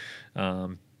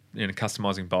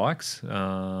 customizing bikes,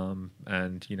 and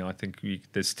I think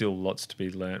there's still lots to be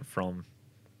learnt from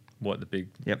what the big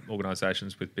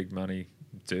organisations with big money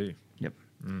do. Yep.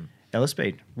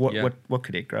 Ellispeed, what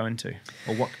could it grow into,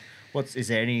 or is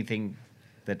there anything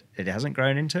that it hasn't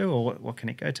grown into, or what can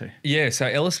it go to? Yeah,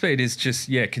 so Ellispeed is just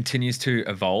continues to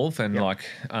evolve, and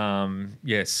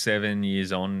 7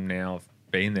 years on now I've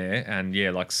been there,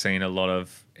 and seen a lot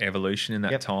of evolution in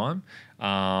that time,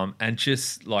 and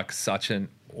just like such an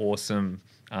awesome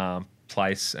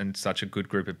place and such a good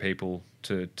group of people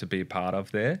to be a part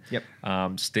of there.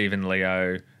 Steve and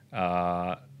Leo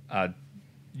are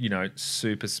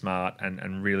super smart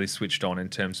and really switched on in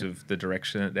terms of the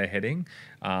direction that they're heading,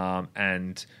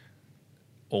 and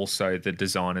also the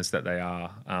designers that they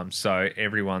are. So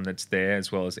everyone that's there,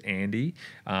 as well as Andy,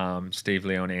 Steve,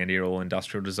 Leo and Andy are all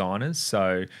industrial designers.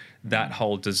 So that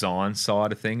whole design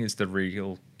side of thing is the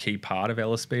real key part of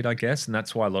Ellispeed, I guess. And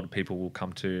that's why a lot of people will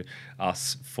come to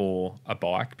us for a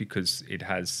bike, because it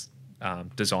has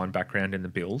design background in the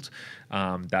build.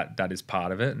 That is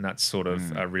part of it, and that's sort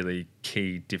of a really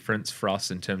key difference for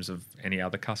us in terms of any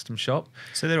other custom shop.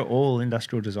 So they're all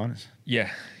industrial designers?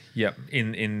 Yeah. Yep.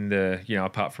 In the,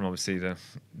 apart from obviously the,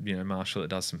 Marshall that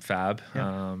does some fab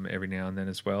every now and then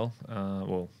as well.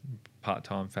 Well,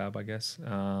 part-time fab, I guess.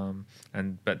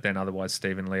 But then otherwise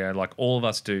Steve and Leo, like all of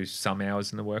us do some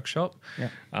hours in the workshop. Yeah.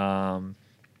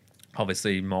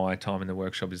 Obviously my time in the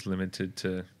workshop is limited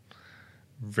to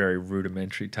very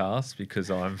rudimentary tasks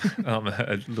because I'm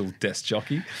a little desk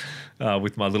jockey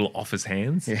with my little office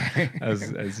hands,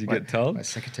 as you get told. My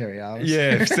secretary hours.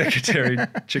 Yeah, secretary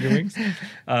chicken wings.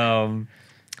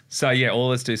 So yeah, all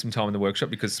let's do some time in the workshop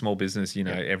because small business,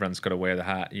 everyone's got to wear the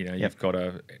hat. You've got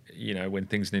to, when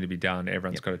things need to be done,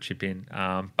 everyone's got to chip in.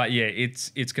 But yeah,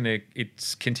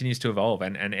 it continues to evolve,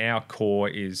 and our core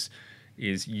is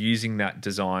using that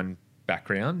design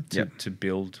background to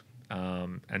build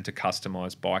and to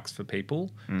customize bikes for people.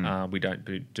 We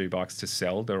don't do bikes to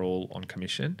sell; they're all on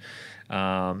commission.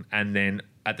 And then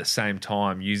at the same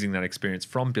time, using that experience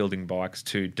from building bikes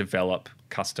to develop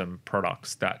custom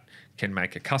products that can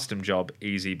make a custom job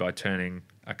easy by turning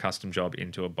a custom job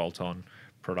into a bolt-on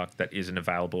product that isn't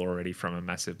available already from a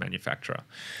massive manufacturer.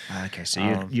 Okay,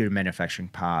 so you're manufacturing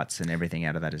parts and everything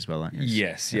out of that as well, aren't you?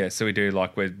 Yes, yeah. So we do,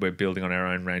 like, we're building on our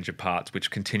own range of parts,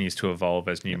 which continues to evolve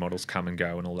as new models come and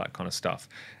go and all that kind of stuff.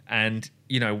 And,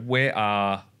 we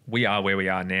are where we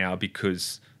are now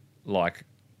because, like,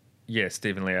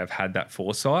 Steve and Leo have had that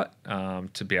foresight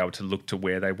to be able to look to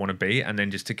where they want to be and then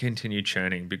just to continue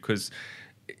churning, because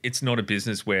it's not a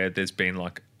business where there's been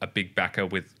like a big backer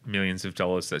with millions of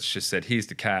dollars that's just said, here's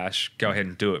the cash, go ahead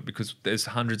and do it, because there's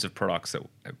hundreds of products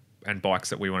and bikes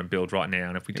that we want to build right now.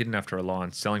 And if we didn't have to rely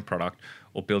on selling product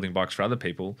or building bikes for other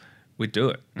people, we'd do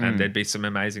it. And there'd be some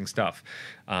amazing stuff.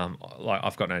 Like,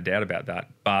 I've got no doubt about that.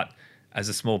 But as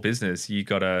a small business, you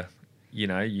gotta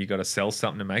sell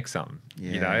something to make something,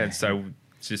 and so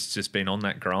just been on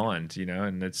that grind,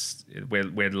 and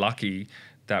we're lucky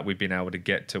that we've been able to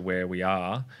get to where we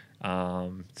are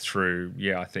through,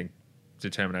 I think,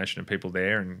 determination of people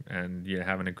there and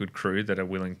having a good crew that are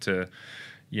willing to,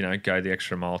 go the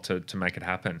extra mile to make it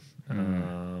happen.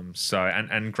 So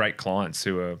and great clients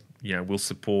who are, will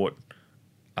support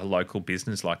a local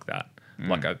business like that,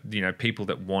 like people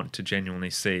that want to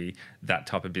genuinely see that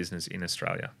type of business in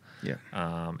Australia. Yeah.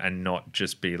 And not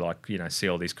just be like, see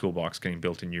all these cool bikes getting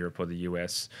built in Europe or the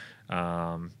US,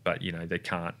 but, they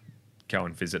can't go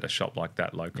and visit a shop like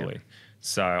that locally. Yep.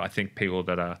 So I think people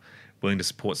that are willing to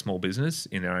support small business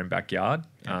in their own backyard,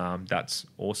 that's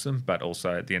awesome. But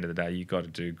also at the end of the day, you got to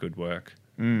do good work.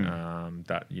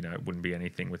 That, it wouldn't be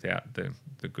anything without the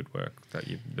good work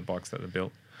the bikes that are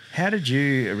built. How did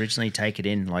you originally take it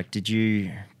in? Like, did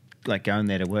you go in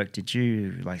there to work? Did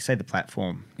you say the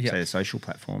platform, say the social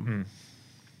platform?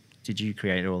 Did you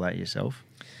create all that yourself?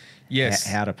 Yes.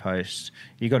 How to post?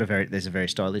 There's a very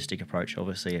stylistic approach,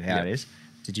 obviously, of how it is.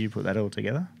 Did you put that all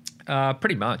together?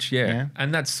 Pretty much, yeah.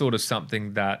 And that's sort of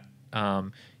something that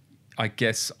I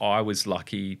guess I was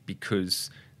lucky because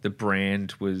the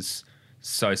brand was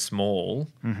so small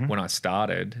when I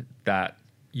started that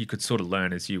you could sort of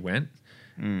learn as you went.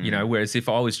 Whereas if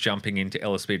I was jumping into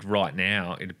Ella Speed right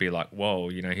now, it'd be like, whoa,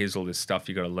 here's all this stuff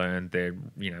you got to learn.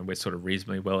 We're sort of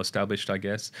reasonably well established, I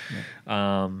guess.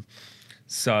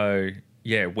 So,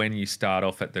 when you start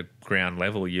off at the ground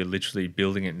level, you're literally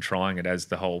building it and trying it as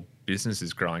the whole business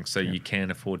is growing. So you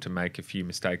can afford to make a few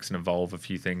mistakes and evolve a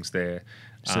few things there.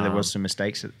 So there was some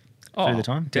mistakes through the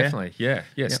time? Definitely, yeah.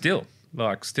 Still,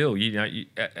 I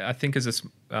think as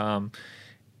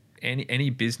any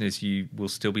business, you will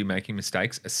still be making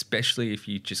mistakes, especially if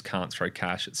you just can't throw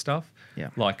cash at stuff.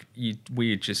 Yeah. Like,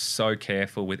 we are just so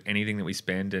careful with anything that we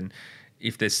spend, and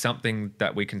if there's something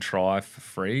that we can try for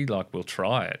free, like, we'll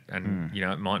try it. And,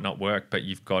 it might not work, but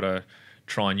you've got to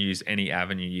try and use any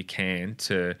avenue you can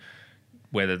to,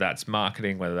 whether that's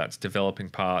marketing, whether that's developing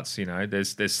parts,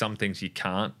 there's some things you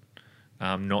can't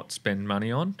not spend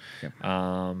money on. Yep.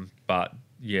 But,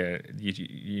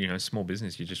 small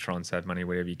business, you just try and save money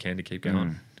wherever you can to keep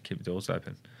going, to keep the doors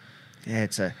open. Yeah,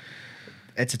 it's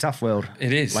a tough world.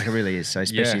 It is. Like, it really is. So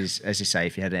especially, as you say,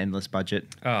 if you had an endless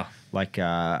budget, like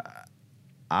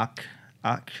Arc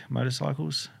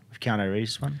motorcycles with Keanu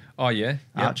Reeves one. Oh, yeah.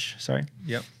 Arch, sorry.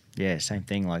 Yep. Yeah, same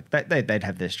thing. Like, they'd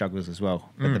have their struggles as well.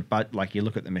 But like, you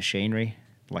look at the machinery,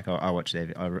 like, I watch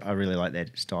I really like their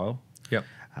style. Yep.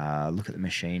 Look at the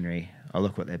machinery. I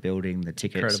look what they're building, the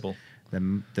tickets. Incredible.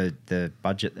 The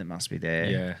budget that must be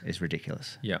there is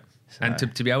ridiculous. Yeah. So, and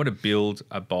to be able to build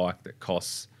a bike that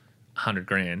costs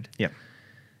 $100,000. Yep.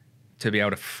 To be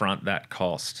able to front that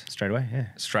cost straight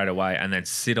away, and then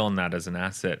sit on that as an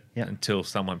asset until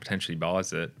someone potentially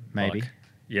buys it. Maybe.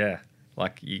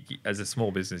 As a small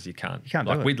business, you can't.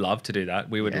 We'd love to do that.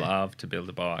 We would love to build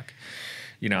a bike.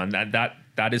 And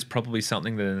that is probably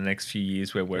something that in the next few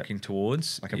years we're working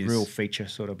towards. Like a real feature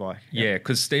sort of bike. Yeah,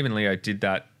 because Steve and Leo did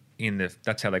that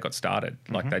that's how they got started.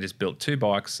 Like, they just built two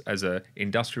bikes as a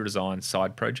industrial design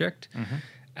side project,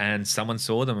 and someone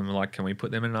saw them and were like, can we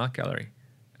put them in an art gallery?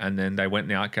 And then they went in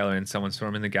the art gallery and someone saw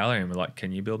them in the gallery and were like,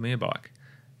 can you build me a bike?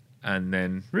 and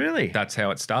then Really? that's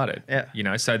how it started. Yeah. You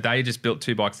know, so they just built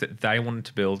two bikes that they wanted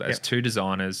to build as two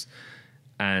designers,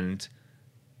 and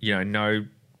you know, no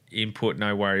input,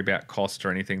 no worry about cost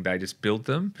or anything. They just built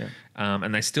them,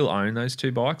 and they still own those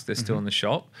two bikes. They're still in the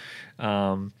shop,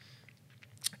 and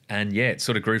yeah, it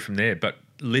sort of grew from there. But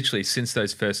literally, since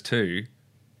those first two,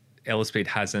 Ellerspeed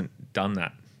hasn't done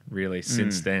that really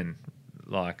since then.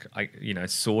 Like, you know,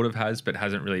 sort of has, but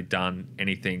hasn't really done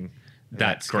anything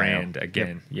that grand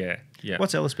again. Yeah.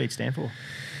 What's Ellerspeed stand for?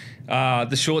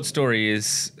 The short story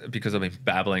is, because I've been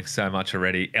babbling so much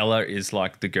already, Ella is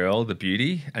like the girl, the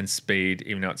beauty, and speed,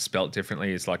 even though it's spelt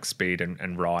differently, is like speed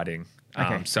and riding.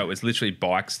 Okay. So it was literally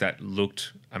bikes that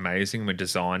looked amazing, were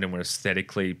designed and were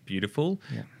aesthetically beautiful,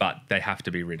 but they have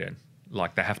to be ridden.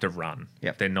 Like, they have to run.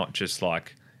 They're not just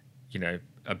like, you know,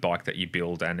 a bike that you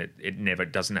build and it never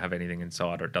doesn't have anything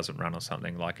inside, or it doesn't run or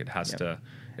something. Like, it has to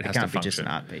It has can't to be function. just an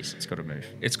art piece. It's got to move.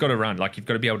 It's got to run. Like, you've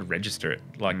got to be able to register it.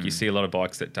 Like, you see a lot of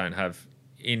bikes that don't have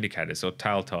indicators or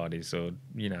tail tidies or,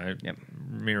 you know,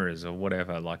 mirrors or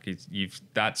whatever. Like,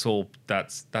 that's all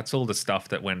the stuff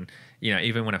that when, you know,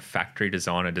 even when a factory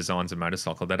designer designs a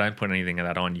motorcycle, they don't put anything of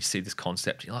that on. You see this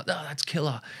concept, you're like, oh, that's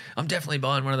killer. I'm definitely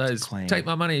buying one of those. Take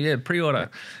my money, pre-order.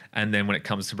 And then when it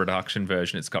comes to production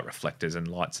version, it's got reflectors and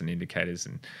lights and indicators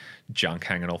and junk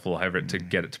hanging off all over it to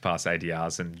get it to pass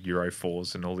ADRs and Euro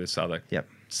 4s and all this other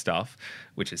stuff,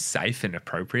 which is safe and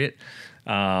appropriate.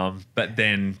 But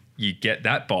then you get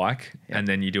that bike and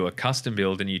then you do a custom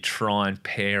build and you try and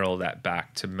pair all that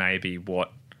back to maybe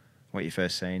what you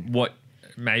first seen. What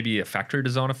maybe a factory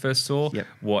designer first saw,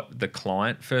 what the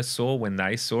client first saw when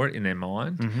they saw it in their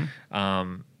mind,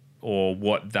 or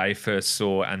what they first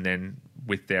saw and then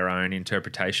with their own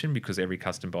interpretation, because every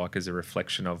custom bike is a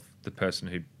reflection of the person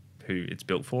who it's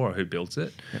built for or who builds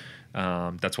it.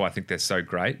 That's why I think they're so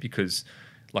great, because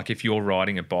like, if you're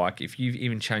riding a bike, if you've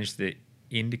even changed the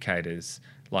indicators,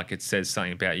 like, it says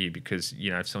something about you, because, you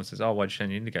know, if someone says, oh, why'd you change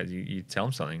the indicators? You tell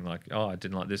them something like, oh, I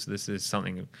didn't like this. This is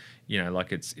something, you know,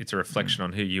 like, it's a reflection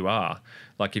on who you are.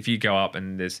 Like, if you go up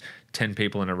and there's 10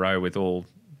 people in a row with all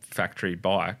factory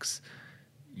bikes,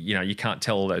 you know, you can't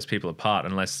tell all those people apart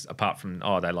apart from,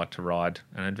 oh, they like to ride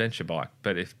an adventure bike.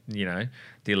 But if, you know,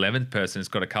 the 11th person has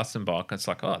got a custom bike, it's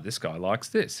like, oh, this guy likes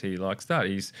this, he likes that,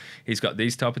 he's got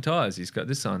these type of tires, he's got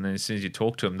this on. And as soon as you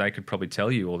talk to them, they could probably tell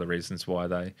you all the reasons why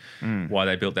they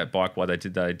built that bike, why they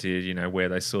did, you know, where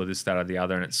they saw this, that, or the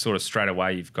other. And it's sort of straight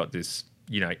away you've got this,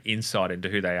 you know, insight into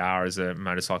who they are as a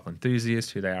motorcycle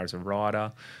enthusiast, who they are as a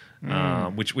rider,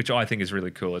 which I think is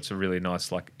really cool. It's a really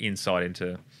nice, like, insight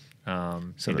into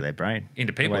sort of their brain,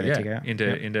 into people,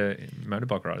 into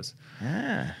motorbike riders.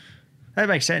 That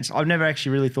makes sense. I've never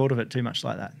actually really thought of it too much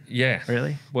like that. Yeah,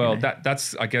 really. Well, you know?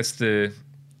 that's I guess the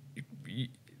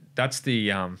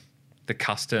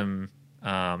custom.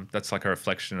 That's like a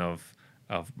reflection of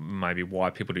maybe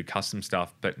why people do custom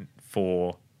stuff, but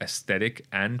for aesthetic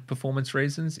and performance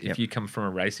reasons. If you come from a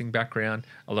racing background,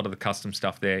 a lot of the custom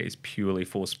stuff there is purely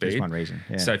for speed. There's one reason.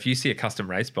 Yeah. So if you see a custom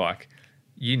race bike,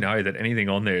 you know that anything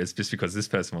on there is just because this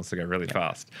person wants to go really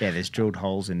fast. Yeah, there's drilled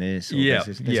holes in this.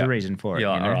 There's a reason for it.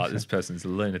 Yeah, you know? all right, this person's a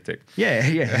lunatic. Yeah,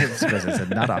 it's because it's a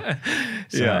nutter.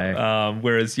 So.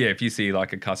 Whereas, if you see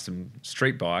like a custom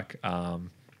street bike, there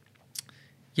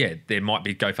might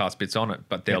be go fast bits on it,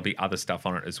 but there'll be other stuff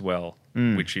on it as well,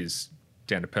 which is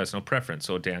down to personal preference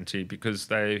or down to because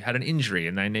they had an injury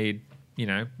and they need, you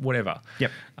know, whatever.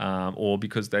 Or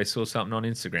because they saw something on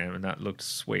Instagram and that looked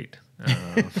sweet.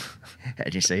 And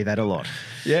you see that a lot.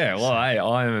 Yeah, well,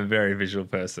 I am a very visual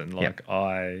person. Like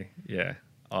I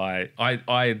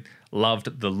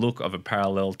loved the look of a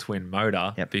parallel twin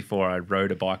motor before I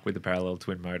rode a bike with a parallel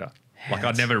twin motor. Like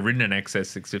I'd never ridden an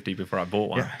XS650 before I bought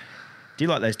one. Yeah. Do you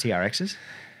like those TRXs?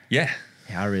 Yeah.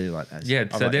 Yeah, I really like those. Yeah,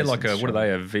 so they're like what are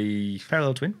they, a V...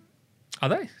 Parallel twin. Are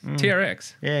they?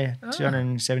 TRX? Yeah,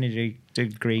 270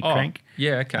 degree crank.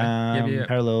 Yeah, okay.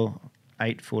 Parallel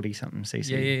 840 something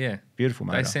cc. Yeah. Beautiful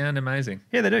motor. They sound amazing.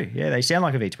 Yeah, they do. Yeah, they sound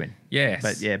like a V-twin. Yes.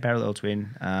 But yeah, parallel twin.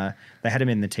 They had them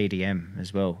in the TDM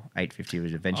as well. 850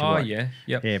 was adventure bike. Yeah.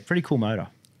 Yep. Yeah, pretty cool motor.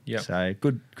 Yeah. So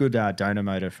good donor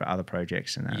motor for other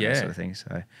projects and that sort of thing.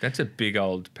 So that's a big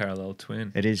old parallel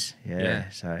twin. It is. Yeah.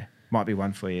 So might be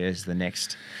one for you as the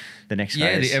next phase.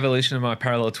 Yeah, the evolution of my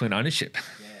parallel twin ownership.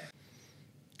 Yeah.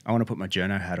 I want to put my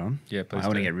journo hat on. Yeah, please. I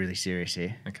want to get really serious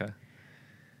here. Okay.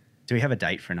 Do we have a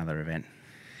date for another event?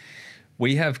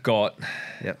 We have got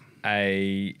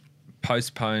a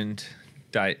postponed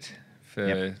date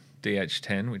for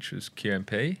DH10, which was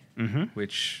QMP,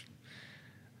 which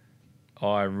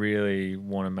I really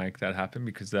want to make that happen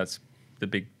because that's the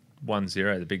big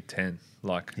 1-0, the Big Ten.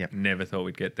 Like, Yep. never thought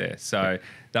we'd get there. So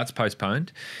that's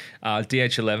postponed.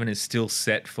 DH11 is still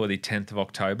set for the 10th of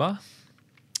October.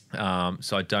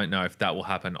 So I don't know if that will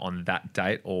happen on that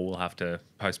date or we'll have to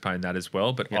postpone that as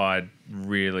well. But I'd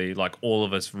really, like, all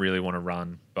of us really want to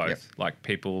run both. Yep. Like,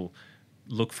 people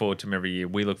look forward to them every year.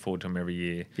 We look forward to them every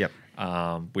year. Yep.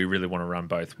 We really want to run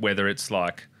both. Whether it's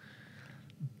like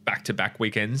back-to-back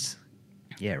weekends,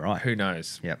 Yeah, right. who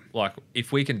knows? Yep. Like,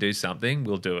 if we can do something,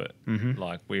 we'll do it. Mm-hmm.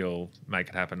 Like, we'll make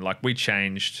it happen. Like, we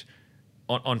changed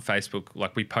on Facebook,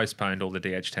 like, we postponed all the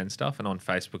DH10 stuff, and on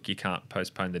Facebook, you can't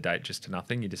postpone the date just to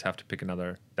nothing. You just have to pick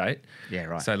another date. Yeah,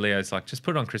 right. So Leo's like, just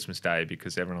put it on Christmas Day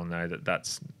because everyone will know that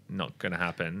that's not going to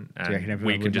happen. Do you reckon And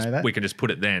everyone would know that? we can just put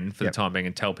it then for Yep. the time being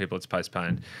and tell people it's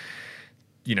postponed,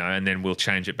 you know, and then we'll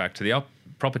change it back to the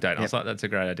proper date. And I was like, that's a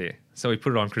great idea. So we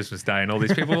put it on Christmas Day, and all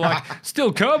these people were like,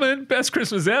 still coming, best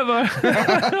Christmas ever.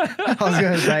 I was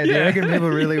going to say, do you reckon people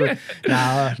really would?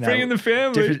 No. Bring in the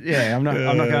family. Yeah, I'm not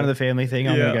going to the family thing.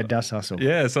 I'm going to go Dust Hustle.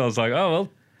 Yeah, so I was like, oh, well,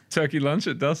 turkey lunch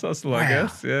at Dust Hustle, I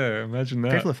guess. Yeah, imagine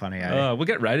that. People are funny, eh? We'll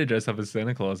get Ray to dress up as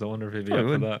Santa Claus. I wonder if he'd be up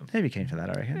for that. He'd be keen for that,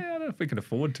 I reckon. Yeah, I don't know if we can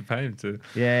afford to pay him to.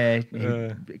 Yeah,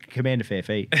 command a fair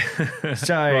fee.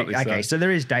 So, Rightly okay, so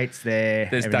there is dates there.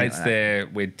 There's everything dates like that. there.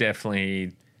 We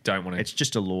definitely don't want to. It's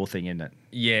just a law thing, isn't it?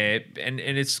 Yeah, and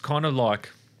it's kind of like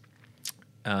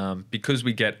because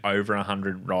we get over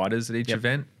 100 riders at each Yep.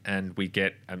 event, and we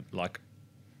get like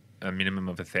a minimum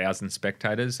of 1,000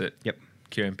 spectators at Yep.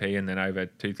 QMP, and then over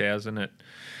 2,000 at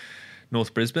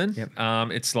North Brisbane. Yep.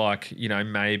 It's like, you know,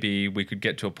 maybe we could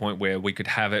get to a point where we could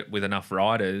have it with enough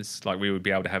riders, like we would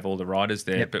be able to have all the riders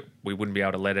there, Yep. but we wouldn't be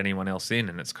able to let anyone else in.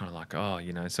 And it's kind of like, oh,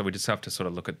 you know, so we just have to sort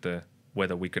of look at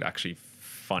whether we could actually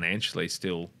financially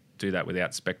still do that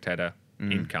without spectator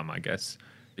income, I guess,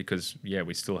 because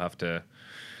we still have to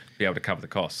be able to cover the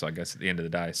costs, I guess, at the end of the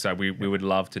day. So we would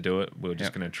love to do it. We're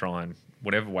just going to try and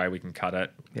whatever way we can cut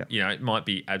it. Yep. You know, it might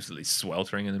be absolutely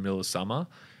sweltering in the middle of summer,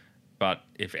 but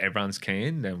if everyone's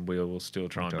keen, then we'll still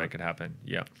try and make it happen.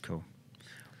 Yeah. Cool.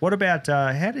 What about,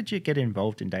 how did you get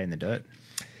involved in Day in the Dirt?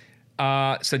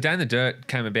 So Day in the Dirt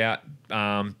came about.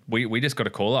 We just got a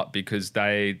call up because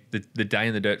the Day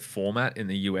in the Dirt format in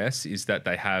the US is that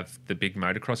they have the big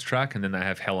motocross track, and then they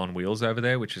have Hell on Wheels over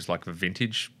there, which is like a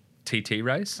vintage TT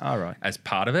race. Oh, right. As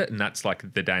part of it, and that's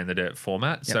like the Day in the Dirt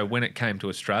format. Yep. So when it came to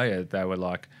Australia, they were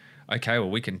like, okay, well,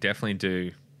 we can definitely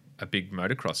do a big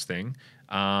motocross thing.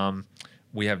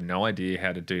 We have no idea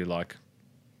how to do, like,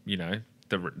 you know,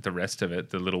 the rest of it,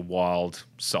 the little wild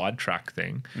sidetrack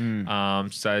thing.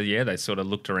 So they sort of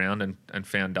looked around and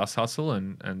found Dust Hustle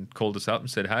and called us up and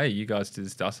said, hey, you guys do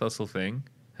this Dust Hustle thing.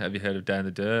 Have you heard of Day in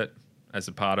the Dirt as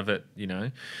a part of it, you know?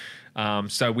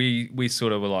 So we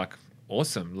sort of were like,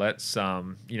 awesome, let's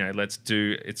let's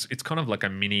do, it's kind of like a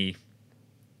mini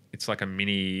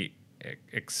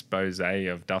expose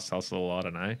of Dust Hustle. I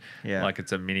don't know. Yeah. Like,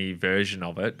 it's a mini version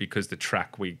of it because the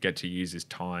track we get to use is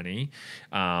tiny,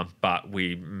 but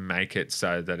we make it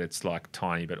so that it's like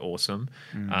tiny but awesome.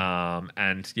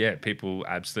 And people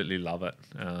absolutely love it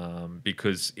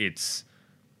because it's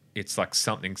like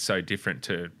something so different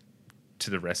to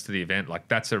the rest of the event. Like,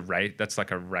 that's like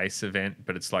a race event,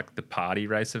 but it's like the party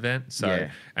race event. So,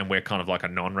 and we're kind of like a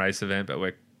non-race event, but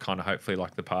we're kind of hopefully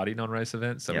like the party non-race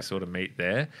event. So we sort of meet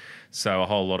there. So a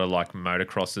whole lot of like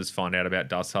motocrossers find out about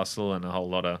Dust Hustle, and a whole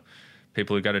lot of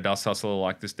people who go to Dust Hustle are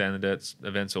like, this Day in the Dirt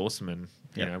event's awesome. And,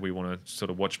 you know, we want to sort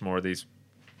of watch more of these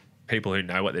people who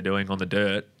know what they're doing on the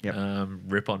dirt,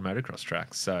 rip on motocross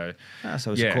tracks. So,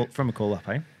 So it's from a call up,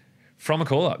 eh? From a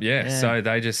call up, So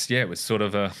they just, it was sort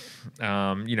of a,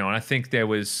 and I think it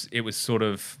was sort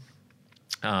of,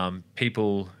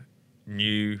 people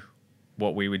knew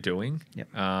what we were doing.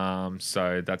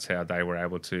 So that's how they were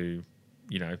able to,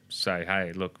 you know, say,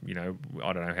 hey, look, you know,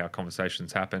 I don't know how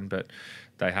conversations happen, but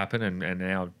they happen, and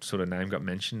our sort of name got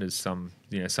mentioned as something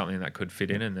that could fit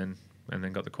in, and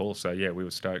then got the call. So we were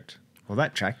stoked. Well,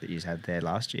 that track that you had there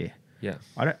last year, Yeah.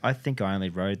 I think I only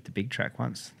rode the big track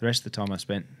once. The rest of the time I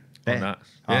spent there. On that.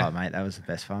 Oh, mate, that was the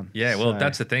best fun. Yeah, well, So,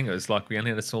 that's the thing. It was like we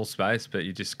only had a small space, but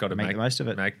you just got to Make the most of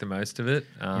it. Make the most of it.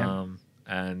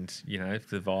 And, you know, if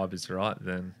the vibe is right,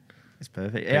 then it's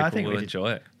perfect. people I think will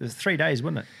enjoy it. It was 3 days,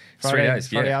 wasn't it? 3 days,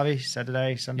 Friday Arvy,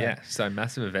 Saturday, Sunday. Yeah, so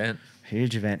massive event.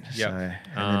 Huge event. Yep. So,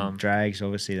 and then drags,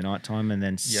 obviously, the night time, and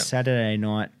then Saturday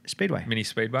night, Speedway. Mini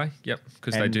Speedway,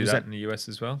 because they And do was that that- in the US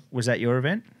as well. Was that your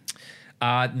event?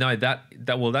 No,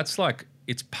 that's like,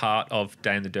 it's part of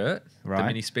Day in the Dirt, the Right.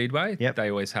 Mini Speedway. Yep. They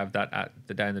always have that at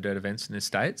the Day in the Dirt events in the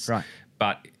States. Right.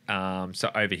 But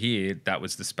so over here, that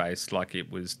was the space, like it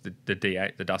was the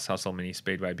D8, the Dust Hustle Mini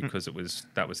Speedway, because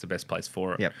that was the best place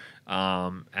for it. Yep.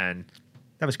 And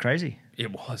That was crazy.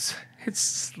 It was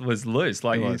loose.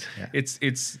 Like It was, yeah.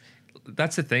 it's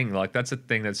that's the thing. Like that's the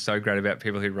thing that's so great about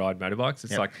people who ride motorbikes.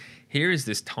 It's Yep. like here is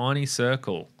this tiny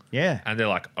circle. Yeah. And they're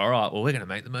like, all right, well, we're going to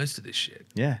make the most of this shit.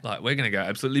 Yeah. Like, we're going to go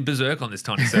absolutely berserk on this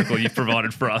tiny circle you've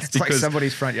provided for us. It's like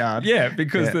somebody's front yard. Yeah,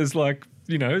 because Yeah. there's like,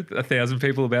 1,000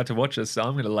 people about to watch us, so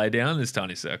I'm going to lay down this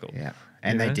tiny circle. Yeah.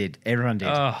 And You they know? did. Everyone did.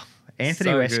 Oh,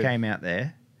 Anthony so West good. came out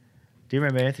there. Do you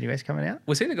remember Anthony West coming out?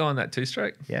 Was he the guy on that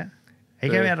two-stroke? Yeah. He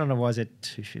The- came out on a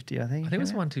YZ250, I think. I think it was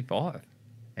he came out. 125.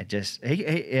 It just,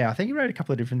 yeah, I think he rode a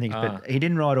couple of different things, Ah. but he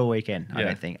didn't ride all weekend, I Yeah.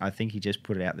 don't think. I think he just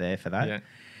put it out there for that. Yeah.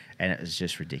 And it was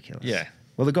just ridiculous. Yeah.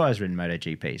 Well, the guy's ridden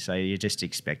MotoGP, so you just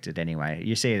expect it anyway.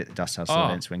 You see it at the Dust Hustle Oh.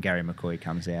 events when Gary McCoy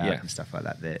comes out Yeah. and stuff like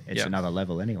that. It's Yeah. another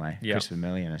level anyway. Yeah. Chris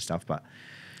Vermillion and stuff. But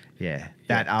yeah,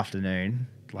 that afternoon,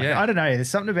 like, Yeah. I don't know. There's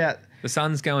something about The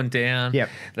sun's going down. Yep.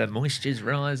 The moisture's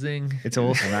rising. it's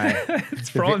awesome, eh? It's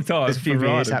prime time. There's a few for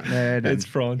beers riding. happening. It's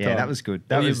prime time. Yeah, that was good.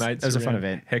 All That your was mates a fun around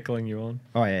event. heckling you on.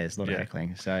 Oh, yeah, there's a lot of Yeah.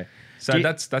 heckling. So So do you-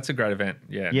 that's a great event.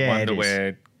 Yeah. Yeah, One it that is.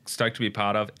 we're stoked to be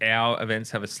part of. Our events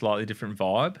have a slightly different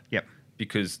vibe Yep.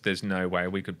 because there's no way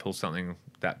we could pull something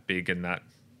that big and that,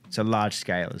 It's a large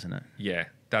scale, isn't it? yeah,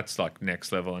 that's like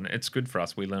next level. And it's good for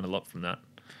us. We learn a lot from that.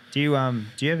 Do you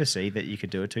ever see that you could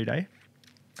do a 2-day?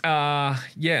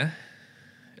 Yeah.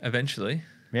 Eventually.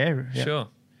 Yeah. Sure.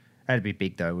 That'd be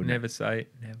big though, wouldn't Never say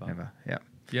never. it? Never. Yeah.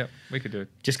 Yep. We could do it.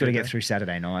 Just got to Good get day. through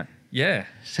Saturday night. Yeah.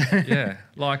 Yeah.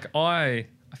 Like I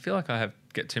feel like I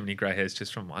get too many grey hairs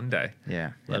just from one day,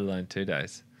 Yeah. let alone 2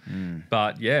 days. Mm.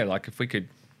 But yeah, like if we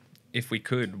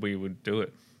could, we would do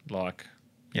it. Like,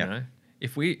 you Yep. know,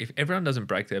 if everyone doesn't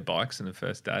break their bikes in the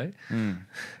first day,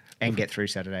 And get through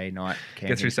Saturday night.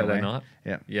 get through Saturday somewhere. night.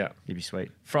 Yeah. Yeah. You'd be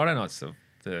sweet. Friday night's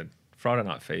the Friday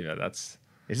night fever.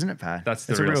 Isn't it, Pat? That's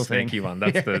the It's a real thing. sneaky one.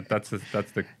 That's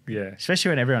the yeah. Especially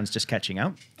when everyone's just catching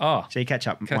up. Oh, So you catch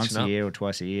up Catching once a up. year or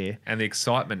twice a year. and the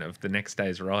excitement of the next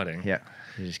day's riding. Yeah.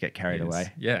 You just get carried is-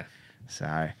 away. Yeah.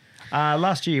 So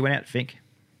last year you went out to Fink.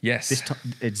 Yes.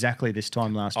 Exactly this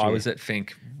time last year. I was at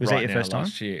Fink Was that right your now first time?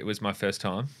 last year. It was my first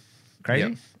time.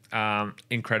 Crazy? Yep.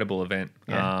 Incredible event.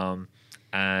 Yeah.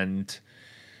 And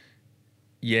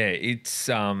yeah, it's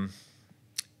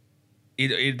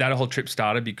that whole trip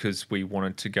started because we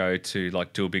wanted to go to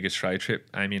like do a big Australia trip,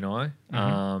 Amy and I.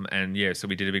 And yeah, so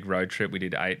we did a big road trip. We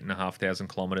did 8,500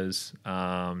 kilometers,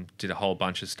 did a whole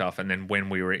bunch of stuff. And then when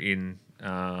we were in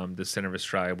the centre of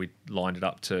Australia, we lined it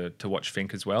up to watch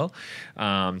Fink as well.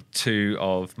 Two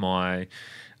of my,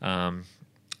 I'm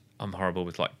horrible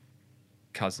with like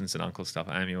cousins and uncle stuff.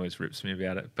 Amy always rips me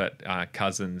about it, but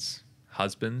cousins'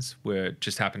 husbands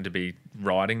just happened to be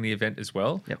riding the event as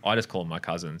well. Yep. I just call them my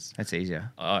cousins. That's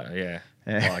easier. Yeah.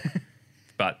 Yeah. Like,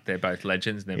 but they're both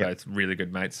legends and they're Yep. both really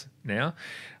good mates now.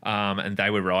 And they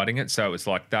were riding it. So it was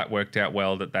like that worked out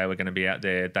well that they were going to be out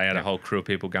there. They had a whole crew of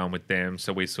people going with them.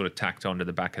 So we sort of tacked onto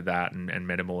the back of that and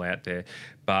met them all out there.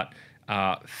 But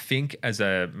Fink as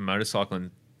a motorcycle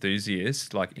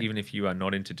enthusiast, like even if you are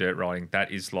not into dirt riding,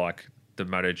 that is like the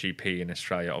MotoGP in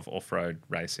Australia of off-road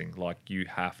racing. Like you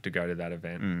have to go to that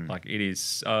event. Like it is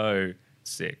so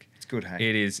sick. It's good, hey?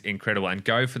 It is incredible. And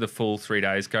go for the full 3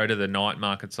 days. Go to the night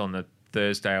markets on the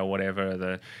Thursday or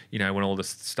whatever, when all the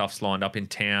stuff's lined up in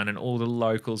town and all the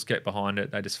locals get behind it.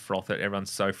 They just froth it.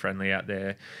 Everyone's so friendly out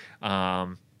there.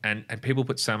 And people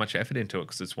put so much effort into it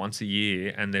because it's once a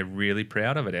year and they're really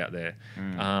proud of it out there.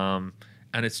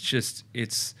 And it's just,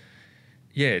 it's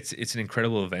an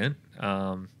incredible event.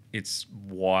 It's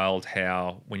wild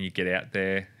how when you get out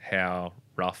there, how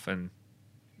rough and,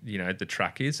 the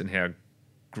track is and how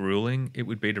grueling it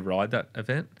would be to ride that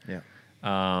event. Yeah.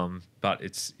 But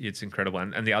it's incredible.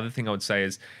 And the other thing I would say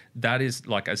is that is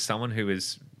like, as someone who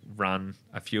has run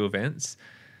a few events,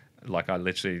 like I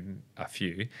literally a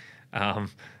few,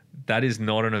 that is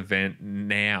not an event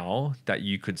now that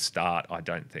you could start, I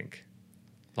don't think.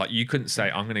 Like you couldn't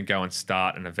say, I'm going to go and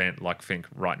start an event like Fink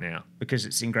right now. Because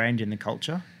it's ingrained in the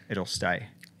culture, it'll stay.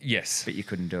 Yes. But you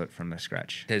couldn't do it from the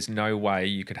scratch. There's no way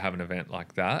you could have an event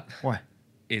like that. Why?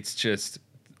 It's just,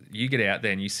 you get out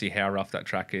there and you see how rough that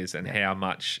track is and how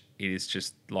much it is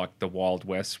just like the Wild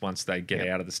West once they get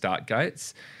out of the start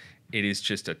gates. It is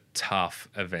just a tough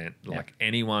event. Like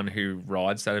anyone who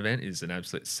rides that event is an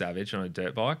absolute savage on a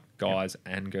dirt bike, guys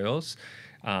and girls.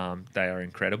 They are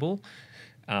incredible.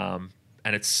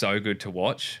 And it's so good to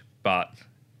watch, but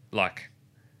like,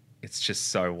 it's just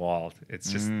so wild.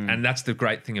 It's just, and that's the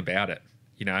great thing about it,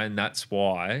 and that's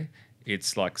why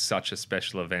it's like such a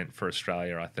special event for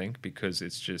Australia, I think, because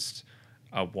it's just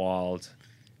a wild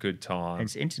good time. And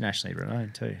it's internationally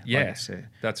renowned too. Yeah, it's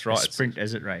that's right. A sprint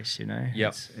desert race, you know.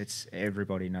 Yep. It's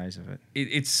everybody knows of it.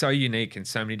 It's so unique in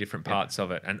so many different parts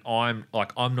of it. And I'm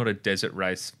not a desert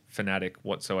race fanatic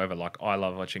whatsoever. Like, I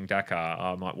love watching Dakar.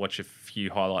 I might watch a few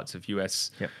highlights of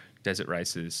US desert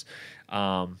races.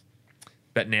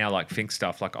 But now, like, Fink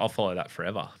stuff, like, I'll follow that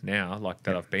forever now, like,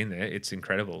 that I've been there. It's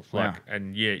incredible. Like,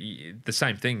 and the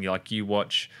same thing, like, you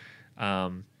watch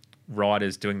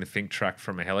riders doing the Fink track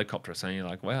from a helicopter or something, you're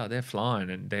like, wow, they're flying.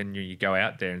 And then you go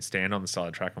out there and stand on the side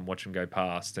of the track and watch them go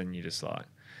past, and you're just like,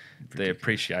 the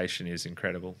appreciation is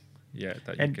incredible. Yeah.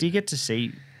 And do you get to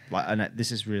see, like, I know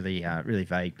this is really, really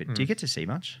vague, but do you get to see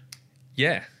much?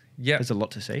 Yeah. Yeah, there's a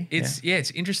lot to see.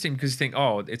 It's interesting because you think,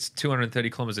 oh, it's 230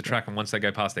 kilometers of track, and once they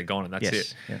go past, they're gone, and that's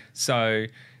it. Yeah. So,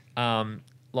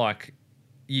 like,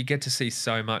 you get to see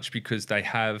so much because they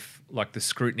have like the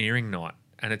scrutineering night,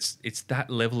 and it's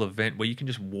that level of event where you can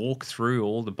just walk through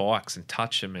all the bikes and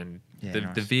touch them and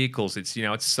the vehicles. It's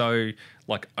it's so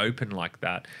like open like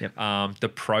that. Yep. The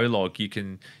prologue,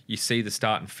 you see the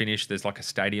start and finish. There's like a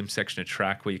stadium section of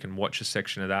track where you can watch a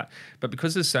section of that. But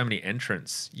because there's so many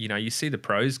entrants, you see the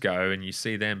pros go and you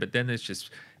see them, but then there's just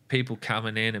people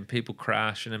coming in and people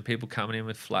crashing and people coming in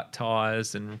with flat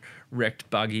tires and wrecked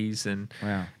buggies and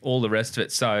all the rest of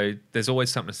it. So there's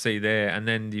always something to see there. And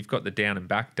then you've got the down and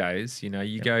back days.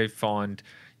 You go find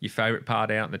your favourite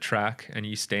part out in the track and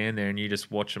you stand there and you just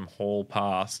watch them haul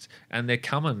past, and they're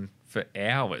coming for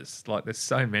hours. Like, there's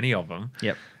so many of them.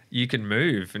 Yep. You can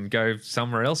move and go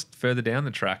somewhere else further down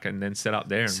the track and then set up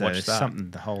there and watch that.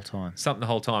 Something the whole time. Something the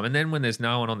whole time. And then when there's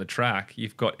no one on the track,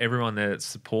 you've got everyone there that's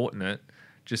supporting it,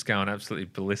 just going absolutely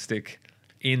ballistic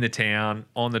in the town,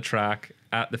 on the track,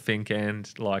 at the Fink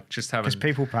end, like just having... Because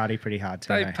people party pretty hard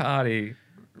too. They party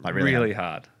like really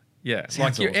hard. Yeah.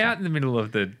 Sounds like, you're awesome. out in the middle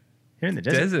of the... You're in the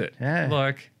desert. Yeah.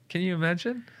 Like, can you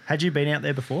imagine? Had you been out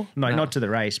there before? No, not to the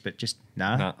race, but just,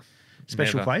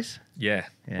 Special never. place? Yeah.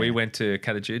 We went to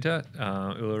Katajuta,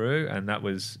 Uluru, and that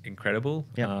was incredible.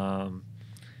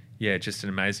 Yep. Just an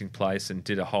amazing place, and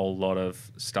did a whole lot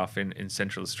of stuff in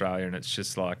Central Australia, and it's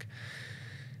just like...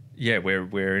 Yeah,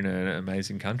 we're in an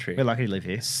amazing country. We're lucky to live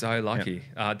here. So lucky.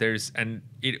 Yep.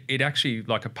 It actually,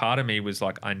 like, a part of me was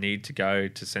like, I need to go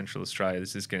to Central Australia.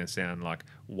 This is going to sound like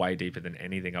way deeper than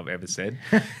anything I've ever said.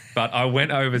 But I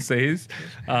went overseas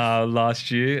last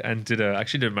year and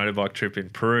actually did a motorbike trip in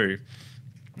Peru.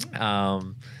 I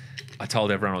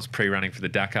told everyone I was pre-running for the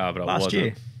Dakar, but I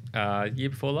wasn't. Year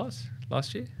before last?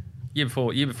 Last year? Year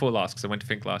before last, because I went to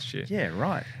Fink last year. Yeah,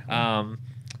 right.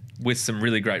 With some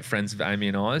really great friends of Amy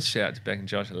and I's. Shout out to Beck and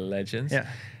Josh, legends. Yeah.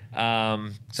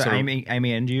 So Amy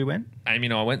and you went? Amy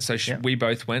and I went. So we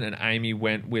both went, and Amy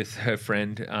went with her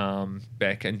friend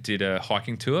Beck and did a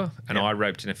hiking tour. And I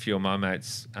roped in a few of my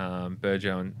mates,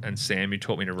 Burjo and Sam, who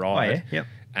taught me to ride. Oh, yeah? Yep.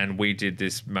 And we did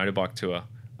this motorbike tour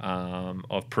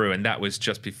of Peru, and that was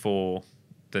just before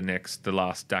the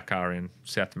last Dakar in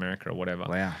South America or whatever.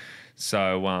 Wow.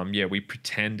 So, we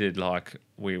pretended like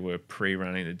we were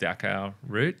pre-running the Dakar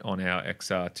route on our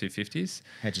XR 250s.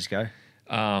 How'd you go?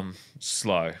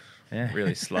 Slow. Yeah.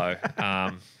 Really slow.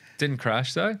 Didn't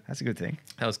crash, though. That's a good thing.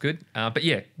 That was good. But,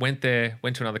 went there,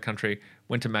 went to another country,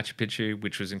 went to Machu Picchu,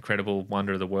 which was incredible,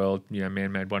 wonder of the world,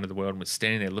 man-made wonder of the world, and was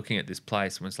standing there looking at this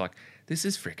place and was like, this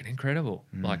is freaking incredible.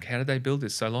 Like, how did they build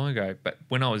this so long ago? But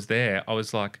when I was there, I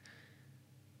was like,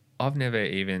 I've never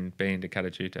even been to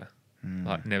Katajuta.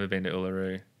 Like, never been to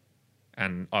Uluru,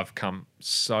 and I've come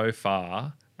so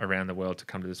far around the world to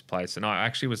come to this place. And I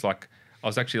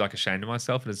was actually ashamed of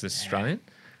myself as an Australian.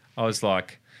 I was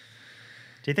like,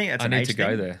 do you think that's I need to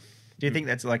go there? Do you think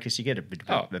that's like, because you get a bit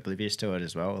oblivious to it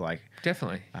as well? Like,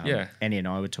 definitely, Annie and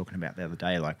I were talking about the other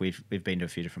day, like we've been to a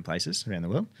few different places around the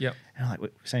world. Yep. And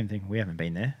like, same thing, we haven't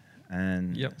been there.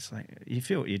 And it's like, you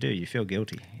feel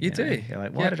guilty. You do. You're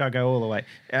like, why did I go all the way?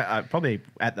 Probably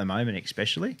at the moment,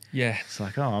 especially. Yeah. It's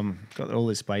like, I've got all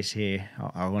this space here.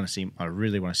 I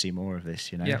really want to see more of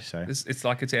this, Yeah. So it's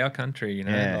like, it's our country,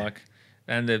 like,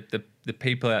 and the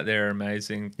people out there are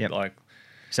amazing. Yep. Like,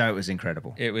 so it was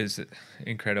incredible. It was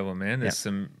incredible, man. There's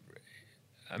some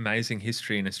amazing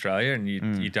history in Australia, and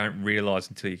you don't realise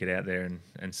until you get out there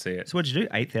and see it. So what'd you do?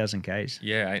 8,000 Ks?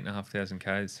 Yeah, 8,500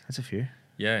 Ks. That's a few.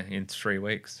 Yeah, in 3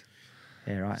 weeks.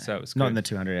 Yeah, right. So it was not good. in the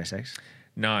 200 SX.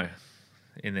 No,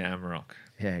 in the Amarok.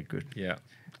 Yeah, good. Yeah.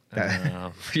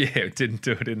 It didn't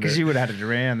do it in because you would have had it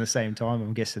around the same time.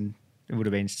 I'm guessing it would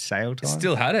have been sale time.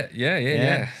 Still had it.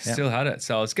 Yeah. Still had it.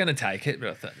 So I was going to take it, but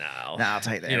I thought, no. I'll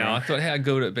take that. I thought, how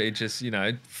good would it be just,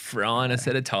 frying a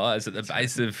set of tyres at the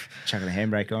base of... Chucking a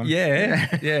handbrake on.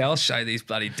 Yeah. I'll show these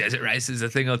bloody desert races a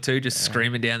thing or two, just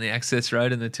screaming down the access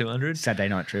road in the 200. Saturday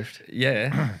night drift.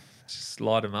 Yeah. just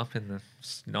light them up in the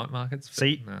night markets.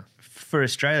 So for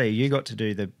Australia, you got to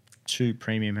do the 2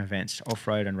 premium events,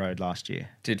 off-road and road, last year.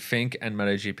 Did Fink and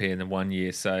MotoGP in the 1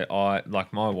 year. So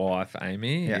my wife,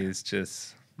 Amy, is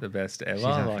just the best ever.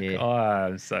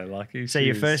 I'm so lucky. So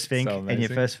your first Fink and your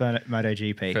first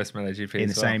MotoGP. First MotoGP in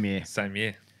the same year. Same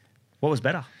year. What was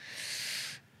better?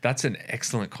 That's an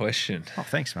excellent question. Oh,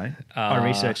 thanks, mate. I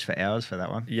researched for hours for that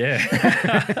one.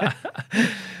 Yeah.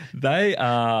 They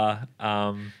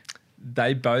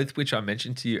both, which I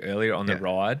mentioned to you earlier on the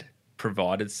ride,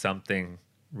 provided something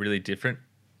really different.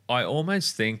 I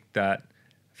almost think that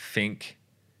Fink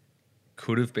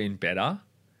could have been better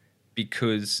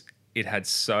because it had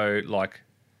so, like,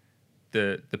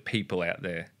 the people out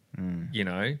there, you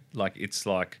know? Like, it's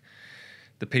like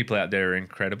the people out there are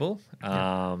incredible.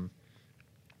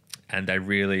 And they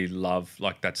really love,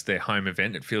 like, that's their home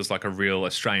event. It feels like a real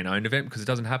Australian-owned event because it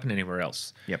doesn't happen anywhere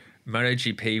else. Yep.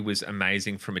 MotoGP was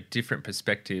amazing from a different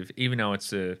perspective, even though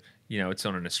it's it's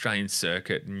on an Australian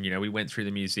circuit, and we went through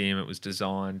the museum it was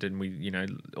designed, and we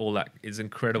all that is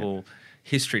incredible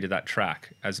history to that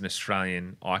track as an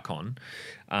Australian icon.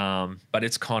 But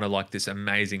it's kind of like this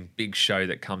amazing big show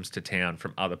that comes to town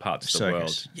from other parts of the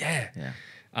world.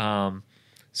 Yeah.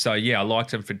 So I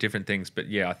liked them for different things, but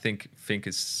I think Fink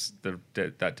is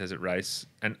that desert race,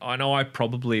 and I know I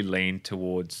probably lean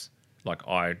towards, like,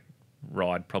 I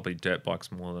ride probably dirt bikes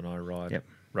more than I ride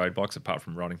road bikes, apart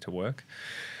from riding to work.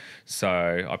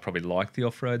 So I probably like the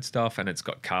off-road stuff, and it's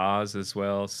got cars as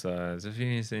well. So there's a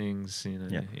few things,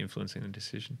 influencing the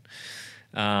decision.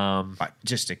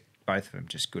 Both of them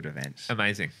just good events.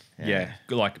 Amazing. Yeah.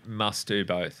 Like, must do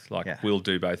both. Like, we'll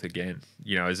do both again.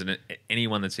 As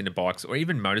anyone that's into bikes or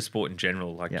even motorsport in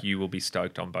general, like, you will be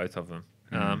stoked on both of them.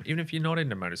 Even if you're not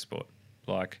into motorsport.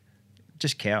 Like,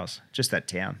 just cows. Just that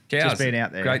town. Cows. Just being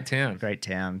out there. Great town. Great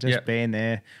town. Just being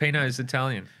there. Pino's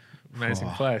Italian. Amazing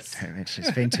place.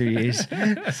 It's been 2 years.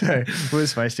 So we were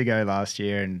supposed to go last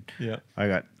year, and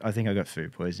I think I got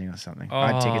food poisoning or something.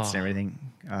 I had tickets and everything.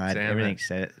 I had everything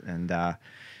set, and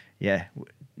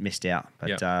missed out.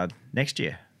 But next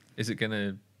year. Is it going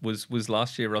to... Was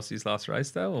last year Rossi's last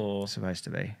race, though? Or supposed to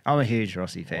be. I'm a huge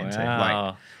Rossi fan.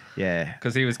 Wow. So,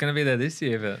 because he was going to be there this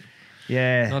year, but...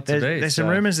 Yeah, not to be. There's some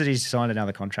rumours that he's signed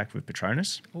another contract with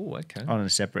Petronas. Oh, okay. On a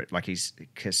separate,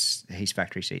 because his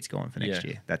factory seat's gone for next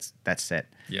year. That's set.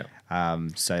 Yeah.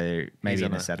 So maybe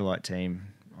in a satellite team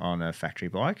on a factory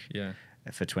bike. Yeah.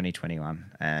 For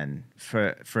 2021, and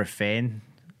for a fan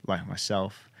like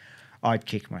myself, I'd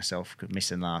kick myself for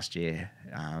missing last year.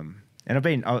 And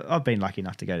I've been lucky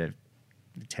enough to go to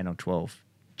 10 or 12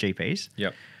 GPs.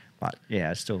 Yep. But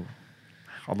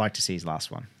I'd like to see his last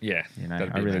one. Yeah,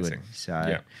 I really would.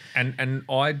 So and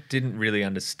I didn't really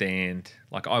understand.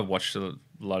 Like, I watched a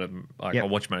lot of I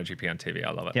watch MotoGP on TV.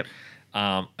 I love it. Yep.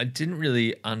 I didn't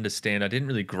really understand. I didn't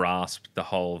really grasp the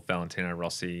whole Valentino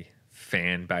Rossi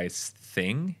fan base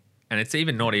thing, and it's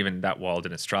not even that wild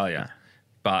in Australia. No.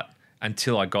 But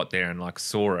until I got there and, like,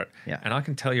 saw it, and I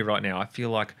can tell you right now, I feel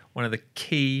like one of the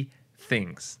key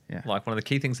things, like one of the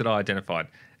key things that I identified,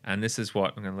 and this is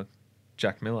what I'm going to look.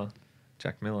 Jack Miller,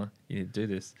 you need to do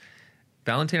this.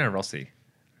 Valentino Rossi,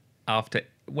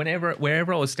 wherever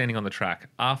I was standing on the track,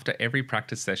 after every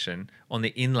practice session on the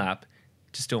in-lap,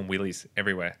 just doing wheelies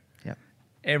everywhere. Yep.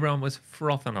 Everyone was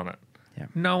frothing on it. Yep.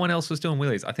 No one else was doing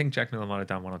wheelies. I think Jack Miller might have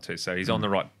done one or two, so he's on the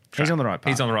right track. He's on the right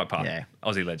path. He's on the right path. Yeah.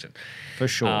 Aussie legend. For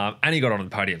sure. And he got on the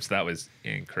podium, so that was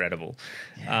incredible.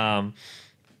 Yeah.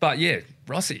 But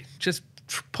Rossi, just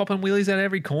popping wheelies out of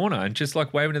every corner and just,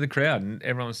 like, waving to the crowd, and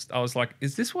I was like,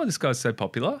 is this why this guy's so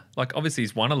popular? Like, obviously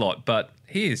he's won a lot, but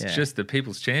he is just the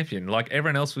people's champion. Like,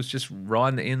 everyone else was just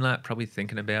riding the in-lap, probably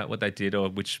thinking about what they did, or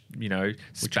which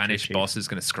Spanish boss is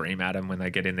going to scream at them when they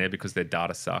get in there because their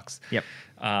data sucks. Yep.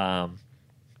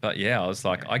 But I was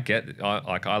like, I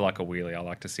like a wheelie. I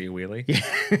like to see a wheelie.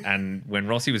 And when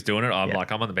Rossi was doing it, I'm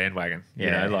like, I'm on the bandwagon.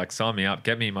 Like, sign me up.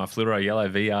 Get me my fluoro yellow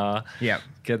VR. Yeah.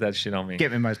 Get that shit on me.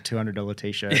 Get me my $200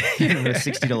 t-shirt with a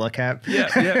 $60 cap.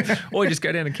 Yeah. Or just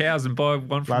go down to Cows and buy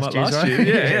one from last year. Right?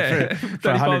 Yeah. For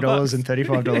 $100 and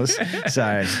 $35.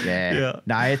 So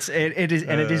no,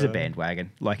 it is a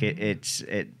bandwagon. Like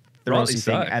the Rossi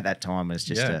thing at that time was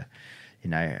just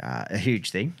a huge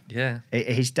thing. Yeah.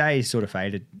 His days sort of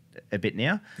faded a bit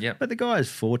now. Yeah. But the guy's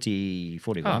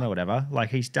 41 or whatever. Like,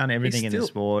 he's done everything in the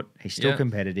sport. He's still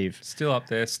competitive. Still up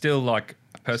there. Still, like,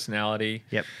 a personality.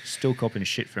 Yep. Still copping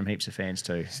shit from heaps of fans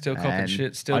too. Still copping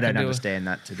shit. Still, I don't understand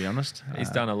that, to be honest. He's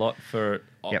done a lot for...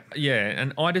 Yeah.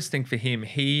 And I just think for him,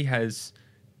 he has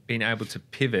been able to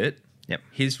pivot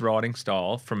his riding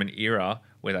style from an era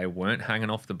where they weren't hanging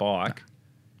off the bike.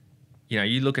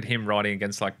 You look at him riding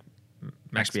against, like,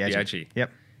 Max Biaggi.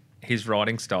 Yep. His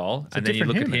riding style, a and then you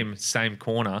look different at human. him, same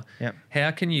corner. Yep.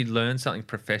 How can you learn something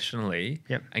professionally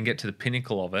Yep. and get to the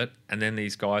pinnacle of it, and then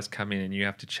these guys come in and you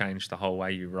have to change the whole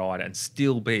way you ride and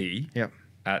still be Yep.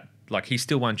 at, like, he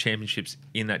still won championships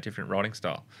in that different riding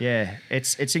style. Yeah,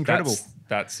 it's incredible.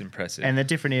 That's impressive. And the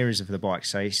different eras of the bike.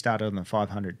 So he started on the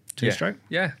 500 two-stroke,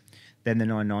 Yeah. then the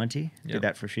 990, Yep. did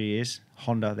that for a few years.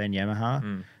 Honda, then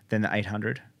Yamaha, then the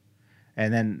 800,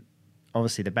 and then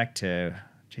obviously the back to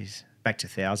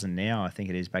 1,000 now. I think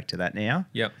it is back to that now.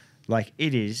 Yep. Like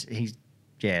it is, he's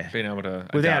Being able to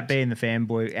without adapt. being the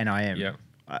fanboy, and I am. Yep.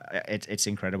 It's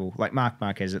incredible. Like Marc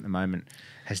Marquez at the moment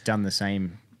has done the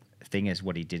same thing as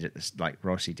what he did at this, like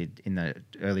Rossi did in the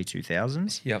early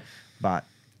 2000s. Yep. But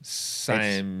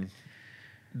Same.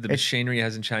 The machinery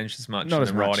hasn't changed as much. Not and as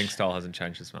the much. riding style hasn't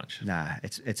changed as much. nah,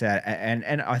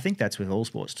 and I think that's with all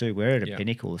sports too. We're at a Yeah.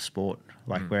 pinnacle of sport.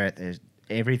 Like we're at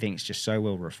everything's just so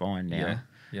well refined now. Yeah.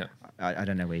 Yeah. I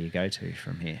don't know where you go to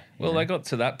from here. Well, they got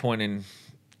to that point in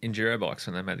enduro bikes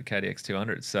when they made the KDX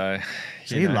 200. So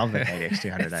you love the KDX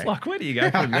 200. It's like, where do you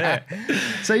go from there?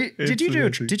 So did you do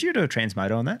Absolutely. a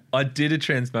transmoto on that? I did a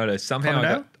Transmoto. Somehow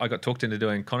Conradale? I got talked into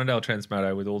doing Conradale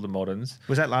Transmoto with all the moderns.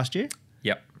 Was that last year?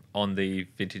 Yep. On the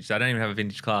vintage. They don't even have a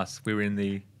vintage class. We were in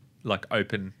the like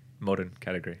open modern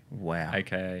category. Wow.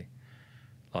 AKA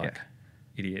like Yeah.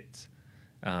 idiots.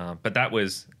 But that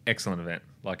was excellent event.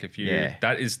 Like if you Yeah.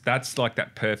 that's like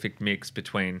that perfect mix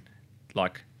between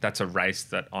like that's a race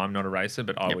that I'm not a racer,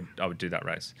 but I would do that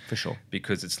race For sure.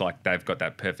 because it's like they've got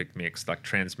that perfect mix. Like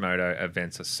Transmoto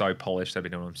events are so polished; they've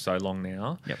been doing them so long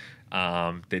now.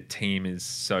 Yep. Their team is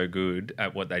so good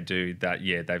at what they do that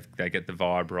they get the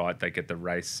vibe right, they get the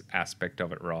race aspect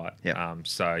of it right. Yep.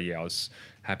 So yeah, I was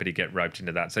happy to get roped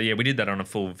into that. So yeah, we did that on a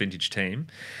full vintage team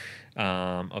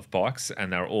of bikes,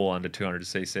 and they were all under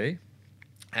 200cc.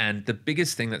 And the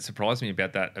biggest thing that surprised me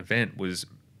about that event was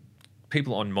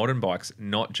people on modern bikes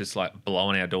not just like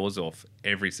blowing our doors off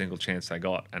every single chance they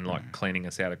got and like cleaning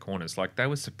us out of corners. Like they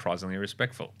were surprisingly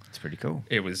respectful. It's pretty cool.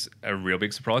 It was a real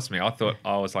big surprise to me. I thought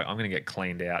I was like, I'm going to get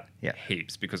cleaned out Yeah.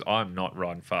 heaps because I'm not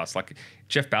riding fast. Like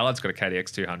Jeff Ballard's got a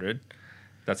KDX 200.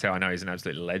 That's how I know he's an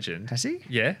absolute legend. Has he?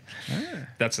 Yeah.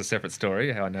 That's a separate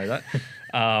story, how I know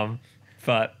that.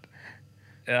 But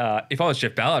if I was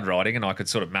Jeff Ballard riding and I could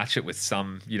sort of match it with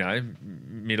some,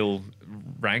 middle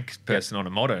rank person on a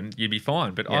modern, you'd be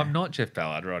fine. But I'm not Jeff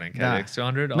Ballard riding KDX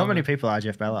 200. Not many people are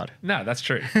Jeff Ballard. No, that's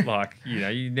true. Like,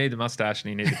 you need the mustache and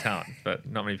you need the talent, but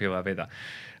not many people have either.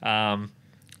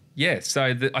 So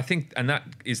I think, and that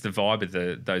is the vibe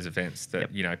of those events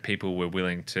that, people were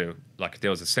willing to, like, if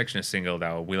there was a section of single, they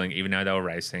were willing, even though they were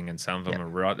racing and some of them were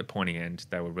right at the pointy end,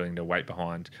 they were willing to wait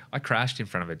behind. I crashed in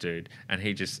front of a dude and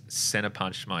he just center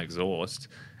punched my exhaust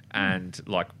and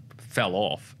like fell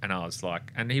off. And I was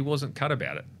like, and he wasn't cut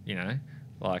about it,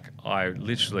 like I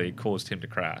literally caused him to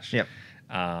crash. Yep.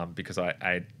 Because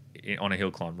I on a hill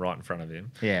climb right in front of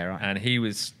him. Yeah, right. And he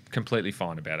was completely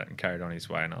fine about it and carried on his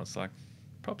way. And I was like,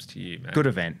 props to you, man. Good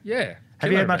event. Yeah.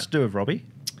 Have you had much to do with Robbie?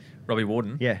 Robbie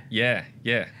Warden? Yeah. Yeah.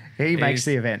 He makes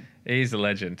the event. He's a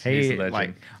legend. He's a legend.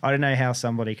 Like, I don't know how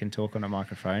somebody can talk on a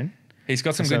microphone. He's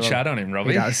got some good chat on him,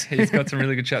 Robbie. He does. He's got some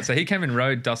really good chat. So he came and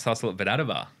rode Dust Hustle at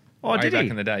Vedadabar. Oh, did back he?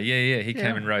 in the day. Yeah. He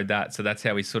came and rode that. So that's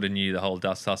how we sort of knew the whole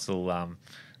Dust Hustle,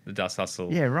 the Dust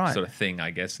Hustle sort of thing, I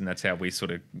guess. And that's how we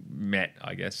sort of met,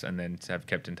 I guess, and then have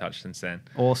kept in touch since then.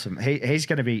 Awesome. He's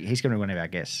going to be one of our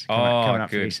guests coming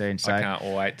up pretty soon. So I can't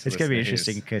wait. It's going to be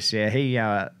interesting because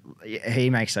he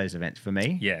makes those events for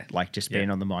me. Yeah. Like just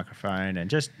being on the microphone and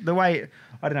just the way,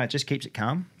 I don't know, it just keeps it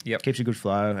calm. Yep. Keeps a good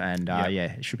flow and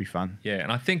it should be fun. Yeah,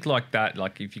 and I think like that,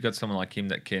 like if you got someone like him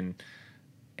that can,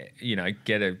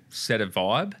 get a set of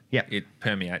vibe, it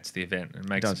permeates the event and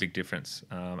makes a big difference.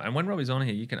 And when Robbie's on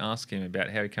here, you can ask him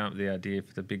about how he came up with the idea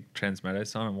for the big Transmoto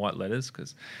sign in white letters,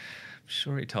 because I'm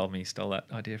sure he told me he stole that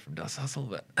idea from Dust Hustle,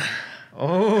 but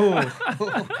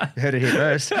you heard it here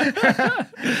first.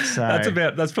 So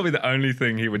that's probably the only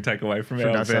thing he would take away from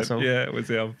our Dust event. Hustle? Yeah, it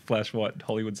was our flash white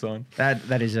Hollywood sign.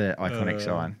 that is an iconic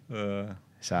sign.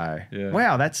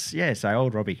 Wow, that's so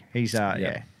old Robbie. He's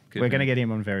Good we're going to man. get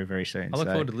him on very, very soon. I look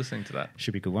forward to listening to that.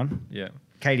 Should be a good one. Yeah.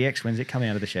 KDX, when's it coming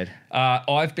out of the shed?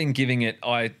 I've been giving it.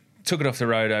 I took it off the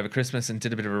road over Christmas and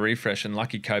did a bit of a refresh. And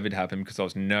lucky COVID happened because I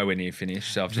was nowhere near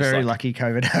finished. So I've just Very lucky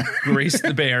COVID. greased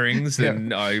the bearings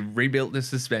and I rebuilt the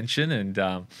suspension and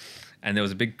there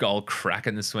was a big old crack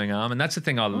in the swing arm. And that's the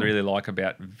thing I really like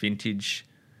about vintage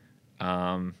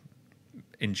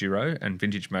enduro and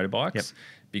vintage motorbikes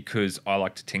because I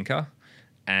like to tinker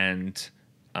and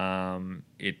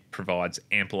it provides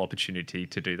ample opportunity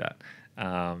to do that.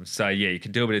 So yeah, you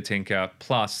can do a bit of tinker.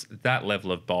 Plus, that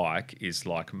level of bike is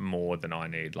like more than I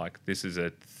need. Like this is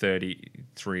a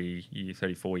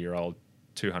 34-year-old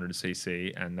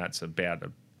 200cc, and that's about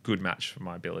a good match for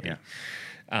my ability. Yeah.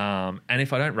 And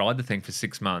if I don't ride the thing for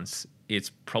 6 months, it's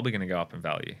probably going to go up in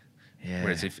value. Yeah.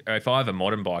 Whereas if I have a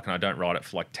modern bike and I don't ride it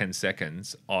for like 10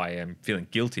 seconds, I am feeling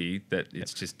guilty that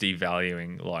it's just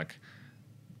devaluing, like,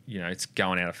 you know, it's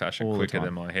going out of fashion All the quicker time.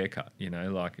 than my haircut, you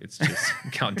know, like it's just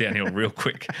going downhill real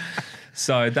quick.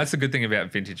 So that's the good thing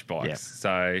about vintage bikes. Yep.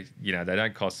 So, you know, they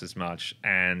don't cost as much,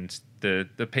 and the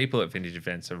people at vintage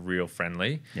events are real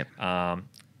friendly. Yep.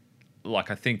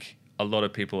 Like I think a lot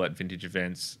of people at vintage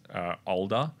events are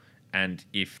older, and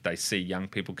if they see young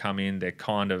people come in, they're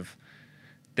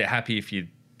happy if you're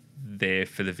there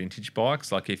for the vintage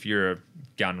bikes. Like if you're a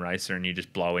gun racer and you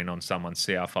just blow in on someone's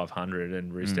CR500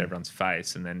 and roost everyone's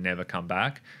face and then never come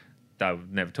back, they'll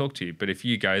never talk to you. But if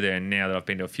you go there, and now that I've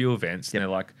been to a few events, and they're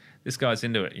like, this guy's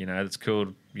into it, you know, that's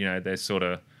cool. You know, they're sort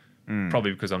of,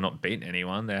 probably because I'm not beating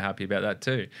anyone, they're happy about that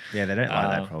too. Yeah, they don't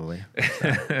like that probably.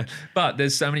 But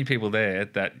there's so many people there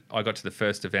that I got to the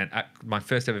first event. My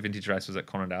first ever vintage race was at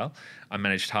Conondale. I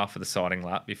managed half of the siding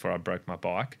lap before I broke my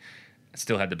bike. I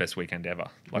still had the best weekend ever.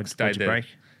 Like What'd you break?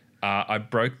 I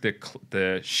broke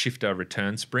the shifter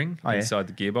return spring inside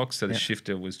the gearbox, so the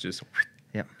shifter was just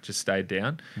stayed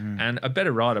down. And a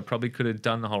better rider probably could have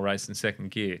done the whole race in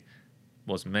second gear.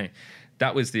 Wasn't me.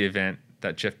 That was the event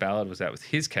that Jeff Ballard was at with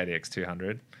his KDX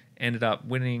 200. Ended up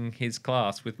winning his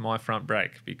class with my front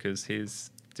brake because his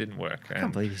didn't work. I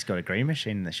can't believe he's got a green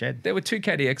machine in the shed. There were two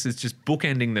KDXs just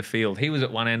bookending the field. He was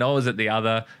at one end, I was at the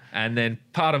other, and then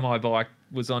part of my bike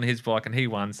was on his bike and he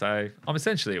won, so I'm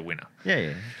essentially a winner.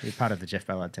 Yeah. You're part of the Jeff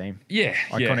Ballard team. Yeah.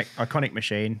 Iconic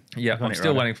machine. Yeah, iconic I'm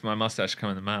still rider. waiting for my mustache to come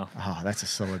in the mail. Oh, that's a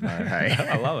solid motor, hey.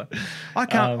 I love it. I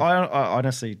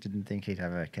honestly didn't think he'd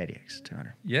have a KDX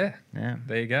 200. Yeah. Yeah.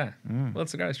 There you go. Well,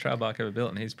 it's the greatest trail bike ever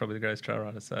built, and he's probably the greatest trail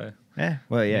rider, so... Yeah,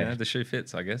 well, yeah. You know, the shoe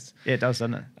fits, I guess. Yeah, it does,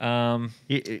 doesn't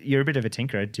it? You're a bit of a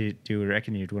tinkerer. Do you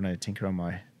reckon you'd want to tinker on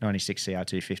my 96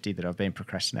 CR250 that I've been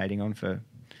procrastinating on for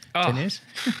 10 years?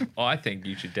 I think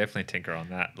you should definitely tinker on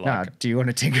that. No, do you want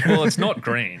to tinker? Well, it's not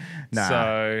green. Nah.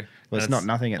 So... Well, it's not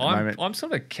nothing at the moment. I'm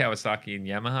sort of a Kawasaki and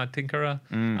Yamaha tinkerer.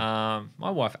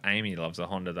 My wife Amy loves a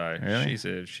Honda though. Really?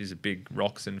 She's a big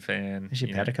Roxon fan. Is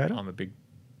she a powder coater? I'm a big...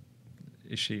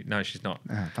 Is she? No, she's not.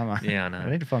 Oh, bummer. Yeah, I know. I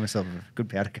need to find myself a good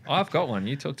powder coater. I've got one.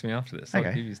 You talk to me after this. I'll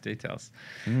Okay. give you his details.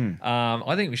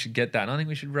 I think we should get that, and I think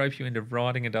we should rope you into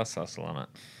riding a Dust Hustle on it.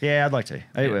 Yeah, I'd like to.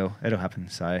 It will. It'll happen.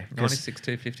 So 'cause 96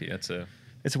 250. it's a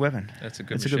weapon. That's a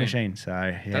good It's machine. a good machine. So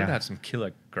That'd yeah, have some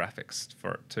killer graphics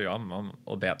for it too. I'm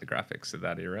all about the graphics of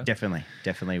that era.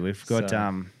 definitely. We've got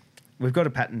So- we've got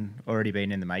a pattern already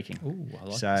been in the making. Ooh, I like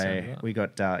the sound so of that. we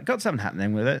got something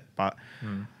happening with it, but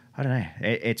I don't know.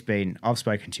 It's been. I've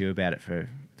spoken to you about it for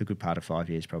the good part of 5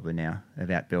 years probably now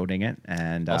about building it,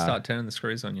 and I'll start turning the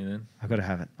screws on you then. I've got to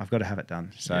have it. I've got to have it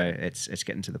done. So Yeah. it's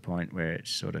getting to the point where it's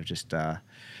sort of just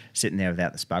sitting there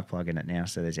without the spark plug in it now.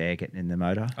 So there's air getting in the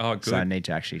motor. Oh, good. So I need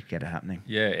to actually get it happening.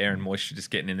 Yeah, air and moisture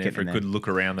just getting in there Getting for a in good there. look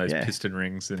around those Yeah. piston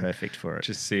rings and Perfect for it.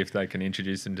 just see if they can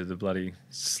introduce into the bloody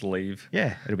sleeve.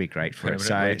 Yeah, it'll be great for it.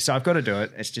 Permanently. So I've got to do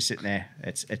it. It's just sitting there.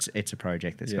 It's a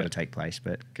project that's Yeah. got to take place.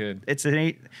 But Good.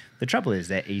 The trouble is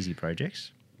they're easy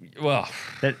projects. Well,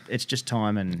 That it's just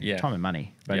time and Yeah.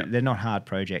 money, but Yeah. they're not hard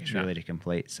projects No. really to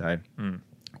complete. So,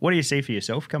 what do you see for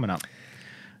yourself coming up?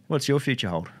 What's your future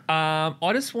hold? I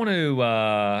just want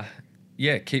to,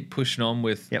 keep pushing on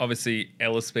with Yep. obviously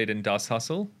Ella Speed and Dust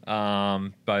Hustle,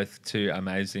 both two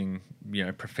amazing,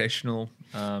 professional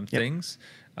things,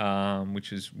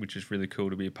 which is really cool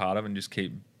to be a part of, and just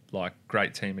keep like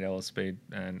great team at Ella Speed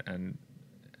and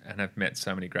have met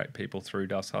so many great people through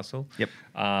Dust Hustle. Yep.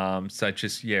 So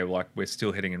just like we're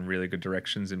still heading in really good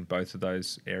directions in both of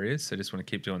those areas. So just want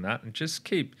to keep doing that and just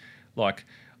keep like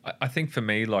I think for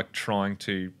me like trying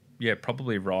to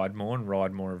probably ride more and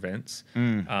ride more events.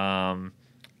 And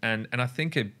I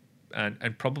think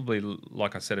and probably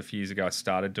like I said a few years ago I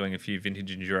started doing a few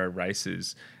vintage enduro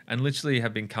races and literally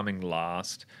have been coming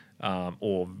last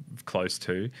or close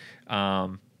to.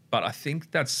 But I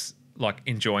think that's like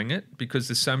enjoying it because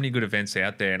there's so many good events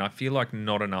out there and I feel like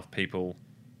not enough people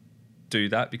do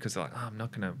that because they're like, I'm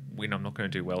not going to win, I'm not going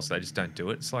to do well, so they just don't do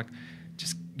it. It's like,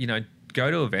 just,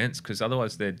 go to events because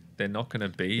otherwise they're not going to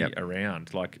be around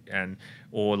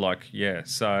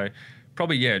so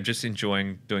probably just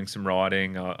enjoying doing some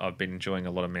riding. I've been enjoying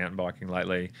a lot of mountain biking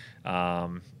lately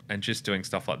and just doing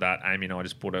stuff like that. Amy and I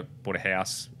just bought a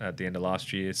house at the end of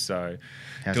last year, so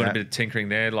How's doing that? a bit of tinkering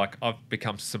there. Like I've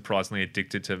become surprisingly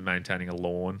addicted to maintaining a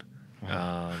lawn.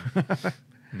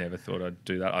 Never thought I'd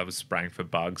do that. I was spraying for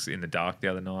bugs in the dark the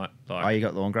other night. Like, Oh, you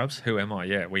got lawn grubs? who am I?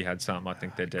 Yeah, we had some. I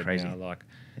think they're dead Crazy. now. Like,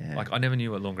 Yeah. like I never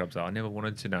knew what lawn grubs are. I never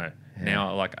wanted to know. Yeah.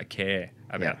 Now, like, I care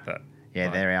about Yeah. that. Yeah,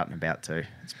 Like, they're out and about too.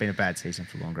 It's been a bad season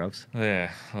for lawn grubs.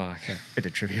 Yeah, like, Bit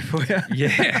of trivia for you.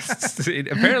 yes,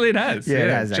 apparently it has. Yeah, it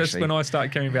has, Just actually. when I start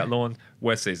caring about lawn,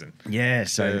 worst season. Yeah,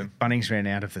 so Yeah. Bunnings ran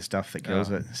out of the stuff that kills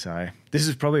Oh. it. So this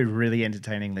is probably really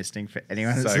entertaining listening for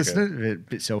anyone that's So listening. A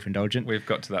bit self-indulgent. We've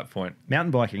got to that point.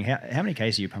 Mountain biking, how many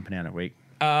Ks are you pumping out a week?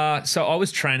 So I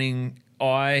was training.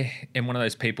 I am one of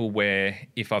those people where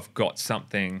if I've got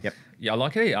something, Yep. yeah, I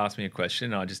like how you ask me a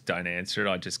question and I just don't answer it.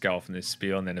 I just go off in this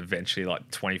spiel and then eventually, like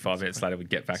 25 minutes later, we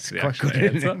get back to the quite actual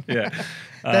good, isn't answer. Yeah.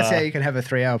 That's how you can have a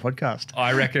 3-hour podcast.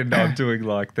 I reckon I'm doing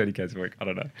like 30 Ks a week. I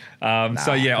don't know.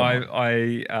 So yeah,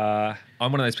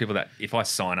 I'm one of those people that if I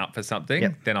sign up for something,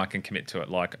 Yep. then I can commit to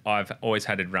it. Like I've always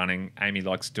had it running. Amy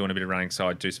likes doing a bit of running, so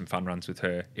I do some fun runs with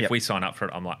her. If Yep. we sign up for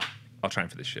it, I'm like, I'll train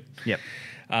for this shit. Yep.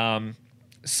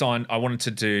 I wanted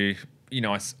to do,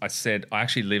 I said I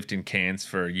actually lived in Cairns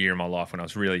for a year of my life when I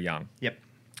was really young Yep.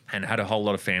 and had a whole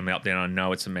lot of family up there, and I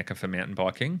know it's a mecca for mountain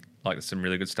biking. Like there's some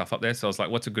really good stuff up there. So I was like,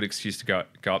 what's a good excuse to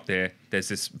go up there? There's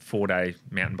this 4-day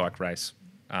mountain bike race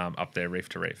up there, reef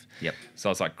to reef. Yep. So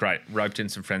I was like, great. Roped in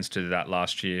some friends to do that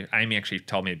last year. Amy actually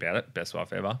told me about it. Best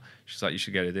wife ever. She's like, you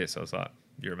should go to this. I was like,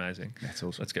 you're amazing. That's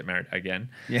awesome. Let's get married again.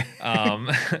 Yeah.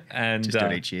 And Just do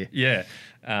it each year. Yeah.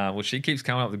 Well, she keeps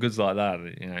coming up with goods like that.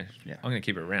 Yeah. I'm going to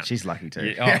keep her around. She's lucky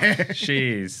too. Yeah,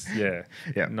 she's Yeah.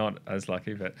 not as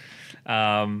lucky, but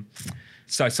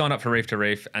so I signed up for Reef to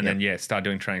Reef, and then start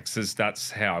doing training because that's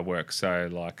how I work. So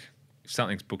like, if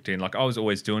something's booked in, like I was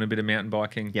always doing a bit of mountain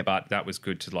biking, but that was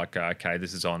good to like, okay,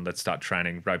 this is on. Let's start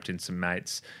training. Roped in some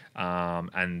mates,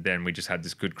 and then we just had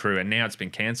this good crew. And now it's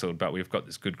been cancelled, but we've got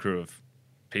this good crew of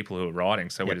people who are riding,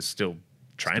 so we're just still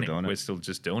training. We're still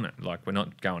just doing it. Like we're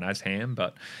not going as ham,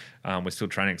 but we're still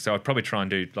training. So I'd probably try and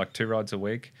do like 2 rides a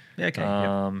week. Yeah,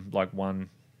 okay. Like one,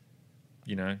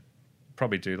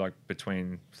 probably do like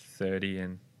between 30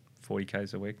 and 40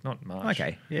 Ks a week. Not much.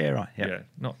 Okay. Yeah, right. Yep. Yeah.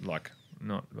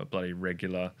 Not a bloody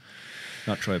regular.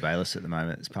 Not Troy Bayliss at the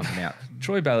moment. It's pumping out.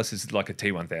 Troy Bayliss is like a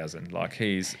T1000. Like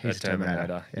he's a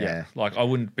Terminator. Yeah. Like I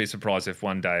wouldn't be surprised if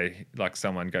one day like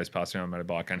someone goes past me on a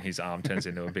motorbike and his arm turns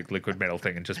into a big liquid metal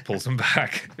thing and just pulls him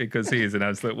back because he is an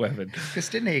absolute weapon. Because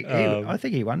didn't he? I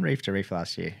think he won Reef to Reef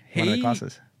last year. One of the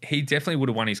classes. He definitely would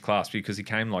have won his class because he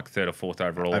came like 3rd or 4th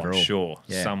overall. I'm sure.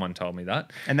 Yeah. Someone told me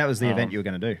that. And that was the event you were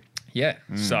going to do. Yeah,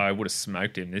 so I would have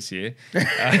smoked him this year.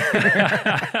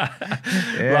 Yeah.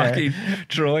 Lucky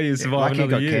Troy is surviving Lucky he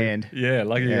another got year. canned. Yeah,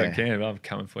 lucky he Yeah. got canned. I'm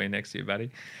coming for you next year,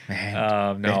 buddy.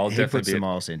 Man, No, I'll he definitely puts be the at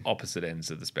miles in. opposite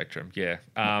ends of the spectrum. Yeah.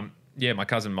 Yeah, my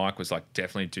cousin Mike was like,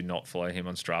 definitely do not follow him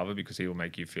on Strava because he will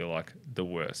make you feel like the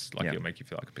worst. Like he'll make you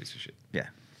feel like a piece of shit. Yeah.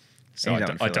 So You I feel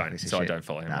don't. like a piece of So I shit. don't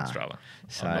follow him on Strava.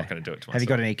 So I'm not going to do it to myself. Have you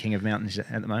got any King of Mountains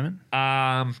at the moment?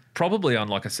 Probably on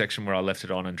like a section where I left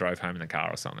it on and drove home in the car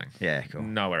or something. Yeah, cool.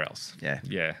 Nowhere else. Yeah.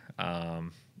 Yeah.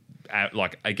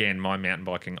 Like again, my mountain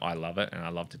biking, I love it and I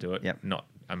love to do it. Yep. Not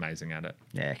amazing at it.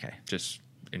 Yeah, okay. Just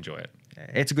enjoy it. Yeah,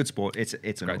 it's a good sport. It's an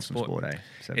Great awesome sport, eh?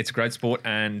 So, It's a great sport,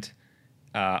 and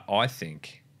I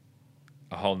think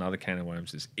a whole nother can of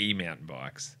worms is e-mountain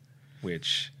bikes,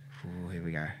 which ooh, here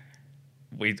we go.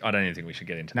 I don't even think we should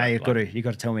get into. No, that. you've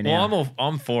got to tell me now. Well,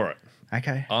 I'm for it.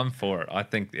 Okay. I'm for it. I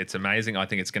think it's amazing. I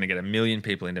think it's going to get 1 million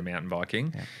people into mountain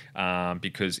biking,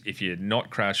 because if you're not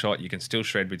crash hot, you can still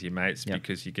shred with your mates. Yep.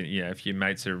 Because you can, if your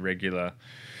mates are regular,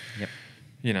 Yep.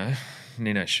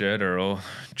 Nino Schurter or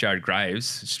Jared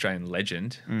Graves, Australian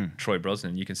legend, Troy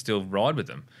Brosnan, you can still ride with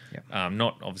them. Yep.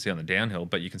 Not obviously on the downhill,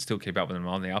 but you can still keep up with them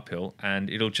on the uphill, and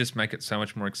it'll just make it so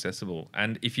much more accessible.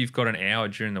 And if you've got an hour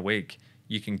during the week,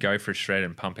 you can go for a shred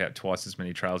and pump out twice as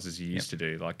many trails as you used to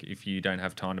do. Like if you don't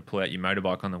have time to pull out your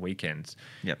motorbike on the weekends,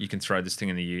 you can throw this thing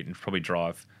in the ute and probably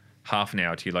drive half an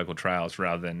hour to your local trails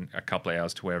rather than a couple of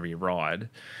hours to wherever you ride,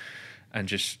 and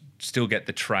just still get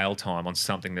the trail time on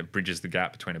something that bridges the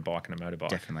gap between a bike and a motorbike.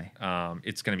 Definitely.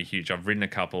 It's going to be huge. I've ridden a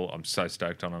couple. I'm so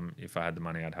stoked on them. If I had the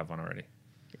money, I'd have one already.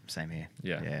 Same here.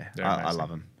 Yeah. Yeah. They're I amazing. love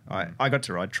them. I got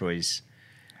to ride Troy's.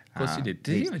 Of course you did.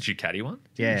 Did you have a Ducati one?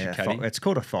 Yeah, Ducati? it's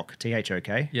called a THOC,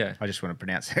 THOK. Yeah. I just want to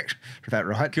pronounce that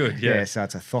right. Good, yeah. So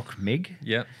it's a THOC MIG.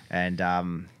 Yep. And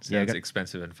Sounds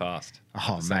expensive and fast. Oh,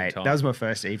 at the same mate, time. that was my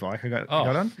first e-bike I got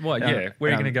on. Well, yeah. Where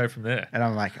are you going to go from there? And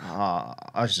I'm like, I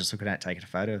was just looking at taking a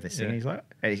photo of this thing. Yeah. He's like,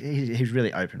 he's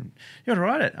really open. You want to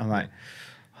ride it? I'm like,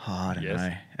 I don't Yes.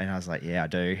 know. And I was like, yeah, I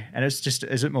do. And it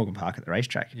was at Morgan Park at the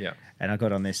racetrack. Yeah. And I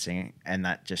got on this thing, and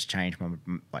that just changed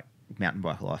mountain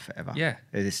bike life forever. Yeah.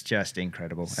 It's just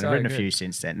incredible. So and I've ridden good. a few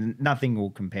since then. Nothing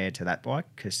will compare to that bike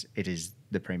because it is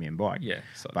the premium bike. Yeah,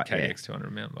 it's like But, KDX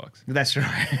 200 mountain bikes. That's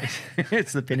right.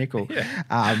 It's the pinnacle.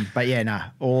 Yeah. But yeah, no,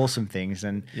 awesome things.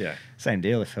 And Yeah. same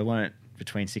deal. If I weren't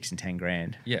between 6 and 10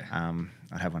 grand, Yeah.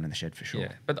 I'd have one in the shed for sure.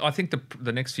 Yeah, but I think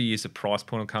the next few years the price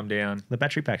point will come down. The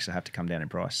battery packs will have to come down in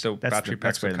price. So battery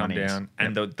packs where will the come money is. down,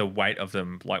 and the weight of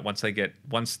them, like once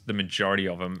the majority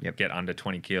of them Yep. get under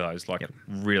 20 kilos, like Yep.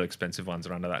 real expensive ones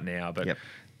are under that now, but Yep.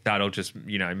 that'll just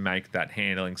make that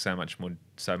handling so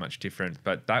much different.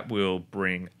 But that will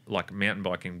bring, like, mountain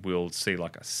biking will see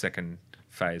like a second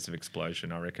phase of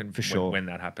explosion, I reckon, For sure. when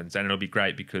that happens, and it'll be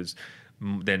great because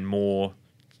then more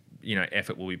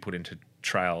effort will be put into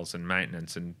trails and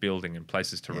maintenance and building and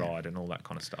places to ride and all that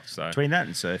kind of stuff. So Between that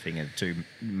and surfing are two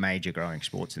major growing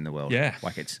sports in the world. Yeah.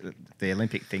 Like it's the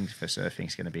Olympic thing for surfing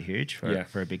is going to be huge Yeah.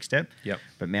 for a big step. Yep.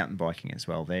 But mountain biking as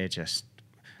well, they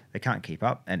can't keep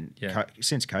up. And Yeah.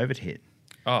 since COVID hit,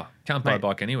 can't buy a Mate,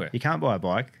 bike anywhere. you can't buy a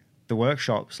bike. The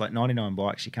workshops, like 99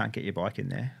 bikes, you can't get your bike in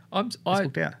there.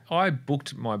 booked out. I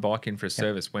booked my bike in for a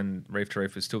service when Reef to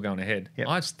Reef was still going ahead. Yep.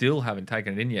 I still haven't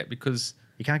taken it in yet because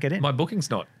You can't get in. my booking's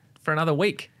not for another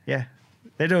week. Yeah.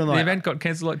 They're doing The like event got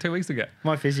cancelled like 2 weeks ago.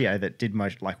 my physio that did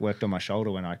worked on my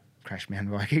shoulder when I crashed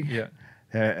mountain biking. Yeah.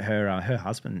 Her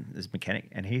husband is a mechanic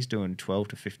and he's doing 12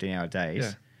 to 15 hour days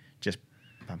Yeah. just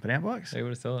pumping out bikes. Who would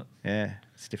have thought? Yeah,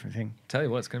 it's a different thing. Tell you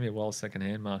what, it's going to be a wild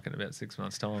second-hand market in about 6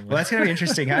 months' time. Well, that's going to be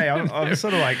interesting. Hey, I'm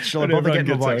sort of like, shall I When bother everyone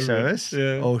getting my gets bike over it. service,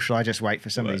 Yeah. or shall I just wait for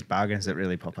some of these bargains that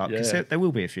really pop up? Because Yeah. there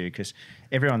will be a few. Because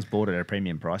everyone's bought at a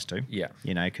premium price too. Yeah.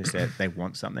 Because they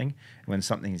want something. When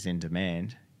something is in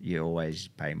demand, you always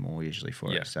pay more usually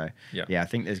for Yeah. it. So Yeah. I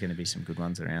think there's going to be some good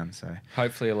ones around. So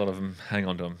Hopefully a lot of them hang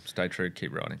on to them, stay true,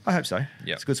 keep riding. I hope so.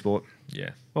 Yeah. It's a good sport.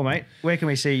 Yeah. Well, mate, where can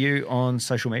we see you on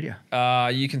social media?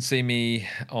 You can see me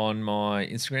on my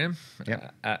Instagram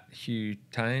Yep. at Hugh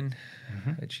Tane,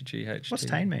 Hughht. What's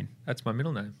Tane mean? That's my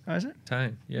middle name, Oh, is it?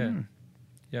 Tane. Yeah.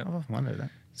 Yeah. I've often wondered that.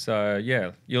 So,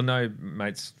 yeah, you'll know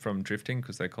mates from drifting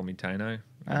because they call me Tano.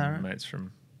 Ah, right. Mates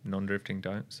from non-drifting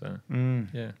don't. So,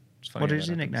 yeah. It's funny What how is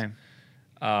that your happens.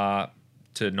 nickname?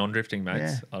 To non-drifting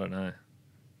mates, Yeah. I don't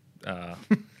know.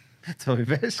 That's probably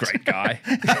best. Great guy.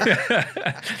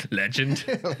 Legend.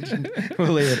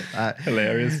 We'll leave it at that.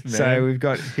 Hilarious, So man. we've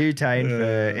got Hugh Tane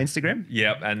for Instagram.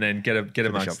 Yep, and then get shops.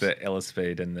 amongst the Ellis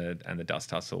feed and the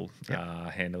Dust Hustle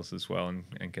Yep. handles as well,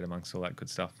 and get amongst all that good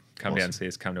stuff. Come down Awesome. and see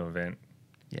us. Come to an event.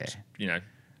 Yeah.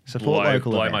 Support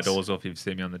local blow events. my doors off if you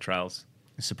see me on the trails.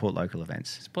 Support local events,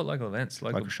 Support local events,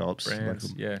 local shops, brands.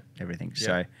 local Yeah, everything. Yeah,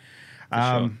 So,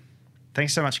 sure.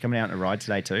 thanks so much for coming out on a ride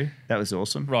today too. That was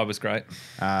awesome. ride was great.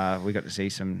 We got to see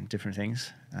some different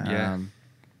things. Yeah.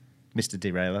 Mr.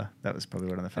 Derailer, that was probably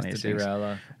one of the funniest Mr. things.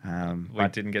 Derailer. We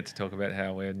But- didn't get to talk about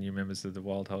how we're new members of the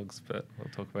Wild Hogs, but we'll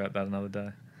talk about that another day.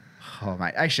 Oh,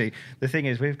 mate. Actually, the thing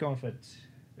is, we've gone for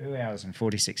 2 hours and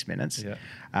 46 minutes.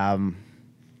 Yeah.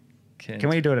 Can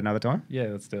we do it another time? Yeah,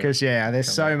 let's do it. Because there's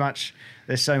Come so on. much.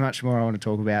 There's so much more I want to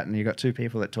talk about, and you've got two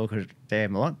people that talk a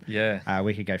damn lot. Yeah.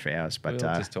 We could go for hours, but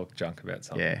We'll just talk junk about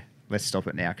something. yeah, let's stop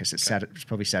it now because it's it's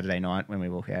probably Saturday night when we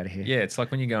walk out of here. Yeah, it's like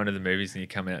when you go into the movies and you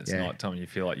come out, it's Yeah. night time and you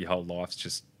feel like your whole life's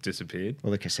just disappeared. Or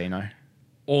the casino.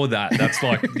 Or that. That's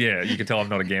like, yeah, you can tell I'm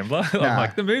not a gambler. I'm Nah.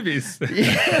 like, the movies.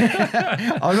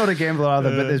 I'm not a gambler either,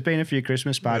 but there's been a few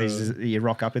Christmas parties that you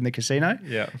rock up in the casino.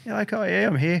 Yeah. You're like, oh yeah,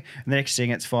 I'm here. And the next thing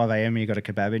it's 5 a.m. and you got a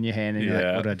kebab in your hand and you're Yeah.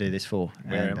 like, what do I do this for?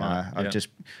 Where and am I? I've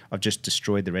Yeah. just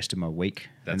destroyed the rest of my week.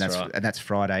 That's right. And that's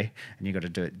Friday, and you got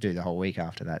to do the whole week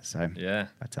after that. So Yeah.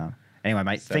 But anyway,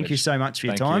 mate, thank you so much for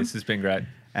your Thank time. you. This has been great.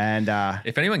 And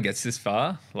If anyone gets this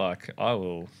far, like, I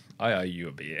owe you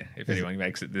a beer if anyone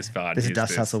makes it this far. there's a Here's Dust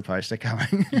this. Hustle poster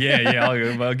coming. Yeah,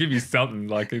 I'll give you something.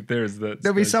 Like, if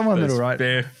there'll be someone that'll write-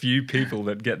 There few people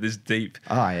that get this deep.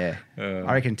 Oh yeah,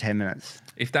 I reckon 10 minutes.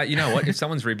 If that, you know what? If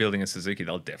someone's rebuilding a Suzuki,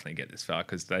 they'll definitely get this far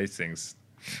because these things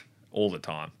all the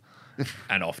time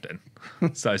and often.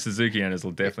 So Suzuki owners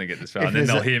will definitely get this far, If and then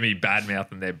there's they'll hear me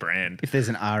badmouthing their brand. If there's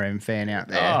an RM fan out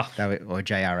there, or a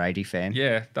JR80 fan,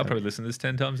 Yeah, they'll probably listen to this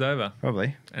 10 times over,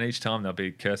 probably. and each time they'll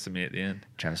be cursing me at the end.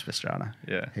 Travis Pastrana.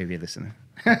 Yeah. Who be listening?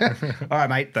 All right,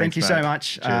 mate. Thank Thanks, you so mate.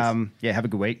 much. Cheers. Have a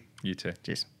good week. You too.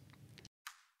 Cheers.